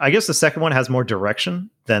of thing, I guess the second one has more direction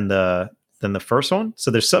than the first one. So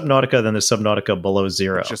there's Subnautica, then there's Subnautica Below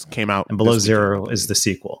Zero. It just came out. And Below Zero is the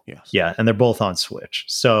sequel. Yes. Yeah, and they're both on Switch.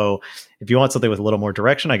 So if you want something with a little more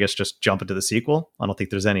direction, I guess just jump into the sequel. I don't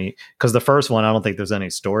think there's any, because the first one, I don't think there's any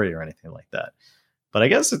story or anything like that. But I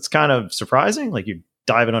guess it's kind of surprising. Like you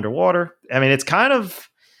diving underwater. I mean, it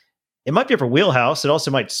might be for wheelhouse. It also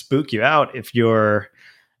might spook you out if you're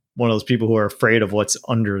one of those people who are afraid of what's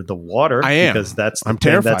under the water. I am. Because I'm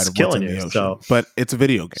terrified that's of killing what's in you. the ocean. So, but it's a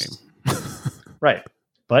video game. Right.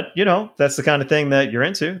 But, that's the kind of thing that you're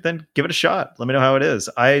into. Then give it a shot. Let me know how it is.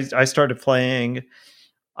 I started playing.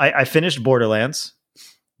 I finished Borderlands,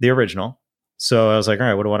 the original. So I was like, all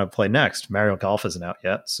right, what do I want to play next? Mario Golf isn't out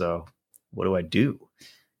yet. So what do I do?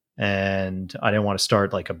 And I didn't want to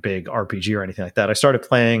start like a big RPG or anything like that. I started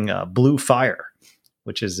playing Blue Fire,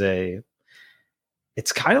 which is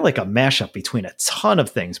it's kind of like a mashup between a ton of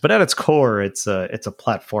things, but at its core, it's a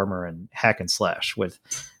platformer and hack and slash with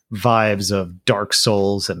vibes of Dark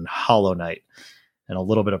Souls and Hollow Knight and a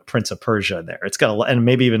little bit of Prince of Persia in there. It's got and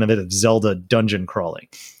maybe even a bit of Zelda dungeon crawling.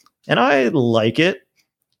 And I like it.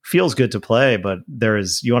 Feels good to play, but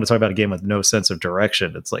you want to talk about a game with no sense of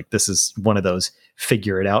direction. It's like, this is one of those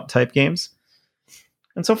figure it out type games.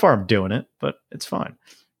 And so far I'm doing it, but it's fine.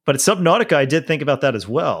 But it's Subnautica. I did think about that as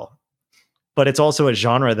well, but it's also a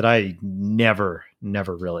genre that I never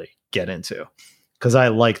really get into because I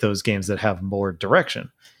like those games that have more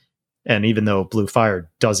direction. And even though Blue Fire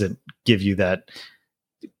doesn't give you that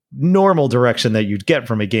normal direction that you'd get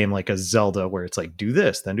from a game like a Zelda, where it's like, do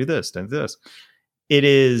this, then do this, then do this.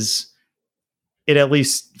 It at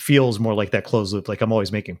least feels more like that closed loop. Like I'm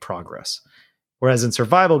always making progress. Whereas in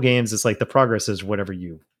survival games, it's like the progress is whatever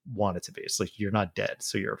you want it to be. It's like you're not dead,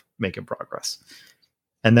 so you're making progress.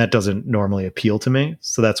 And that doesn't normally appeal to me.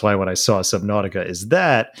 So that's why when I saw Subnautica is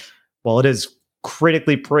that, while it is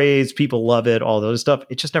critically praised, people love it, all those stuff,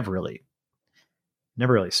 it just never really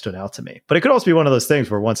stood out to me. But it could also be one of those things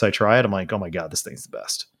where once I try it, I'm like, oh my God, this thing's the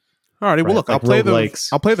best. All right. Well, look, like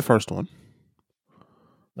I'll play the first one.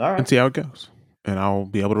 All right. And see how it goes. And I'll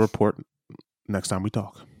be able to report next time we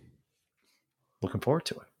talk. Looking forward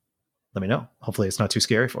to it. Let me know. Hopefully it's not too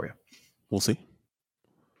scary for you. We'll see.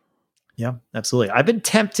 Yeah, absolutely. I've been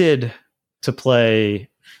tempted to play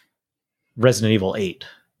Resident Evil 8.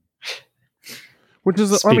 Which is,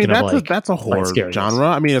 that's a horror genre.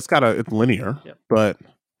 I mean, it's linear, but.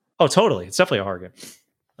 Oh, totally. It's definitely a horror game.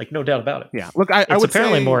 Like, no doubt about it. Yeah. Look, it's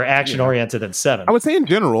apparently more action-oriented than 7. I would say in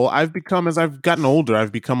general, as I've gotten older,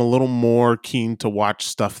 I've become a little more keen to watch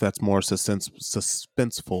stuff that's more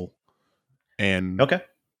suspenseful and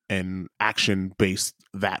and action based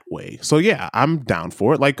that way. So yeah, I'm down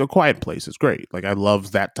for it. Like A Quiet Place is great. Like I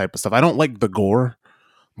love that type of stuff. I don't like the gore.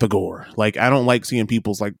 Like I don't like seeing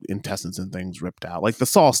people's like intestines and things ripped out. Like the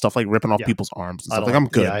Saw stuff, like ripping off people's arms and stuff. Like I'm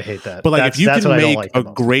good. Yeah, I hate that. But like if you can make a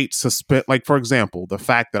great suspense, like for example, the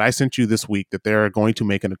fact that I sent you this week that they're going to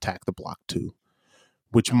make an Attack the Block 2,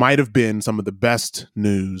 which might have been some of the best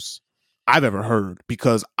news I've ever heard,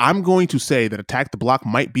 because I'm going to say that Attack the Block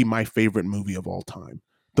might be my favorite movie of all time.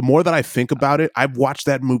 The more that I think about it, I've watched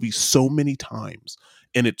that movie so many times,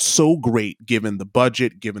 and it's so great given the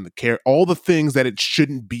budget, given the care, all the things that it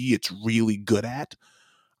shouldn't be, it's really good at.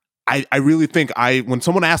 I really think when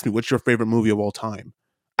someone asks me what's your favorite movie of all time,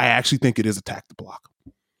 I actually think it is Attack the Block.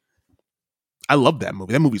 I love that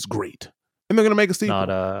movie. That movie's great. And they're going to make a sequel.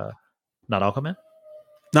 Not Aquaman?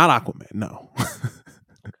 Not Aquaman, no.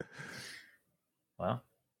 Wow.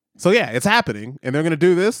 So yeah, it's happening, and they're going to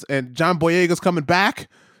do this, and John Boyega's coming back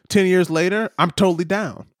 10 years later. I'm totally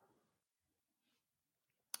down.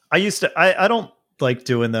 I don't like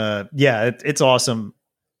doing it's awesome.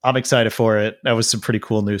 I'm excited for it. That was some pretty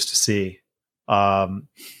cool news to see. Good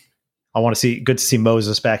to see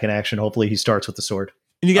Moses back in action. Hopefully he starts with the sword.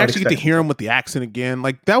 And you actually get to hear him with the accent again.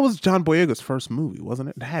 Like that was John Boyega's first movie, wasn't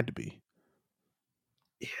it? It had to be.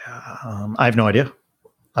 Yeah. I have no idea.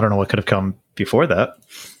 I don't know what could have come before that.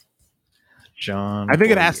 I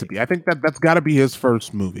think it has to be. I think that's got to be his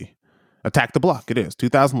first movie. Attack the Block. It is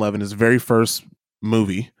 2011. His very first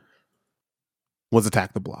movie was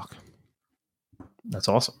Attack the Block. That's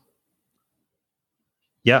awesome.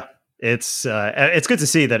 Yeah, it's good to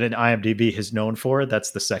see that in IMDb is known for.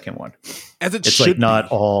 That's the second one. As it it's should like not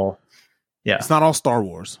be. all. Yeah, it's not all Star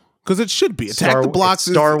Wars because it should be. Attack the Block.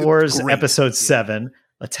 Star Wars Episode 7,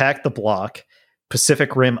 Attack the Block,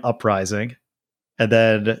 Pacific Rim Uprising, and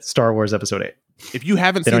then Star Wars Episode 8. If you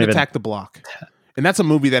haven't seen Attack the Block, and that's a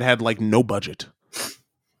movie that had like no budget.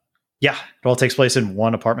 Yeah, it all takes place in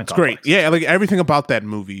one apartment complex. Great. Yeah, like everything about that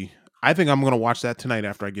movie. I think I'm going to watch that tonight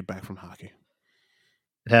after I get back from hockey.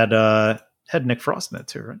 It had Nick Frost in it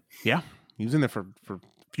too, right? Yeah, he was in there for a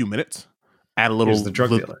few minutes. Add a little the drug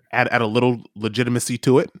dealer. Add a little legitimacy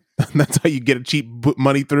to it. That's how you get a cheap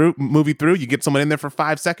movie through. You get someone in there for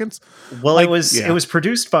 5 seconds. Well, it was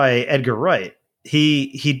produced by Edgar Wright.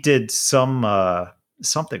 He did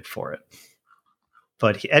something for it,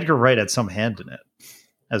 but Edgar Wright had some hand in it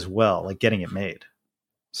as well, like getting it made.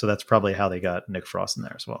 So that's probably how they got Nick Frost in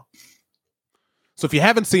there as well. So if you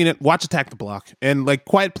haven't seen it, watch Attack the Block. And like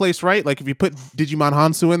Quiet Place, right? Like if you put Digimon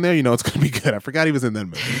Hansu in there, you know it's going to be good. I forgot he was in that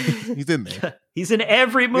movie. He's in there. He's in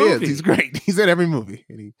every movie. He's great. He's in every movie.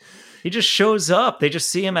 And he just shows up. They just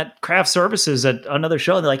see him at craft services at another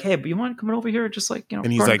show. And they're like, hey, but you mind coming over here? Just like,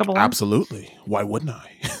 and he's like, absolutely. Why wouldn't I?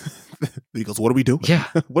 He goes, what are we doing? Yeah.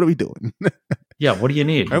 What are we doing? Yeah. What do you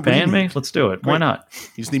need? You paying me? Let's do it. Why not?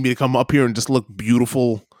 You just need me to come up here and just look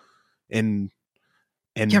beautiful and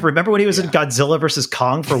yeah, remember when he was in Godzilla versus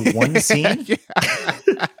Kong for one scene?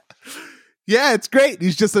 Yeah, it's great.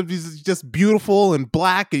 He's just beautiful and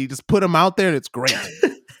black, and you just put him out there, and it's great.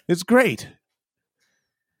 It's great.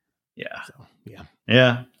 Yeah, so,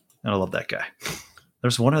 yeah. And I love that guy.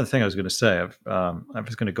 There's one other thing I was going to say. I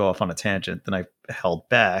was going to go off on a tangent, then I held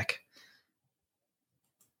back.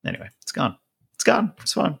 Anyway, it's gone. It's gone.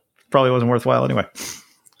 It's fun. Probably wasn't worthwhile anyway.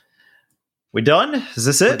 We done? Is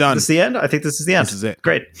this it? We're done. Is this the end? I think this is the end. This is it.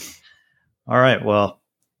 Great. All right. Well,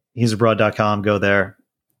 he'sabroad.com. Go there.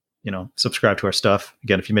 Subscribe to our stuff.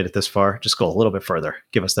 Again, if you made it this far, just go a little bit further.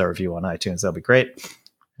 Give us that review on iTunes. That'll be great.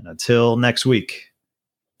 And until next week,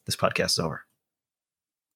 this podcast is over.